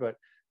India, but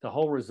the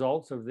whole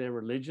results of their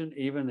religion,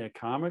 even their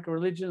karmic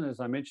religion, as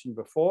I mentioned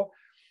before,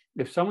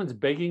 if someone's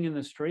begging in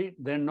the street,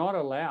 they're not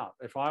allowed.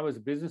 If I was a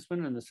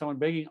businessman and there's someone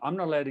begging, I'm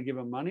not allowed to give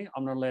them money.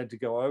 I'm not allowed to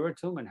go over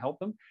to them and help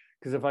them,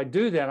 because if I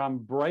do that, I'm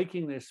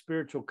breaking their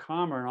spiritual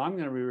karma, and I'm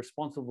going to be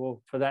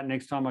responsible for that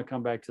next time I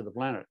come back to the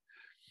planet.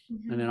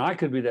 Mm-hmm. And then I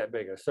could be that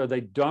beggar. So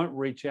they don't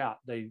reach out.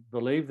 They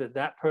believe that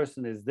that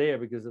person is there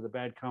because of the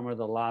bad karma of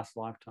the last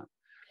lifetime.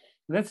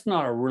 And that's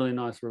not a really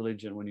nice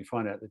religion when you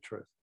find out the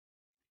truth.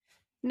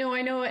 No,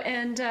 I know.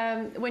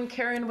 And when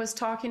Karen was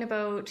talking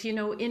about,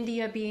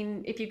 India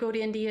being, if you go to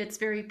India, it's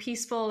very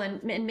peaceful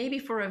and maybe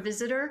for a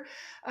visitor,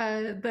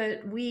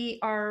 but we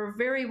are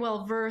very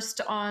well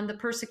versed on the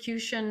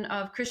persecution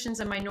of Christians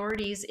and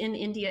minorities in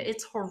India.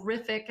 It's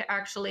horrific,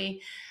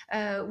 actually,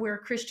 where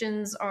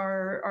Christians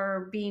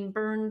are being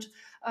burned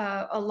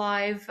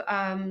alive.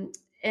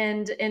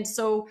 And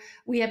so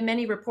we have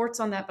many reports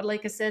on that. But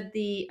like I said,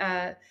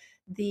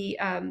 the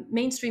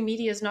mainstream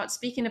media is not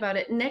speaking about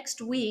it.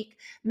 Next week,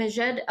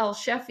 Majed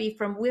El-Shefi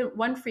from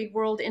One Free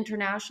World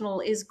International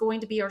is going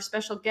to be our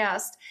special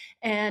guest,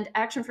 and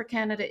Action for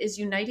Canada is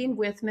uniting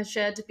with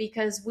Majed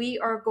because we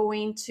are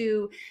going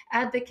to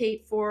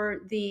advocate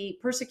for the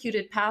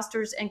persecuted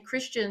pastors and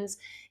Christians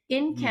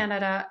in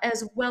Canada,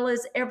 as well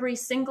as every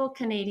single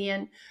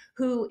Canadian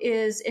who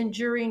is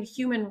enduring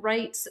human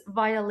rights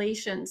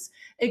violations,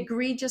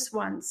 egregious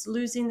ones,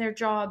 losing their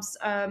jobs,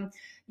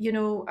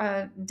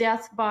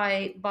 death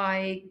by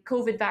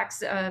COVID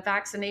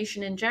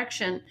vaccination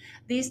injection,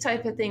 these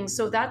type of things.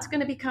 So that's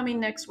going to be coming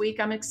next week.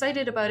 I'm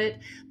excited about it.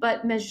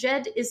 But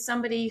Majed is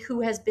somebody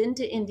who has been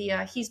to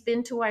India. He's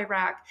been to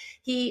Iraq.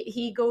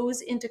 He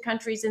goes into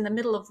countries in the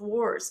middle of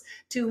wars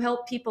to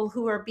help people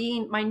who are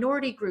being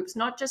minority groups,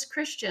 not just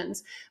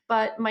Christians,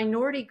 but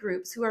minority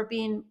groups who are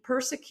being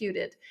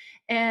persecuted.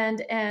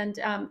 And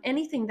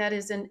anything that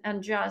is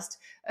unjust,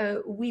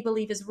 we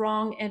believe is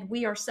wrong, and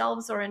we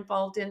ourselves are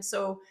involved in.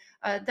 So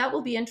that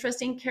will be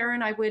interesting.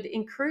 Karen, I would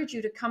encourage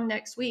you to come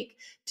next week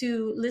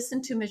to listen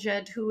to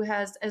Majed, who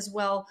has as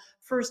well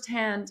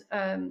firsthand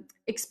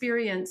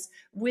experience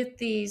with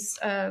these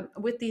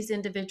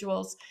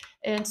individuals.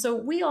 And so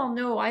we all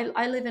know,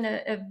 I live in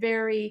a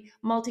very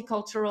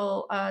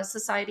multicultural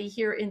society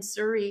here in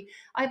Surrey.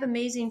 I have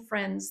amazing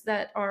friends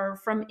that are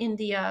from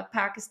India,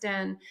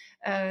 Pakistan,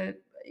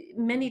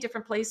 many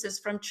different places,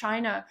 from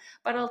China.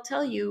 But I'll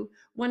tell you,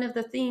 one of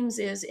the themes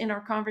is in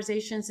our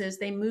conversations is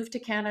they move to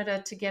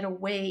Canada to get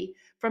away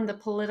from the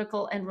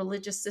political and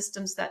religious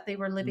systems that they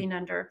were living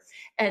under.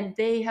 And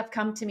they have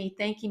come to me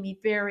thanking me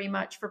very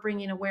much for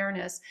bringing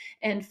awareness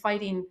and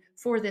fighting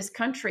for this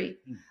country,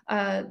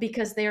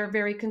 because they are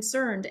very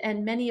concerned.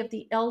 And many of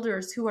the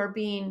elders who are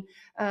being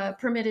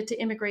permitted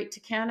to immigrate to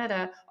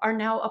Canada are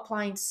now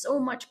applying so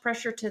much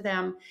pressure to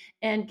them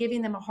and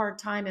giving them a hard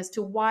time as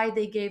to why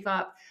they gave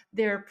up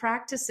their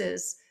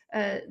practices,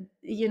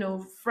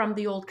 from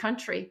the old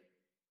country.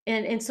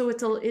 And so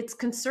it's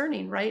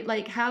concerning, right?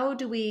 Like, how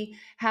do we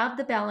have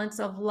the balance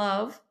of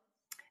love,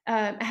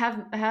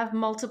 have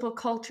multiple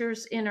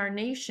cultures in our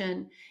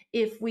nation,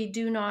 if we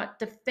do not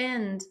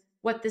defend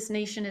what this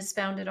nation is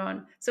founded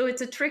on? So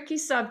it's a tricky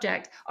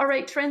subject. All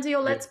right,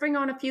 Trenzio, let's bring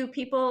on a few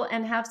people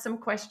and have some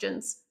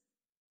questions.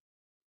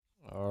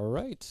 All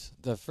right.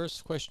 The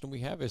first question we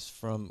have is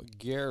from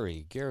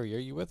Gary. Gary, are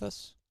you with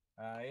us?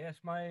 Yes,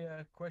 my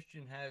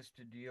question has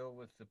to deal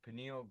with the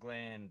pineal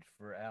gland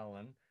for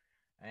Alan,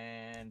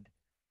 and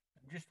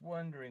I'm just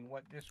wondering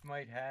what this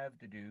might have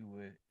to do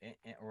with,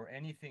 or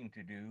anything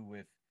to do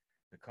with,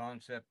 the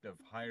concept of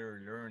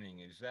higher learning.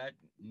 Is that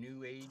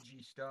new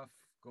agey stuff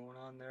going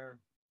on there?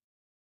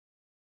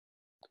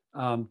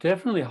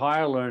 Definitely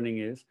higher learning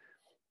is.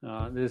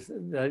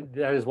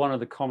 That is one of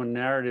the common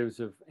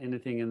narratives of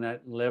anything in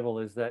that level,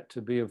 is that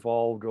to be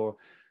evolved, or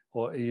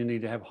you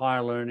need to have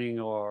higher learning,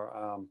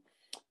 or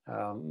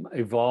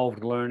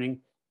evolved learning,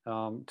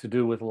 to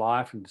do with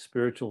life and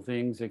spiritual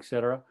things,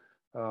 etc.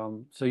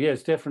 So yeah,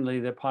 it's definitely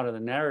that part of the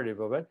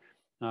narrative of it.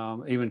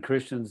 Even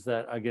Christians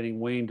that are getting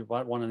weaned,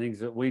 one of the things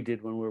that we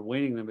did when we were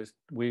weaning them is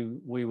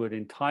we would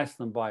entice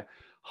them by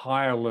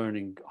higher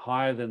learning,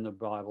 higher than the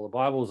Bible. The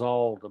Bible's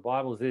old, the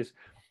Bible's this,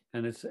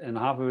 and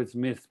half of it's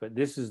myths, but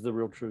this is the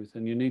real truth.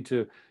 And you need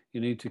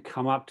to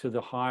come up to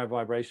the higher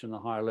vibration, the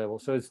higher level.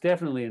 So it's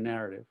definitely a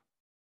narrative.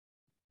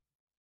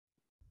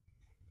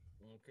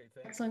 Okay,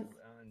 thank Excellent. you.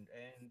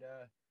 And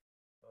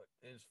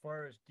as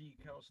far as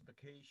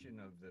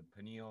decalcification of the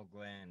pineal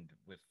gland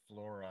with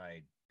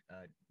fluoride,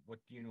 what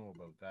do you know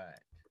about that?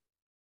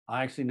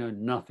 I actually know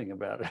nothing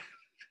about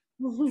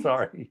it.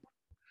 Sorry.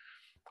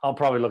 I'll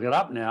probably look it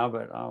up now,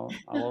 but I'll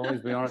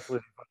always be honest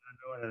with you if I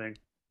don't know anything.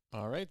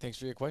 All right. Thanks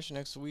for your question.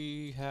 Next,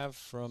 we have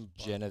from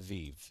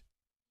Genevieve.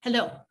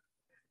 Hello.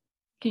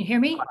 Can you hear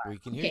me? We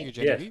can hear Okay. you,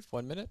 Genevieve. Yes.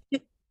 1 minute.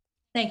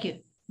 Thank you.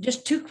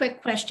 Just two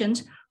quick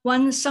questions.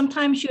 One,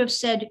 sometimes you have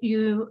said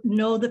you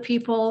know the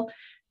people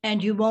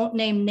and you won't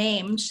name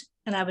names,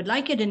 and I would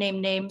like you to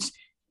name names.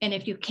 And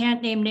if you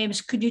can't name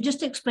names, could you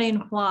just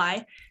explain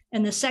why?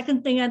 And the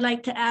second thing I'd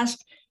like to ask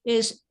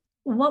is,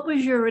 what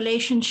was your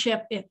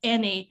relationship, if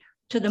any,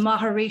 to the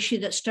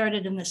Maharishi that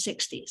started in the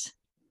 60s?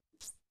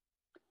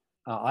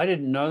 I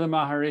didn't know the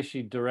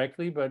Maharishi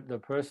directly, but the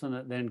person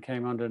that then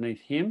came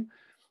underneath him,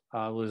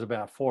 was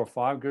about 4 or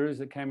 5 gurus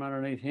that came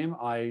underneath him.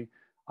 I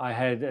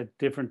had at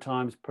different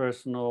times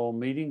personal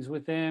meetings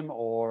with them,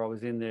 or I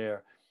was in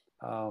their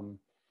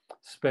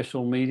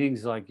special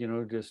meetings, like,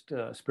 just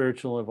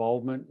spiritual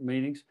involvement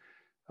meetings.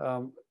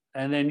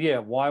 And then,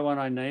 why won't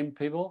I name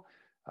people?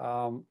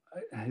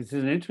 It's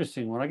an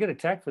interesting one. I get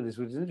attacked for this,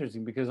 which is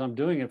interesting because I'm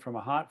doing it from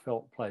a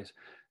heartfelt place.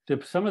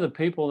 Some of the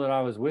people that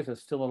I was with are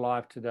still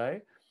alive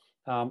today.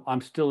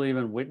 I'm still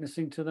even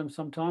witnessing to them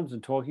sometimes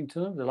and talking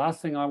to them. The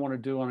last thing I want to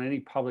do on any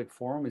public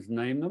forum is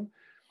name them.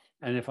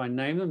 And if I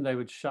name them, they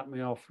would shut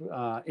me off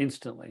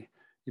instantly.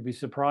 You'd be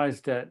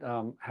surprised at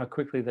how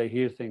quickly they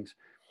hear things.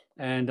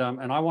 And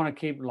I want to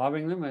keep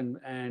loving them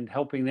and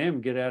helping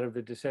them get out of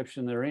the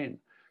deception they're in.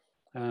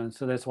 And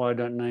so that's why I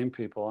don't name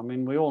people. I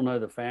mean, we all know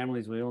the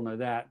families, we all know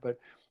that. But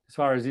as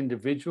far as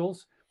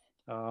individuals,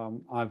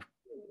 I'm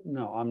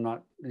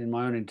not, in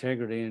my own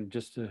integrity and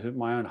just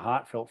my own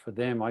heartfelt for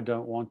them, I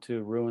don't want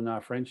to ruin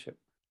our friendship.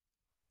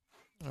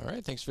 All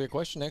right. Thanks for your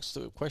question. Next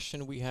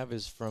question we have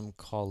is from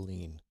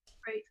Colleen.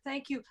 Great.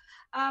 Thank you.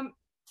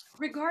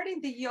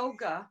 Regarding the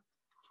yoga,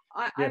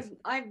 Yes.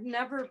 I've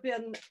never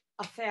been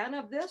a fan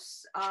of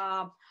this.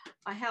 I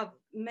have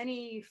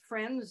many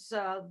friends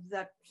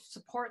that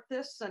support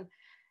this,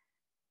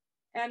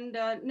 and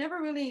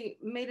never really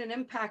made an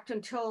impact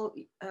until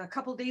a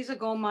couple days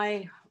ago.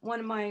 One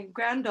of my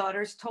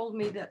granddaughters told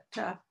me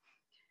that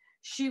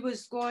she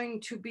was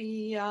going to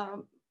be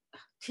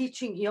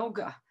teaching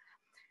yoga,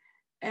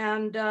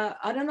 and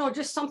I don't know,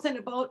 just something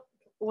about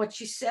what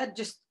she said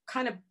just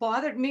kind of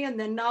bothered me. And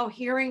then now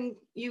hearing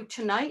you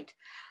tonight,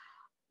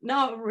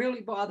 now it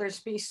really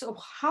bothers me. So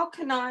how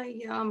can I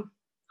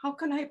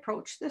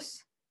approach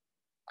this?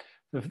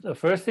 The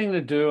first thing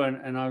to do,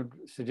 and I would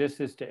suggest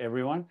this to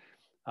everyone,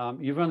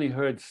 you've only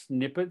heard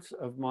snippets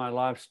of my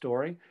life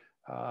story.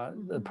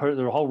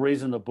 The whole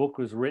reason the book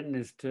was written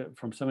is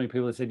from so many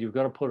people that said, you've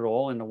got to put it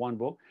all into one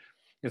book.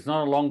 It's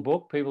not a long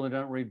book. People who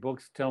don't read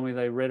books tell me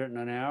they read it in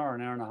an hour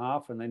and a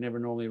half, and they never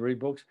normally read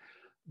books.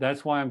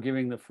 That's why I'm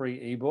giving the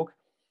free ebook.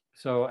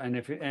 So,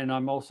 and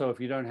I'm also, if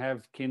you don't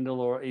have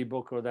Kindle or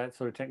ebook or that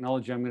sort of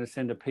technology, I'm going to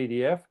send a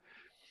PDF.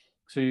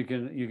 So you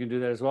can do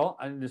that as well.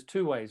 And there's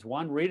 2 ways.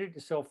 One, read it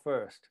yourself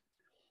first,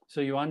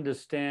 so you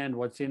understand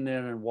what's in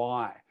there and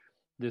why.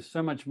 There's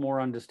so much more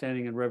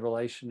understanding and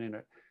revelation in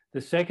it.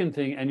 The second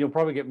thing, and you'll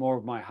probably get more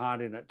of my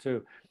heart in it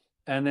too.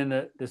 And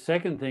then the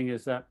second thing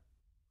is that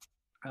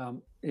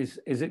is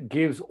it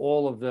gives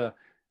all of the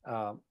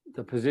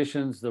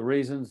positions, the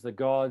reasons, the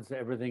gods,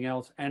 everything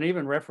else, and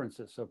even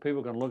references. So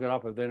people can look it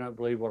up if they don't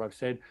believe what I've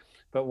said,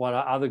 but what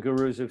other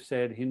gurus have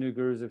said, Hindu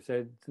gurus have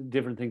said,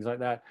 different things like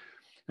that.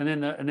 And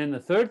then the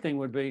third thing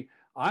would be,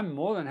 I'm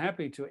more than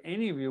happy to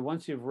any of you,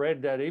 once you've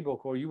read that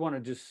ebook or you want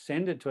to just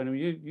send it to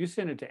anyone, you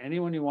send it to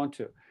anyone you want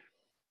to.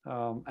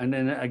 And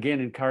then again,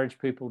 encourage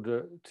people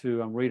to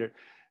read it.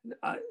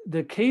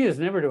 The key is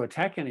never to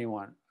attack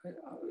anyone.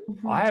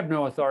 I have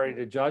no authority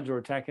to judge or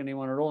attack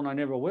anyone at all, and I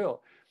never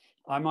will.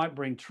 I might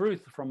bring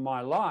truth from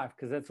my life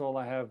because that's all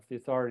I have the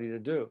authority to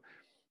do.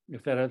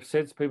 If that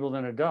upsets people,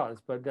 then it does,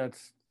 but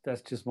that's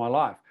just my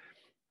life.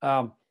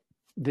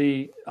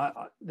 The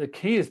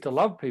key is to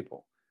love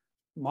people.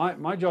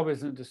 My job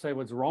isn't to say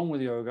what's wrong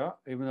with yoga,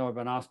 even though I've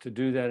been asked to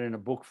do that in a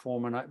book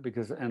form, and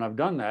I've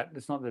done that.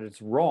 It's not that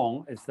it's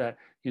wrong, it's that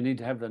you need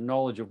to have the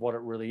knowledge of what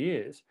it really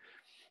is.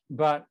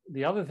 But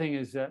the other thing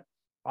is that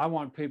I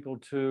want people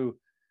to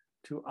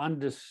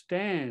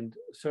understand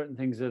certain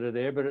things that are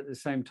there, but at the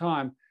same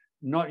time,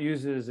 not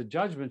use it as a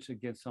judgment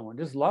against someone.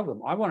 Just love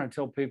them. I want to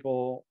tell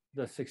people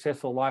the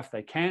successful life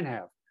they can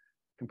have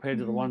compared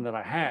to the one that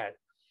I had.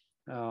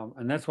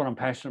 And that's what I'm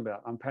passionate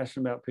about. I'm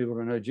passionate about people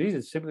to know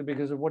Jesus simply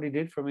because of what he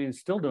did for me and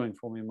still doing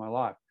for me in my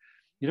life.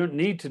 You don't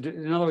need to do,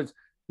 in other words,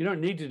 you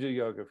don't need to do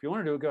yoga. If you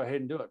want to do it, go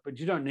ahead and do it, but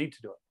you don't need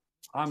to do it.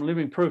 I'm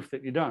living proof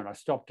that you don't. I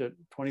stopped it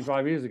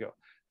 25 years ago,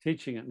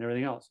 teaching it and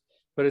everything else.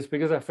 But it's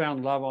because I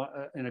found love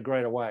in a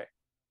greater way,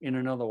 in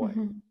another way.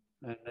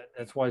 And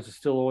that's why it's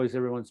still always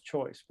everyone's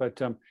choice. But,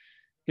 don't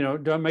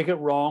make it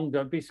wrong.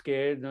 Don't be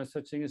scared. No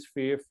such thing as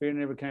fear. Fear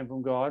never came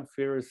from God.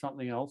 Fear is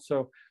something else.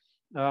 So,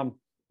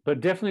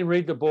 but definitely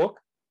read the book.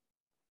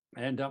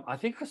 And I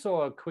think I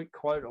saw a quick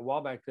quote a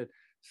while back that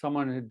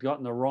someone had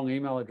gotten the wrong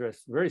email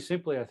address. Very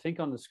simply, I think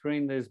on the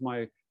screen, there's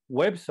my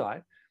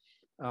website.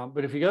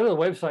 But if you go to the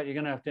website, you're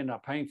going to have to end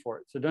up paying for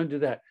it. So don't do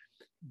that.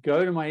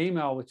 Go to my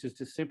email, which is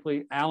just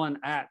simply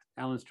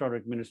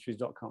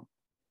alan@alanstrudwickministries.com.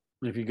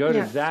 And if you go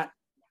to that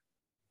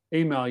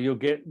email, you'll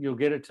get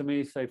it to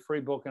me, say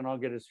free book, and I'll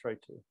get it straight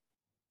to you.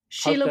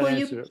 Sheila,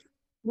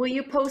 will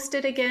you post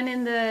it again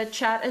in the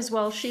chat as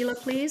well, Sheila,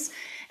 please?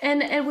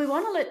 And we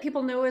want to let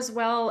people know as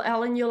well,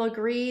 Ellen, you'll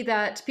agree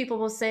that people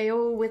will say,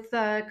 oh, with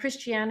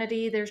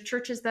Christianity, there's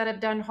churches that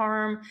have done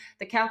harm.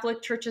 The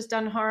Catholic Church has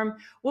done harm.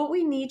 What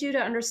we need you to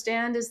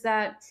understand is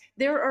that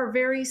there are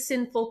very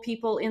sinful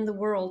people in the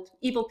world,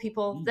 evil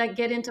people that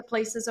get into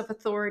places of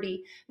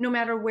authority, no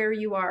matter where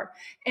you are.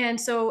 And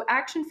so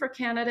Action for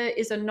Canada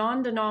is a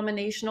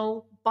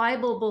non-denominational,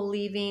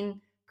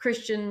 Bible-believing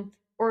Christian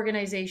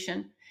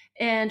organization.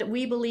 And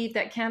we believe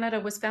that Canada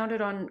was founded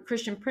on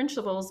Christian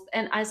principles.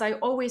 And as I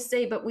always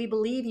say, but we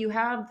believe you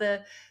have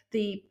the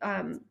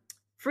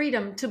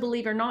freedom to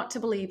believe or not to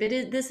believe.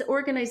 This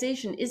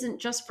organization isn't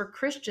just for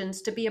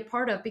Christians to be a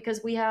part of,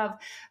 because we have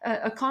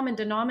a common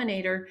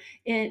denominator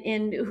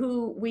in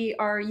who we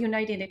are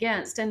uniting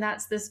against, and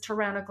that's this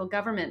tyrannical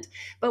government.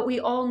 But we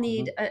all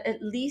need at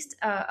least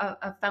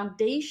a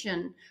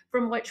foundation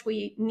from which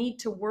we need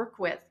to work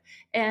with.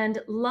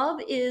 And love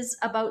is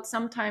about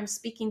sometimes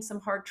speaking some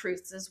hard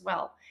truths as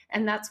well.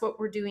 And that's what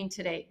we're doing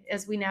today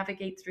as we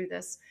navigate through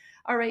this.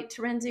 All right,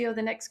 Terenzio,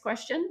 the next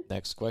question.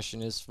 Next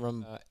question is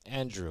from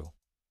Andrew.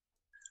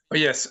 Oh,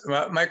 yes,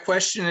 my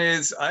question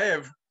is, I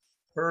have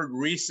heard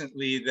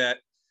recently that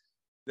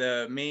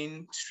the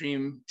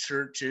mainstream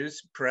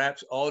churches,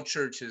 perhaps all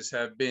churches,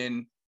 have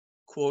been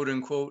quote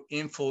unquote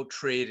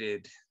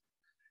infiltrated.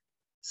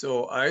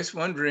 So I was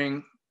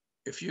wondering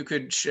if you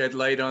could shed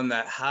light on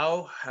that.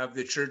 How have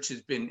the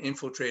churches been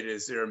infiltrated?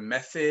 Is there a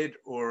method,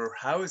 or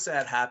how is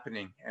that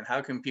happening? And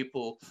how can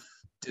people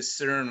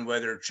discern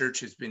whether a church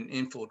has been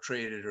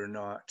infiltrated or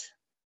not?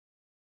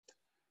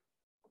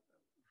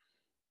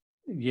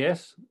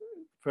 Yes,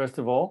 first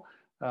of all,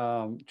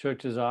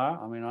 churches are.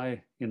 I mean,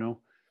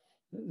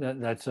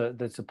 that's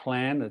a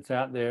plan that's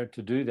out there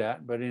to do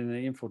that. But in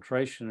the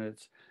infiltration,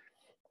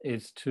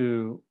 it's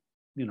to,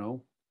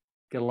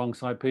 get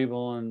alongside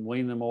people and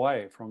wean them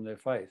away from their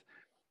faith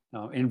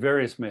in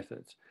various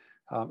methods.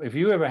 If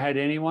you ever had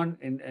anyone,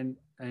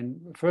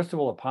 and first of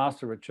all, a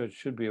pastor of a church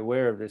should be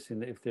aware of this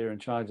if they're in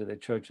charge of their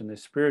church and they're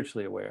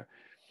spiritually aware.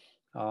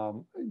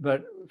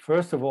 But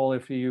first of all,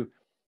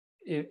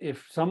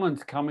 if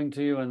someone's coming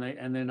to you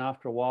and then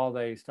after a while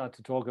they start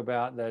to talk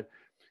about that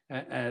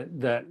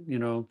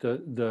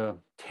the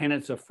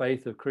tenets of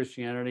faith of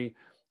Christianity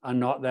are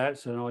not that.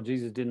 So no,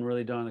 Jesus didn't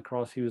really die on the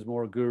cross. He was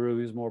more a guru.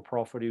 He was more a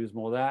prophet. He was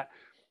more that.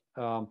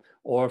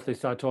 Or if they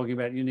start talking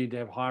about you need to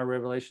have higher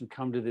revelation,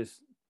 come to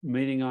this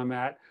meeting I'm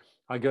at.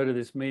 I go to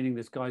this meeting.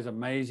 This guy's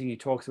amazing. He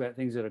talks about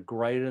things that are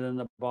greater than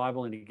the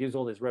Bible, and he gives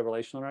all this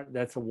revelation on it.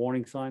 That's a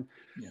warning sign.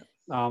 Yeah.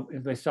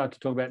 If they start to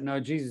talk about, no,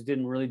 Jesus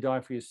didn't really die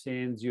for your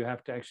sins. You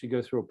have to actually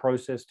go through a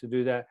process to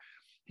do that.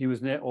 He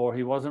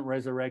wasn't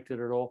resurrected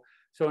at all.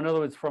 So in other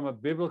words, from a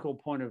biblical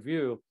point of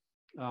view,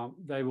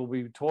 they will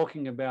be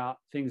talking about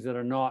things that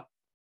are not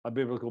a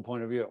biblical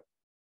point of view.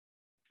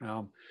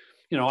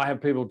 I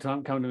have people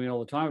come to me all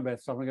the time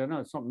about stuff, and I go, no,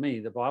 it's not me.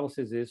 The Bible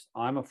says this.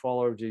 I'm a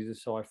follower of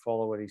Jesus, so I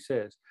follow what he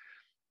says.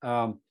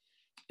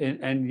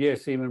 And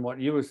yes, even what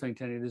you were saying,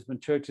 Tanya, there's been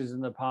churches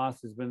in the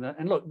past, there's been that.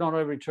 And look, not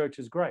every church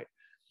is great.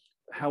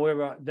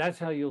 However, that's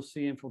how you'll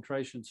see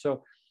infiltration.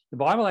 So the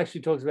Bible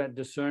actually talks about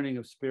discerning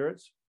of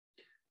spirits.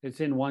 It's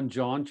in 1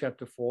 John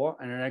chapter 4,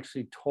 and it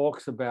actually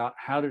talks about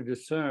how to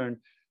discern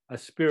a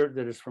spirit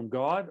that is from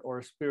God or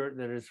a spirit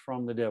that is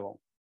from the devil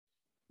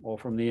or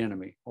from the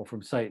enemy or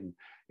from Satan.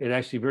 It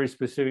actually very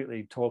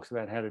specifically talks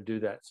about how to do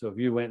that. So if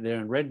you went there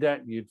and read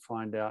that, you'd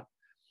find out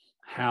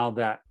how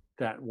that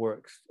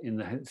works in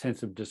the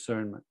sense of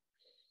discernment.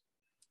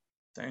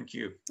 Thank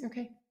you.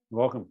 Okay.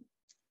 Welcome.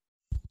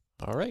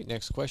 All right.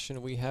 Next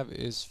question we have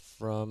is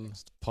from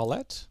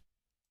Paulette.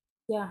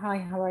 Yeah, hi,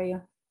 how are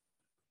you?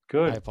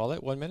 Good. Hi,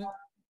 Paulette. 1 minute.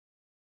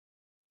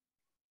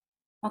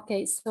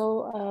 Okay,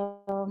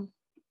 so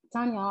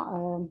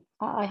Tanya,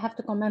 I have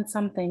to comment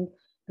something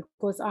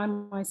because I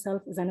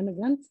myself is an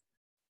immigrant,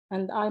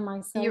 and I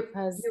myself You're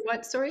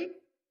what? Sorry?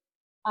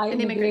 I An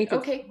immigrant. immigrated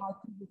Okay. from my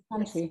previous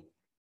country,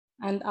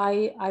 and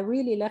I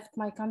really left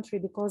my country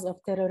because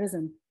of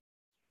terrorism,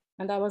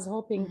 and I was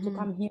hoping to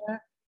come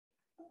here,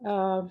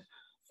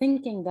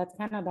 thinking that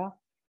Canada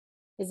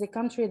is a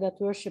country that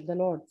worship the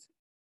Lord.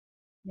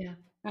 Yeah.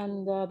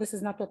 And this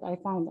is not what I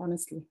found,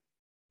 honestly.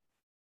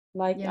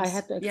 Like I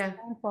had to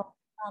explain for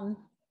them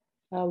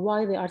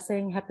why they are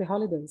saying Happy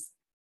Holidays,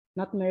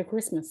 not Merry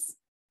Christmas,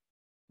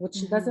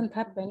 which doesn't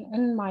happen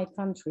in my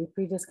country,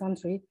 previous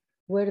country,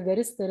 where there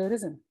is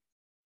terrorism.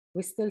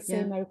 We still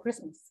say Merry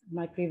Christmas in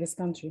my previous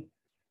country.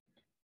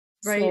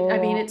 Right. So, I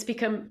mean, it's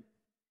become.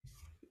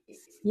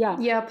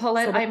 Yeah,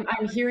 Paulette, so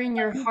I'm hearing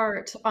your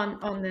heart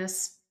on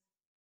this.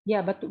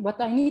 Yeah, but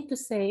what I need to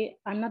say,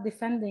 I'm not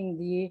defending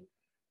the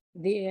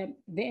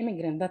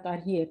immigrants that are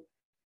here.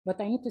 But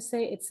I need to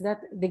say it's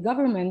that the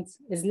government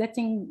is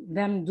letting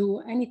them do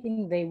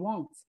anything they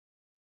want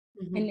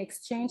in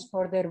exchange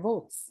for their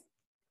votes.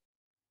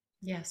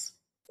 Yes.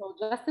 So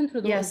Justin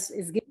Trudeau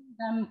is giving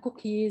them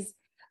cookies,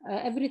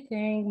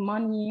 everything,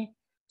 money,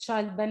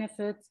 child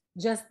benefit.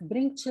 Just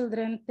bring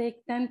children,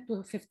 take 10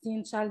 to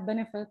 15 child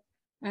benefit,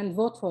 and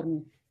vote for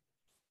me.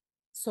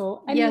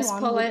 So anyone, yes,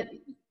 Paulette.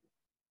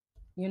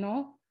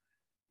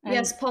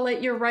 Yes,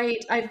 Paulette, you're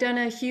right. I've done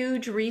a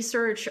huge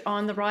research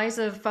on the rise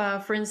of,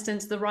 for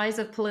instance, the rise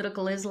of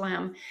political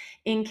Islam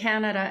in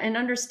Canada. And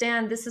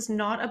understand, this is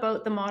not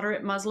about the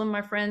moderate Muslim.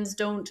 My friends,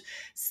 don't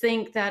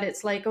think that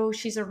it's like, oh,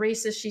 she's a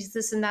racist, she's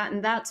this and that.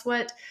 And that's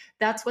what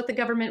the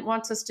government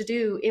wants us to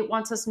do. It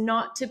wants us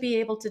not to be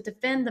able to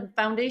defend the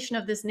foundation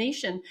of this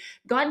nation.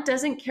 God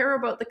doesn't care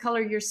about the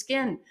color of your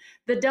skin.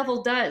 The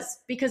devil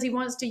does, because he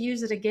wants to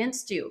use it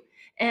against you.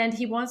 And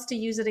he wants to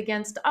use it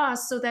against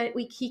us so that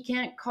we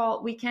can't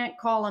call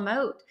him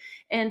out.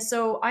 And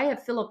so I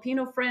have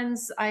Filipino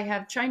friends, I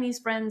have Chinese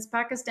friends,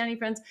 Pakistani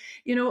friends,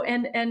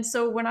 and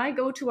so when I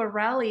go to a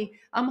rally,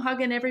 I'm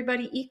hugging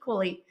everybody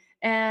equally.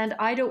 And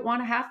I don't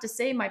want to have to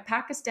say my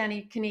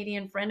Pakistani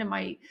Canadian friend and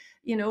my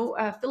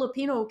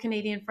Filipino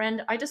Canadian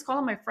friend. I just call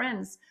them my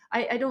friends.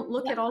 I don't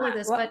look at all of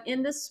this. But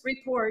in this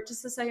report,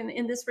 just a second,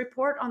 in this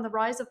report on the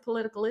rise of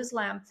political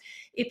Islam,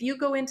 if you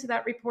go into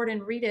that report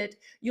and read it,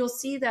 you'll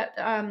see that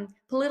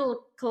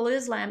political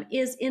Islam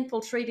is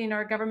infiltrating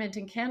our government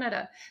in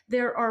Canada.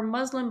 There are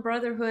Muslim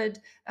Brotherhood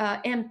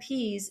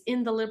MPs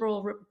in the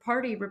Liberal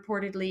Party,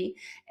 reportedly,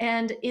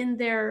 and in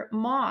their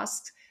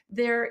mosques,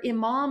 their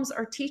imams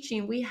are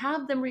teaching. We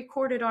have them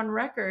recorded on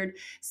record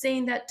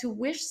saying that to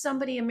wish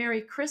somebody a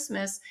Merry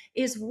Christmas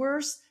is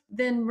worse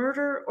than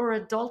murder or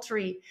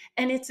adultery.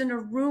 And it's in a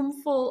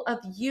room full of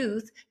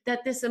youth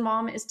that this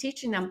imam is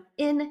teaching them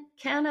in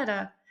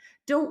Canada.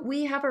 Don't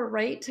we have a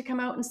right to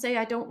come out and say,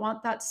 I don't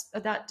want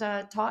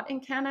that taught in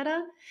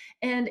Canada?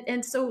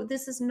 And so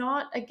this is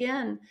not,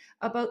 again,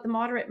 about the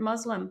moderate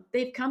Muslim.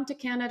 They've come to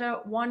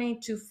Canada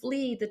wanting to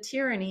flee the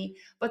tyranny,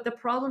 but the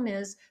problem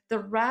is the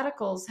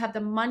radicals have the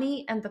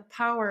money and the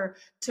power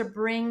to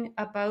bring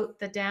about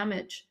the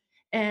damage.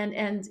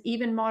 And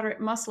even moderate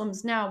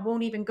Muslims now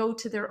won't even go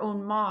to their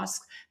own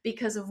mosque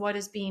because of what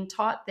is being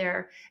taught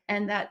there,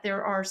 and that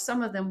there are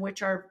some of them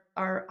which are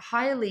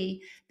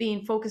highly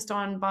being focused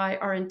on by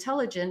our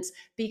intelligence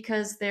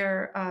because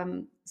they're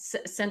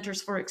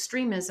centers for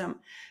extremism.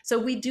 So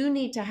we do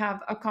need to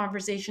have a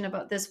conversation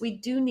about this. We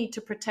do need to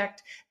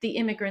protect the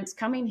immigrants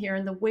coming here,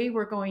 and the way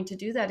we're going to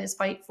do that is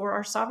fight for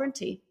our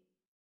sovereignty.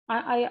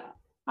 My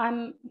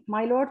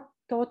Lord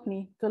taught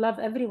me to love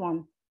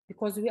everyone,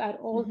 because we are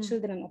all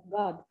children of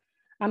God.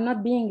 I'm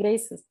not being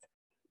racist,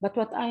 but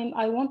what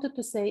I wanted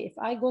to say, if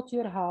I go to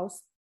your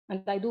house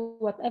and I do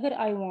whatever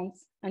I want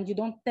and you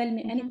don't tell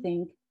me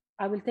anything,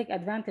 I will take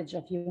advantage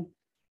of you.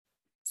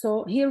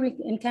 So here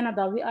in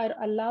Canada, we are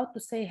allowed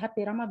to say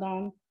Happy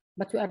Ramadan,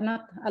 but we are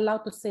not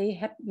allowed to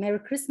say Merry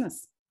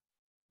Christmas.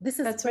 This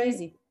is That's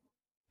crazy.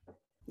 Right.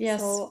 Yes.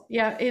 So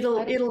yeah,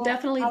 it'll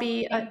definitely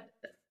be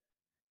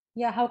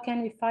how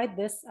can we fight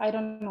this? I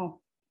don't know.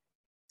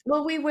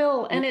 Well, we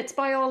will, and it's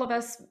by all of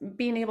us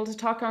being able to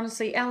talk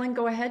honestly. Alan,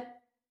 go ahead.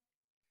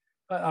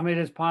 I mean,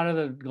 it's part of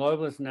the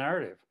globalist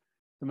narrative.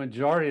 the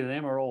majority of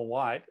them are all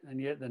white, and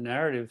yet the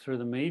narrative through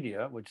the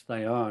media, which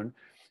they own,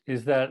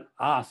 is that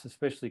us,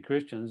 especially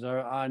Christians,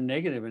 are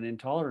negative and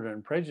intolerant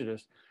and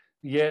prejudiced.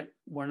 Yet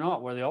we're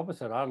not. We're the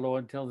opposite. Our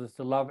Lord tells us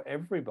to love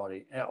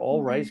everybody,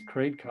 all race,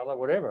 creed, color,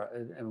 whatever,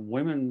 and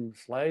women,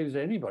 slaves,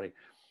 anybody.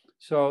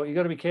 So you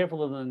got to be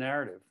careful of the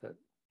narrative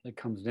that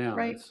comes down.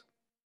 Right.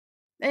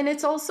 And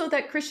it's also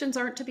that Christians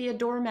aren't to be a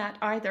doormat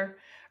either,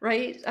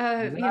 right?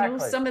 Exactly. You know,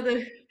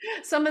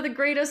 some of the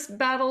greatest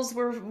battles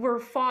were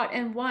fought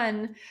and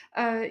won,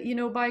 you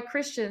know, by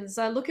Christians.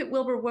 Look at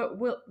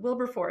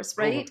Wilberforce,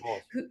 right?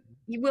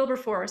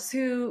 Wilberforce,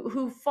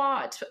 who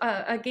fought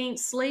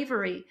against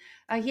slavery.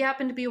 He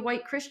happened to be a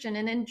white Christian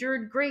and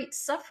endured great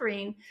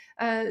suffering,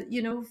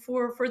 you know,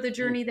 for the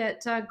journey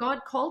that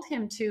God called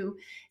him to.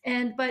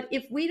 But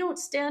if we don't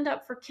stand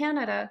up for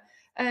Canada,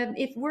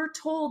 if we're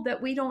told that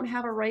we don't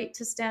have a right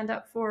to stand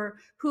up for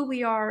who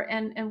we are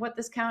and what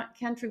this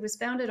country was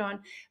founded on,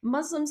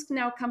 Muslims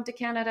now come to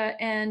Canada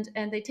and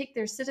they take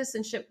their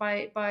citizenship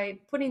by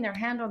putting their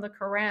hand on the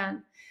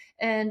Quran.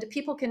 And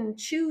people can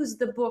choose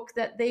the book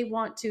that they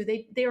want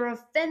to. They're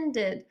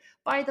offended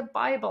by the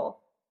Bible,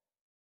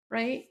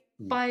 right?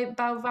 By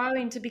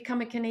vowing to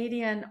become a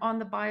Canadian on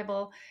the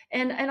Bible.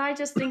 And I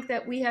just think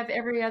that we have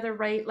every other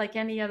right, like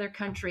any other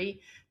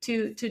country,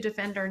 to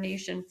defend our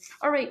nation.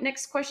 All right,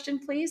 next question,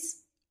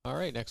 please. All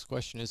right, next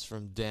question is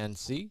from Dan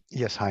C.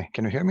 Yes, hi.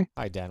 Can you hear me?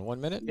 Hi, Dan.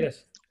 1 minute.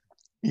 Yes.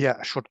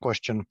 Yeah, short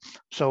question.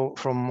 So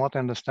from what I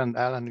understand,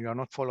 Alan, you are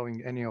not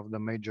following any of the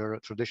major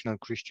traditional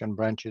Christian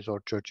branches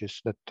or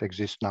churches that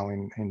exist now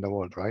in the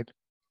world, right?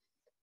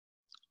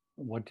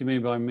 What do you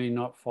mean by me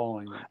not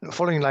following them?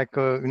 Following, like,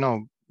 you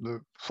know,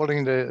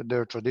 following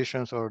their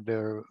traditions or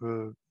their,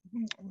 you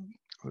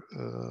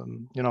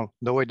know,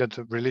 the way that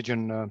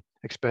religion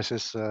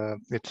expresses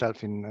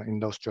itself in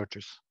those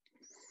churches.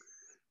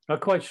 Not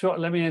quite sure.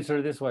 Let me answer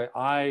it this way.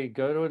 I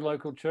go to a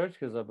local church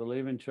because I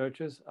believe in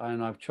churches,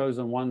 and I've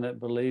chosen one that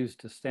believes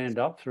to stand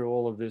up through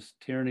all of this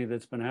tyranny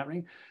that's been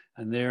happening,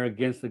 and they're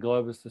against the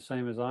globalists the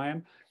same as I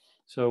am.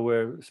 So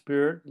we're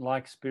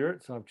spirit-like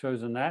spirit. So I've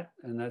chosen that,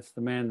 and that's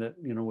the man that,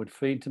 you know, would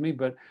feed to me.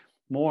 But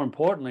more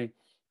importantly,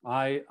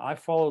 I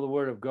follow the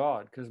word of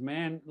God, because,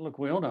 man, look,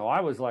 we all know I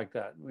was like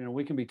that. You know,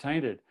 we can be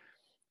tainted.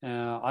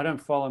 I don't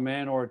follow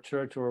man or a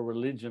church or a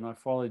religion. I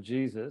follow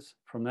Jesus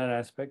from that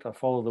aspect. I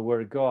follow the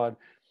word of God,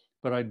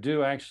 but I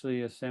do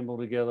actually assemble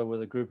together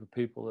with a group of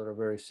people that are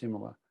very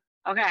similar.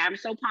 Okay, I'm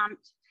so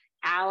pumped.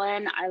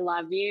 Alan, I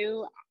love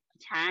you.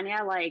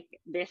 Tanya, like,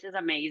 this is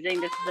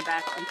amazing. This is the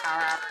best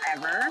Empower Hour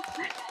ever.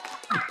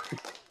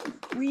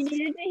 We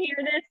needed to hear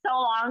this so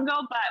long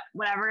ago, but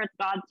whatever, it's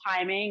God's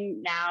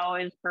timing now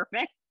is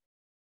perfect.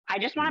 I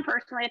just want to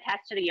personally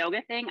attest to the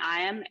yoga thing.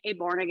 I am a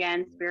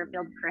born-again,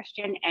 spirit-filled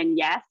Christian, and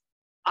yes,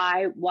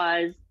 I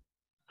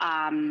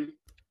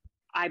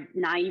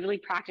naively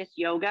practiced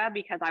yoga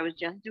because I was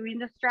just doing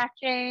the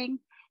stretching,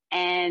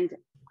 and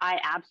I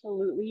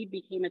absolutely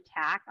became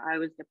attacked. I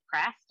was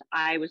depressed.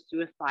 I was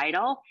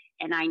suicidal,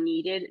 and I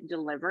needed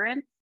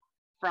deliverance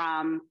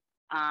from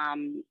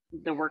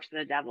the works of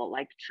the devil.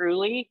 Like,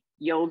 truly,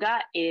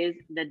 yoga is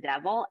the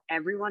devil.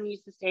 Everyone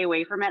needs to stay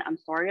away from it. I'm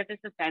sorry if this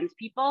offends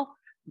people,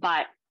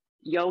 but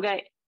yoga,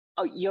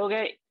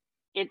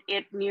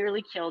 it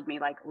nearly killed me,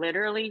 like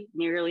literally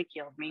nearly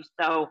killed me.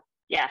 So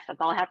yes, that's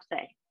all I have to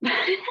say.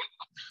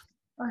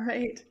 All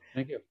right.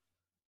 Thank you.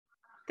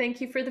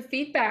 Thank you for the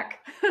feedback.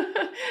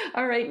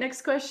 All right,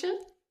 next question.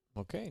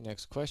 Okay,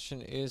 next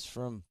question is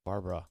from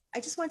Barbara. I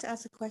just want to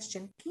ask a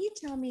question. Can you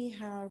tell me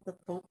how the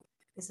Pope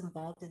is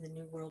involved in the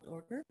New World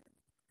Order?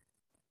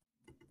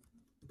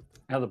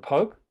 How the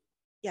Pope?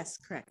 Yes,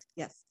 correct.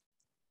 Yes.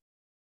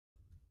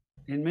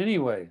 In many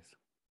ways.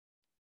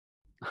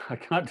 I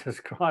can't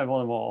describe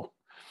them all.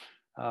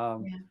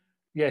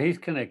 Yeah, he's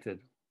connected.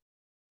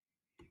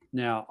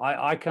 Now,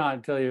 I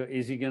can't tell you,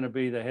 is he going to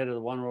be the head of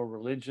the one world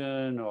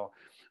religion or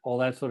all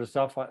that sort of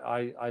stuff?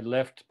 I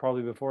left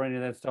probably before any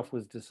of that stuff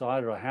was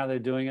decided, or how they're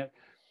doing it.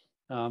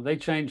 They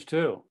changed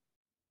too.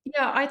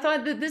 Yeah, I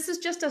thought that this is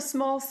just a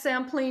small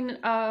sampling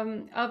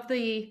of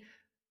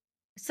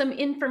some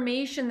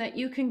information that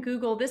you can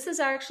Google. This is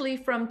actually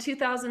from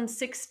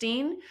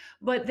 2016,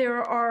 but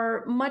there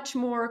are much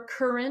more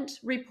current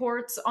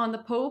reports on the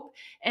Pope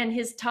and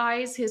his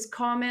ties, his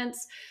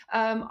comments.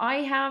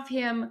 I have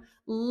him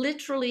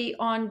literally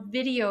on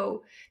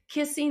video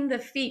kissing the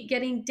feet,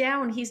 getting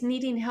down. He's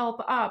needing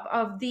help up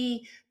of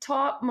the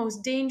top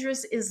most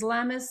dangerous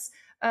Islamists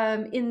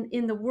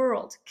in the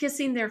world,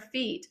 kissing their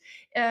feet.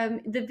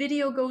 The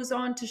video goes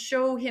on to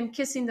show him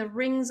kissing the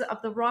rings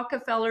of the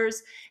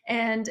Rockefellers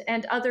and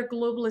other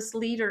globalist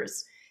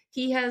leaders.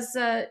 He has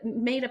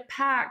made a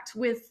pact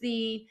with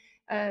the,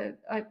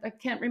 I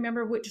can't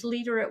remember which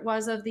leader it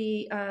was of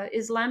the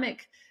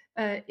Islamic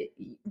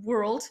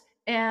world,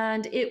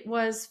 and it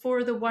was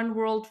for the one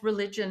world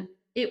religion.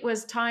 It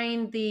was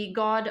tying the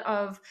God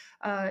of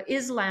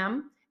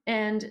Islam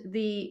and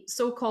the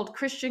so-called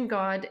Christian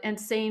God and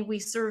saying we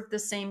serve the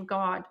same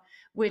God,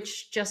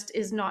 which just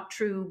is not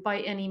true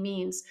by any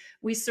means.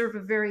 We serve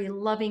a very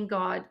loving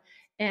God,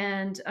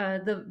 and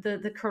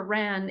the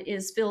Quran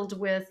is filled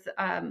with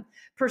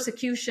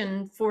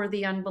persecution for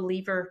the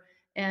unbeliever,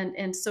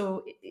 and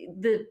so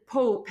the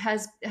Pope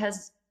has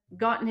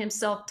gotten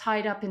himself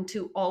tied up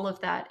into all of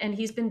that, and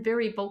he's been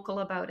very vocal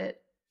about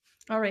it.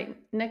 All right,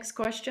 next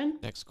question.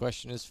 Next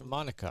question is from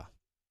Monica.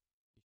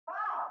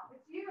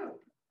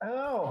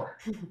 Oh,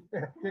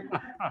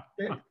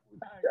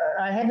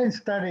 I haven't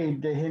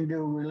studied the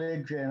Hindu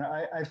religion.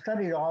 I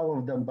studied all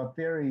of them, but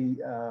very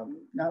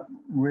not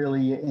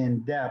really in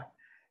depth.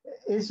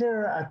 Is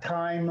there a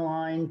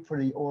timeline for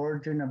the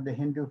origin of the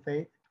Hindu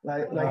faith?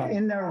 Like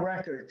in their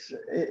records,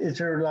 is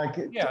there like?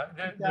 Yeah,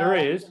 there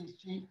is.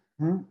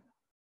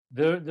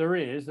 There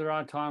is. There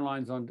are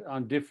timelines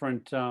on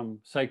different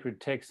sacred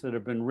texts that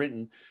have been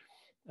written,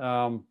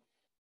 but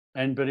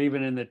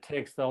even in the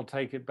text, they'll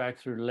take it back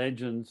through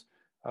legends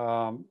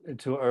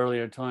to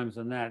earlier times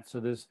than that. So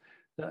there's,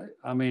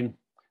 I mean,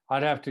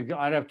 I'd have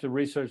to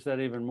research that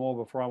even more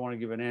before I want to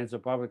give an answer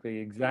publicly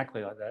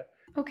exactly like that.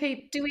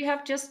 Okay, do we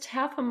have just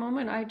half a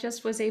moment? I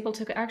just was able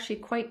to actually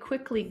quite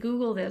quickly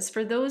Google this.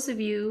 For those of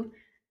you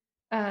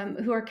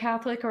who are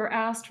Catholic or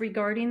asked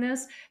regarding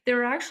this, there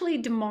are actually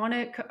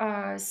demonic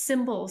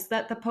symbols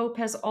that the Pope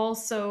has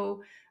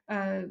also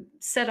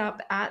set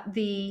up at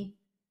the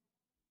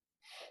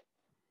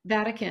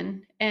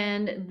Vatican.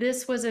 And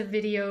this was a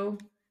video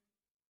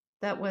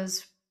that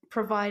was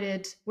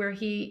provided where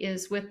he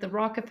is with the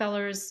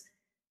Rockefellers,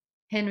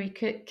 Henry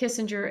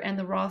Kissinger, and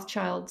the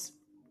Rothschilds,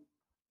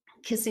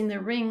 kissing their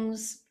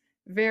rings,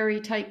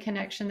 very tight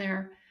connection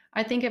there.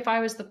 I think if I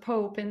was the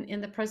Pope in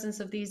the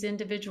presence of these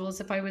individuals,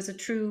 if I was a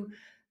true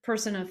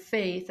person of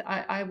faith,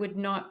 I would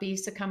not be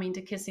succumbing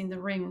to kissing the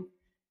ring.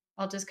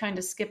 I'll just kind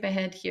of skip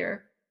ahead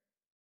here.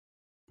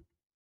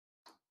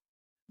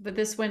 But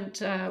this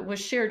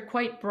was shared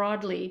quite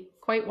broadly,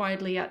 quite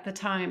widely at the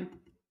time.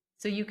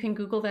 So you can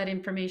Google that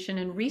information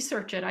and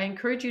research it. I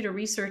encourage you to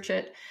research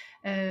it.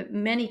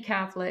 Many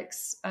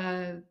Catholics,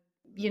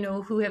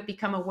 who have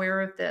become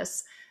aware of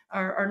this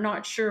are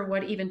not sure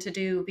what even to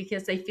do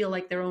because they feel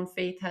like their own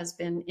faith has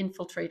been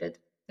infiltrated,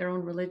 their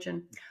own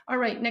religion. All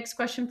right, next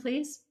question,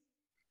 please.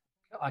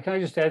 Can I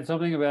just add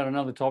something about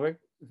another topic?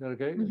 Is that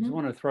okay? I just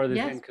want to throw this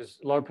in because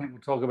a lot of people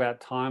talk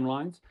about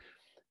timelines.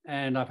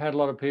 And I've had a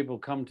lot of people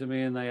come to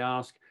me and they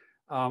ask,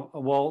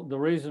 well, the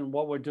reason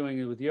what we're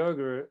doing with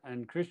yoga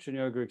and Christian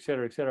yoga, et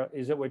cetera,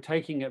 is that we're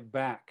taking it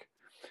back.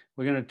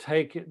 We're going to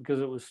take it because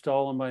it was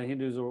stolen by the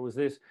Hindus or it was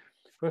this.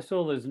 First of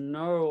all, there's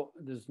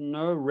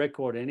no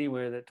record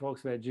anywhere that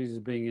talks about Jesus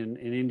being in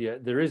India.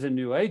 There is in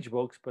New Age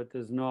books, but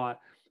there's not,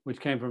 which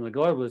came from the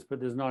globalists,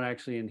 but there's not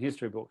actually in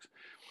history books.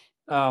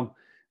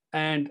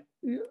 And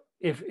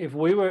if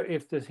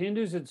the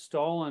Hindus had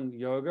stolen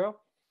yoga,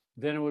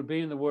 then it would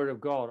be in the Word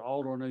of God,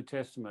 Old or New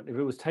Testament. If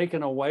it was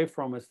taken away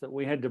from us that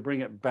we had to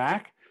bring it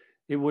back,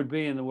 it would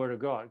be in the Word of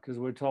God because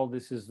we're told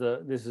this is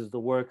the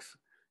works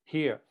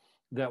here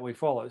that we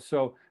follow.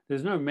 So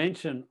there's no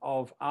mention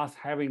of us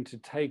having to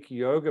take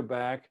yoga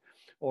back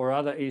or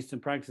other Eastern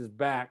practices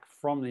back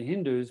from the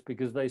Hindus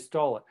because they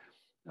stole it.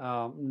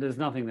 There's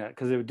nothing that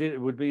because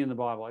it would be in the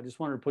Bible. I just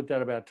wanted to put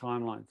that about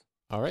timelines.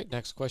 All right,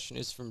 next question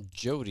is from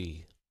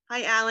Jody.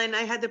 Hi, Alan.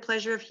 I had the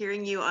pleasure of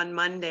hearing you on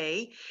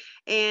Monday,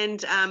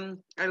 and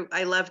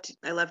I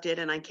loved it,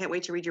 and I can't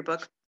wait to read your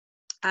book.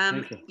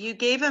 You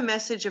gave a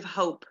message of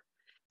hope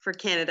for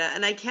Canada,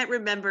 and I can't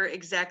remember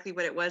exactly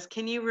what it was.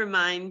 Can you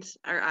remind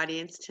our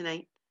audience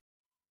tonight?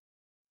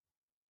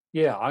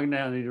 Yeah, I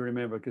now need to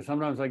remember because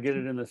sometimes I get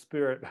it in the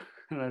spirit,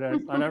 and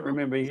I don't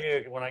remember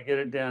here when I get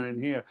it down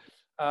in here.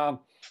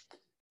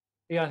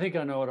 Yeah, I think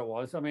I know what it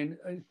was. I mean,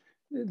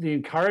 the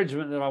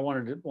encouragement that I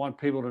want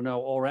people to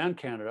know all around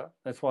Canada.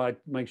 That's why I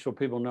make sure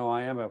people know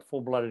I am a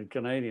full-blooded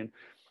Canadian,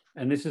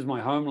 and this is my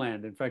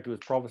homeland. In fact, it was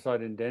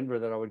prophesied in Denver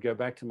that I would go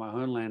back to my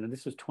homeland, and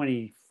this was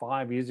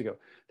 25 years ago,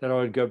 that I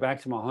would go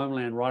back to my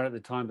homeland right at the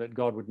time that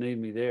God would need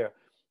me there.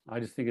 I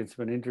just think it's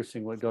been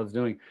interesting what God's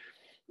doing.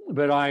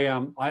 But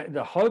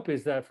the hope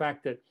is the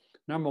fact that,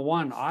 number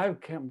one, I've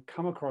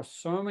come across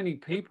so many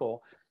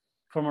people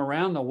from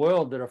around the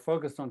world that are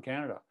focused on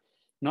Canada.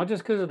 Not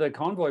just because of the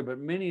convoy, but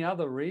many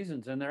other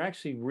reasons. And they're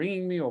actually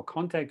ringing me or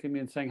contacting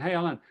me and saying, hey,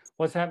 Alan,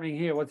 what's happening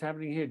here? What's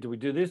happening here? Do we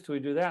do this? Do we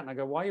do that? And I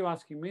go, why are you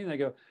asking me? And they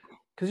go,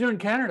 because you're in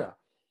Canada,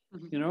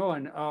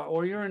 and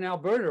or you're in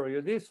Alberta, or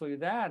you're this, or you're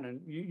that. And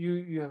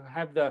you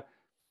have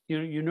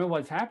you know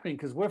what's happening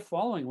because we're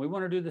following. We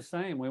want to do the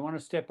same. We want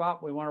to step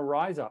up. We want to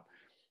rise up.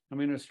 I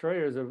mean,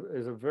 Australia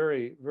is a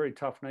very, very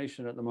tough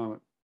nation at the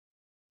moment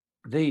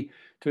to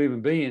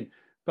even be in.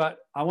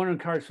 But I want to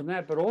encourage from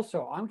that. But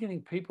also, I'm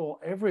getting people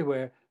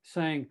everywhere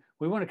saying,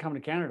 we want to come to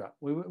Canada.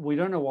 We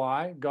don't know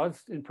why.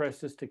 God's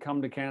impressed us to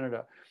come to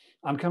Canada.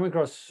 I'm coming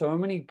across so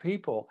many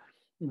people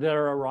that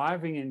are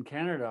arriving in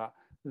Canada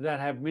that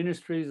have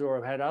ministries or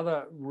have had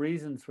other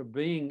reasons for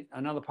being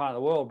another part of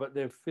the world, but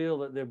they feel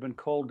that they've been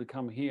called to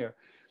come here.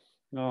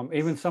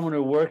 Even someone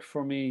who worked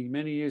for me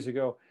many years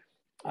ago,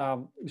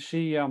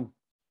 she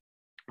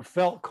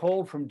felt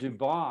called from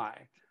Dubai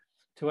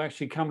to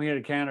actually come here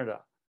to Canada.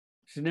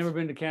 She's never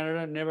been to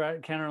Canada, never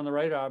had Canada on the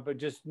radar, but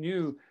just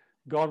knew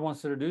God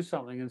wants her to do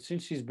something. And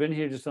since she's been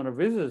here just on a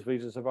visitor's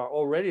visa so far,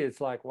 already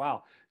it's like,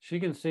 wow, she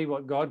can see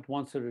what God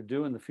wants her to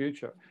do in the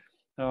future.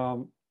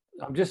 I'm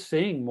just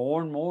seeing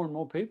more and more and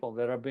more people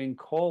that are being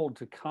called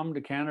to come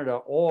to Canada,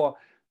 or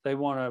they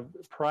want to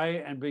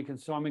pray and be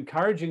concerned. I'm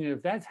encouraging you,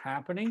 if that's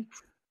happening,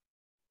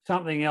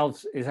 something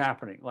else is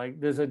happening. Like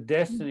there's a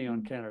destiny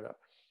on Canada.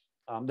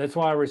 That's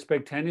why I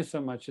respect Tanya so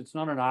much. It's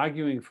not an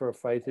arguing for a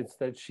faith. It's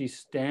that she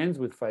stands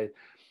with faith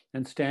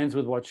and stands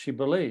with what she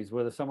believes.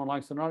 Whether someone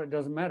likes it or not, it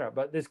doesn't matter.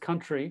 But this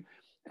country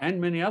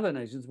and many other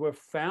nations were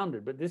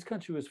founded, but this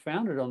country was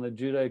founded on the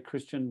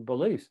Judeo-Christian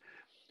beliefs.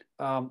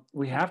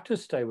 We have to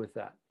stay with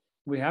that.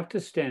 We have to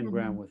stand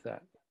ground with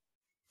that.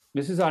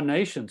 This is our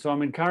nation. So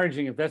I'm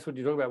encouraging, if that's what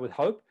you talk about with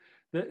hope,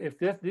 that if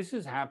this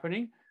is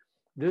happening,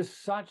 there's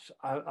such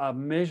a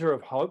measure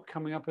of hope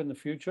coming up in the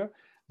future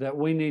that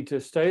we need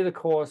to stay the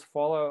course,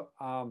 follow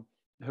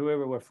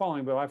whoever we're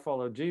following, but I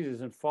follow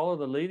Jesus and follow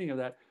the leading of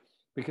that,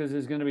 because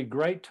there's going to be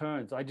great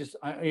turns.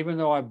 Even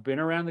though I've been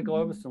around the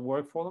Globists and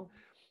worked for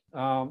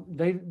them,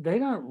 they're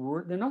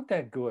not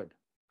that good.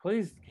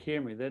 Please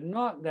hear me. They're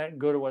not that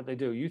good at what they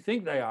do. You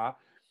think they are,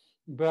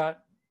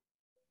 but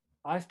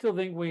I still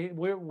think we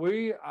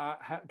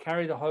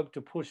carry the hope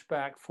to push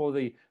back for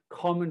the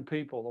common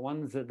people, the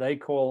ones that they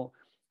call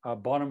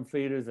bottom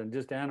feeders and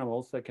just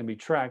animals that can be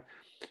tracked.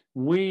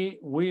 We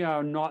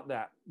are not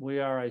that. We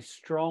are a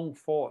strong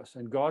force,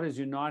 and God is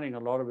uniting a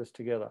lot of us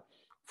together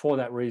for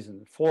that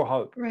reason, for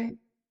hope. Right.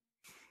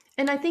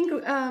 And I think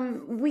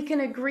we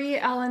can agree,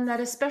 Alan, that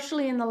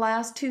especially in the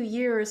last 2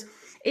 years,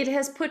 it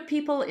has put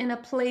people in a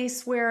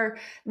place where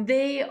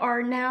they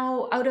are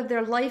now out of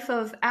their life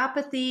of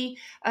apathy,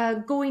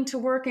 going to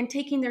work and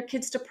taking their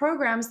kids to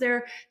programs.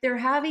 They're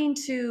having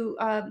to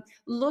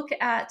look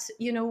at,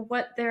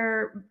 what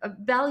their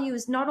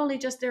values, not only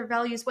just their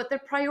values, what their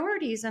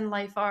priorities in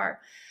life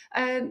are.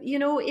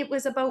 It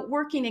was about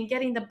working and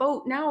getting the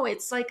boat. Now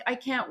it's like, I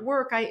can't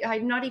work.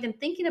 I'm not even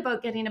thinking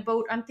about getting a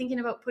boat. I'm thinking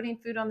about putting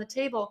food on the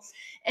table.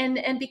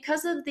 And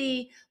because of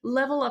the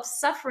level of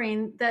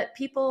suffering that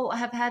people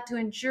have had to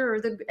endure,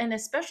 and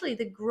especially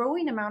the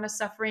growing amount of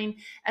suffering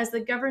as the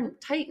government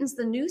tightens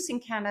the noose in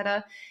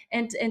Canada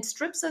and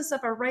strips us of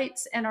our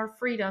rights and our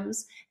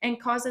freedoms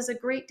and causes a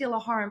great deal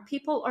of harm,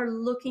 people are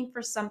looking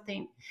for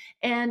something.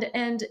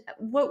 And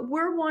what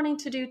we're wanting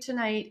to do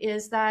tonight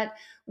is that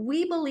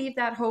we believe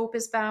that hope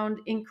is found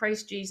in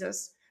Christ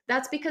Jesus.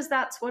 That's because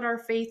that's what our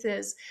faith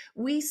is.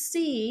 We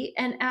see,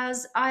 and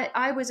as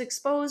I was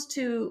exposed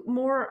to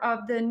more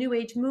of the New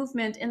Age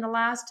movement in the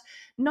last,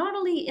 not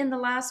only in the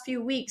last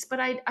few weeks, but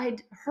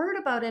I'd heard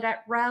about it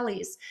at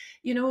rallies.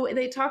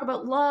 They talk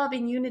about love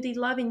and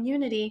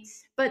unity,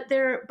 but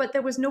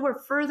there was nowhere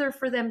further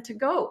for them to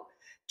go.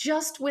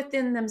 Just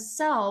within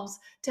themselves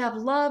to have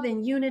love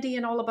and unity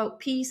and all about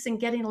peace and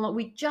getting along.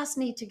 We just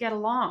need to get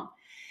along.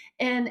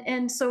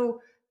 And so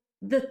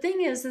the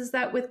thing is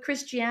that with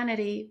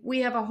Christianity, we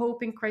have a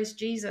hope in Christ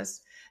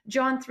Jesus.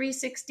 John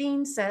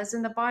 3:16 says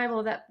in the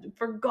Bible that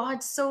for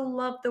God so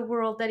loved the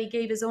world that he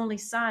gave his only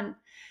son,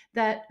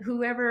 that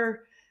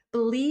whoever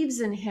believes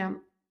in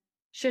him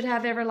should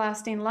have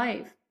everlasting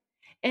life.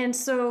 And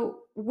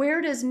so where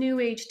does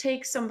New Age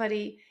take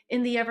somebody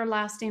in the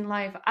everlasting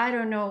life? I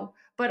don't know.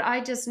 But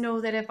I just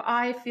know that if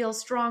I feel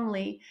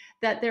strongly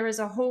that there is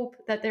a hope,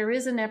 that there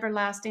is an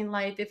everlasting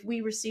life, if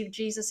we receive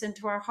Jesus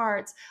into our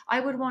hearts,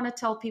 I would want to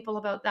tell people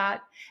about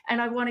that. And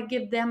I want to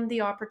give them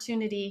the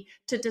opportunity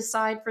to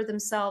decide for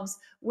themselves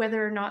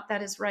whether or not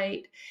that is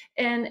right.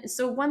 And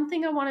so one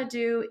thing I want to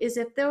do is,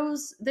 if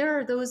there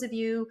are those of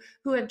you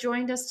who have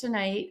joined us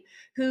tonight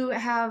who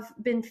have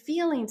been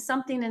feeling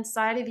something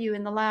inside of you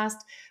in the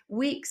last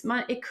weeks,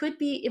 it could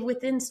be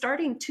within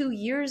starting 2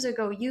 years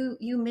ago,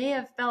 you may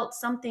have felt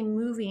something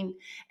moving,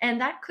 and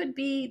that could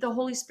be the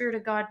Holy Spirit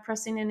of God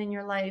pressing in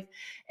your life,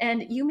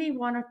 and you may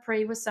want to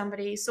pray with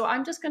somebody. So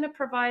I'm just going to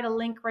provide a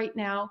link right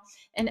now,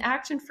 and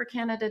Action for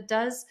Canada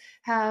does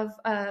have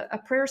a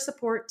prayer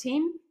support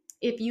team.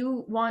 If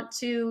you want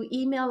to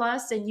email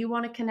us and you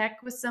want to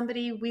connect with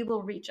somebody, we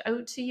will reach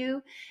out to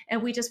you,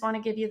 and we just want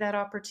to give you that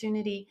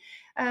opportunity.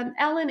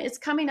 Ellen, it's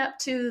coming up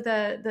to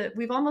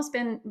we've almost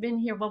been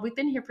here. Well, we've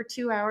been here for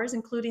 2 hours,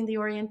 including the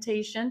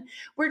orientation.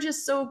 We're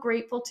just so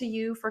grateful to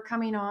you for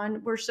coming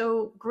on. We're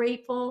so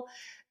grateful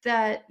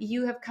that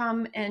you have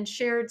come and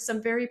shared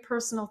some very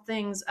personal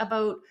things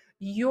about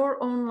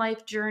your own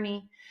life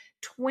journey.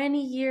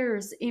 20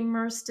 years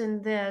immersed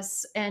in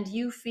this, and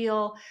you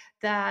feel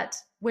that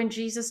when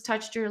Jesus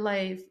touched your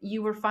life,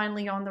 you were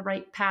finally on the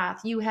right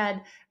path. You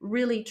had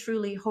really,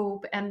 truly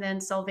hope and then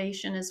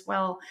salvation as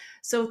well.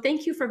 So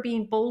thank you for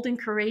being bold and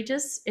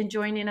courageous and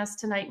joining us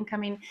tonight and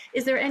coming.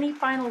 Is there any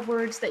final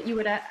words that you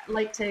would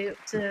like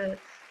to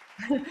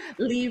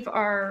leave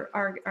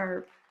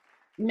our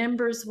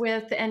members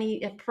with?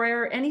 A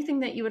prayer, anything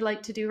that you would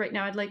like to do right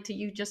now? I'd like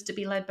you just to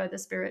be led by the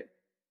Spirit.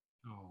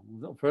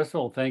 Oh, first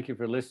of all, thank you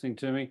for listening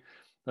to me.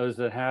 Those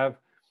that have,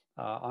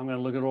 I'm going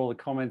to look at all the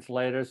comments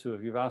later. So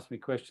if you've asked me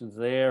questions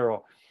there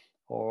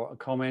or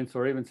comments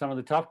or even some of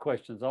the tough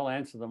questions, I'll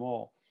answer them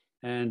all.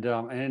 And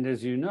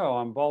as you know,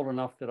 I'm bold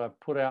enough that I've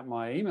put out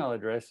my email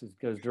address. It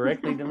goes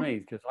directly to me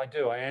because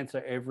I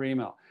answer every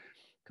email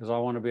because I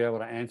want to be able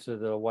to answer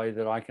the way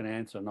that I can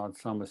answer, not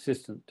some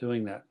assistant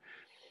doing that.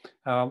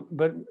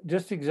 But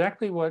just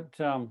exactly what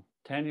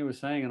Tanya was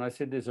saying, and I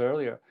said this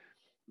earlier,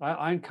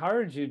 I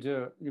encourage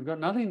you you've got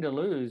nothing to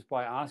lose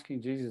by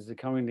asking Jesus to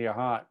come into your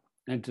heart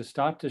and to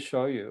start to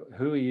show you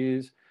who he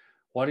is,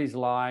 what he's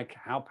like,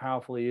 how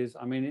powerful he is.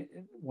 I mean,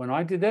 when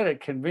I did that,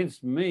 it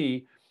convinced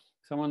me,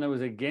 someone that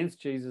was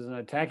against Jesus and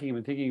attacking him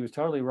and thinking he was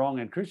totally wrong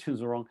and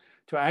Christians were wrong,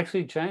 to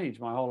actually change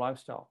my whole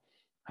lifestyle.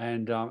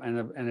 And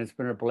it's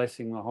been a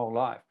blessing my whole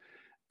life.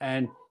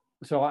 And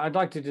so I'd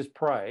like to just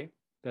pray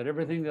that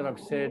everything that I've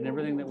said and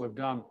everything that we've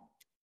done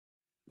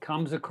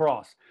comes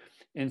across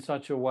in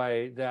such a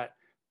way that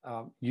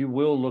you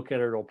will look at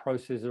it or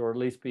process it or at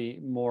least be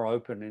more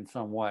open in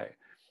some way.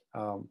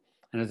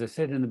 And as I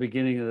said in the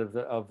beginning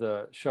of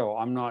the show,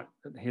 I'm not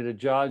here to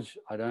judge.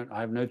 I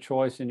have no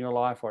choice in your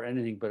life or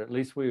anything, but at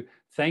least we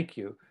thank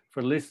you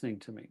for listening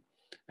to me,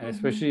 and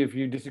especially if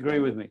you disagree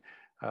with me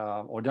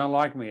or don't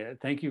like me.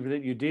 Thank you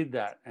that you did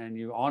that and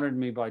you honored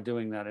me by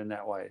doing that in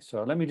that way.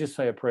 So let me just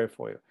say a prayer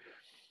for you.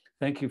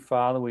 Thank you,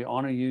 Father. We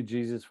honor you,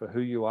 Jesus, for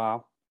who you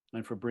are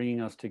and for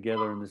bringing us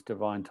together in this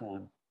divine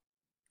time.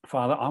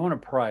 Father, I want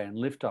to pray and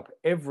lift up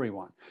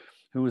everyone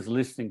who is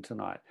listening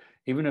tonight.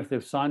 Even if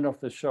they've signed off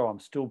the show,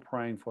 I'm still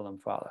praying for them,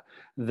 Father,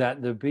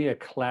 that there be a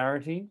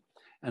clarity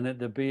and that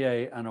there be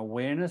an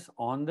awareness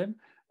on them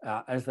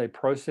as they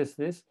process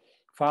this.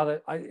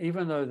 Father,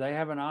 even though they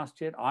haven't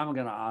asked yet, I'm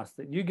going to ask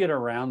that you get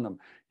around them,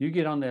 you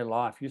get on their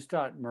life, you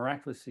start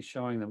miraculously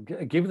showing them,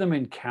 give them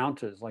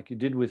encounters like you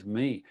did with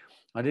me.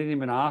 I didn't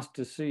even ask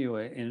to see you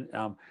in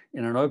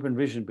an open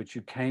vision, but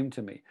you came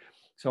to me.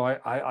 So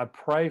I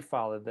pray,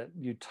 Father, that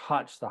you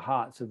touch the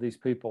hearts of these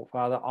people.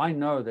 Father, I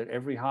know that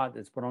every heart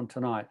that's put on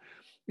tonight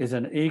is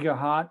an eager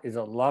heart, is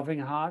a loving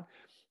heart,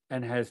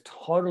 and has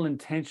total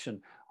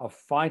intention of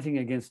fighting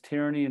against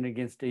tyranny and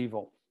against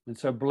evil. And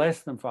so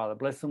bless them, Father.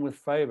 Bless them with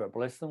favor.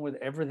 Bless them with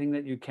everything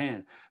that you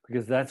can,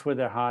 because that's where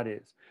their heart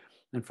is.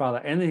 And Father,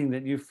 anything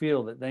that you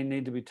feel that they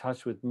need to be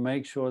touched with,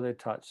 make sure they're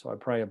touched. So I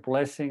pray a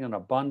blessing and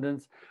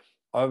abundance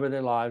over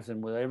their lives,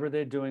 and whatever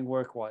they're doing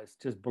work-wise,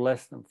 just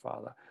bless them,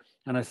 Father.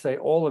 And I say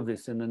all of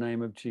this in the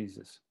name of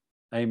Jesus.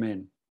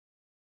 Amen.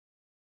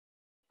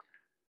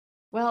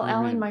 Well, Amen.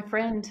 Alan, my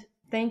friend,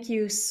 thank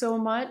you so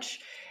much.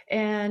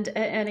 And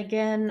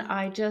again,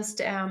 I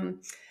just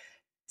am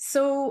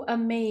so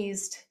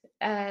amazed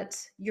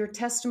at your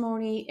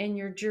testimony and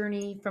your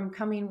journey from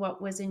coming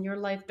what was in your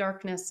life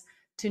darkness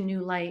to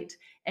new light.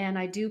 And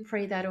I do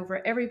pray that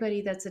over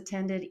everybody that's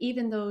attended,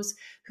 even those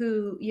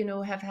who, you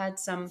know, have had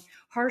some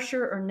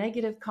harsher or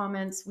negative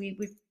comments.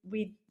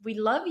 We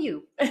love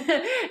you.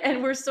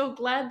 And we're so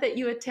glad that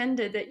you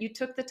attended, that you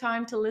took the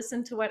time to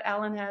listen to what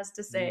Alan has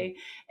to say.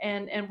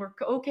 And we're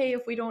okay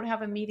if we don't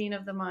have a meeting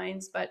of the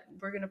minds, but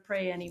we're going to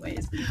pray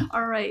anyways.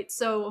 All right.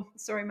 So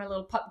sorry, my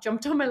little pup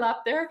jumped on my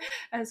lap there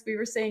as we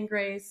were saying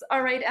grace.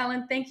 All right,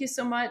 Alan, thank you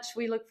so much.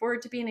 We look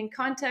forward to being in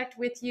contact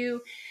with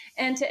you.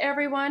 And to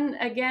everyone,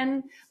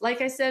 again,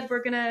 like I said,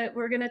 we're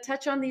gonna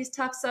touch on these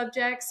tough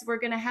subjects. We're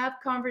gonna have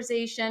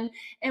conversation,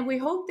 and we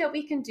hope that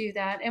we can do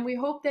that. And we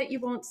hope that you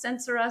won't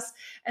censor us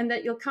and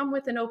that you'll come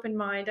with an open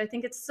mind. I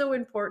think it's so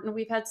important.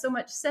 We've had so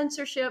much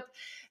censorship,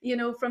 you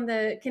know, from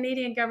the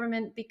Canadian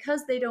government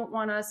because they don't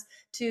want us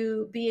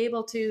to be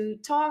able to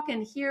talk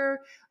and hear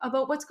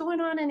about what's going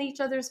on in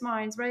each other's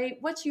minds, right?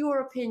 What's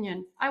your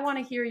opinion? I want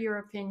to hear your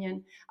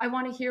opinion. I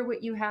want to hear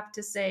what you have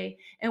to say.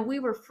 And we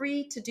were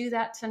free to do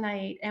that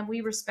tonight, and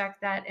we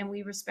respect that, and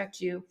we respect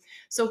you.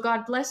 So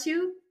God bless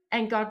you,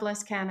 and God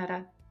bless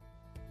Canada.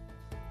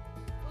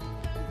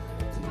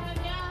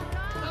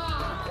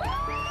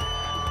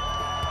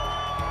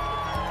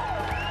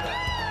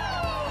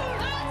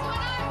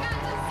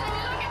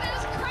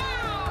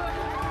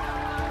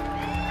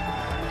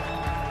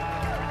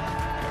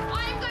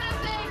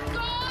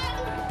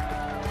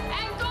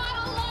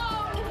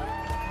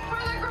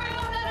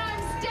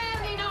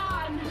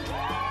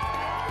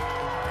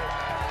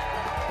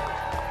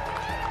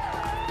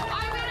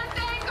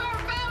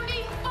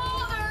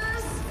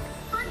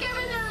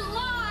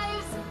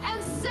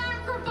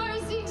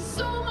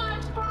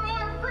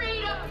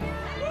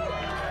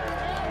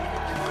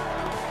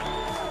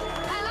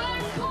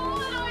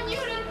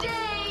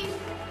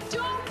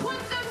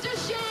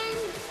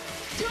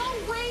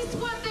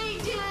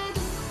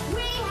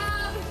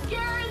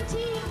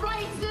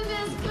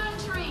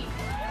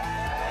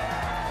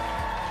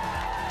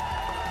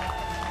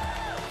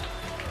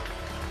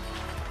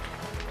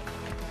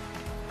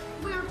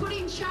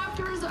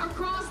 Chapters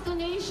across the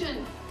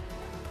nation.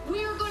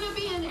 We are going to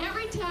be in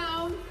every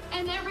town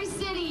and every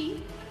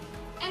city,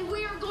 and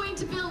we are going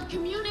to build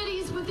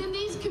communities within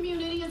these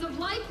communities of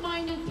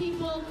like-minded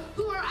people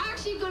who are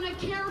actually going to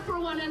care for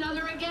one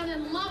another again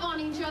and love on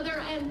each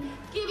other and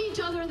give each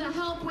other the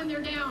help when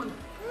they're down.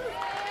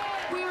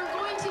 We are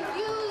going to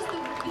use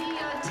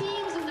the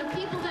teams and the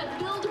people that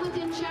build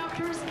within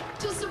chapters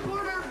to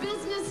support our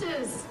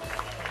businesses.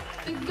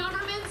 The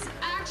government's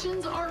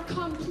actions are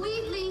complete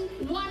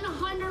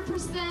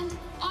 100%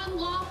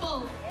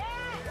 unlawful.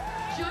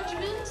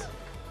 Judgment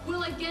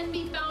will again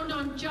be found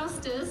on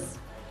justice,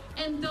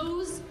 and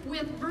those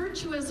with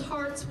virtuous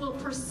hearts will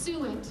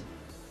pursue it.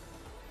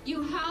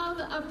 You have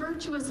a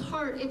virtuous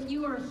heart if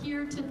you are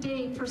here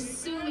today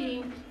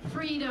pursuing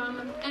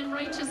freedom and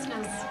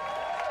righteousness.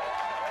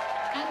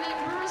 And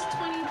then verse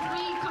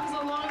 23 comes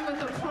along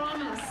with a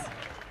promise.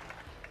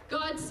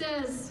 God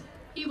says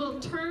he will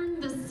turn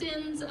the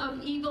sins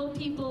of evil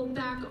people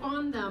back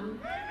on them.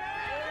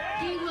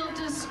 He will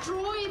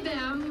destroy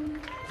them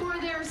for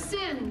their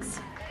sins.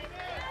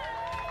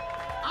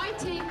 I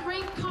take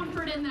great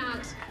comfort in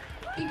that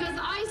because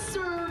I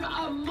serve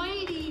a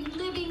mighty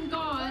living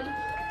God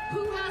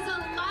who has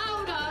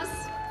allowed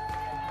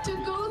us to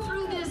go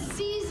through this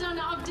season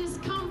of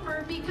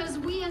discomfort because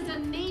we as a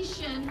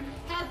nation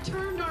had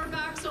turned our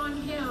backs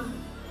on him,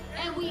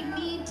 and we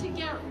need to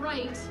get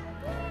right.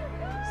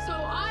 So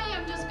I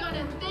am just going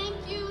to thank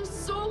you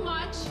so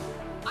much.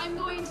 I'm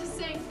going to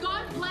say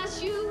God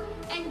bless you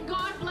and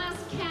God bless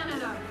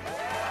Canada.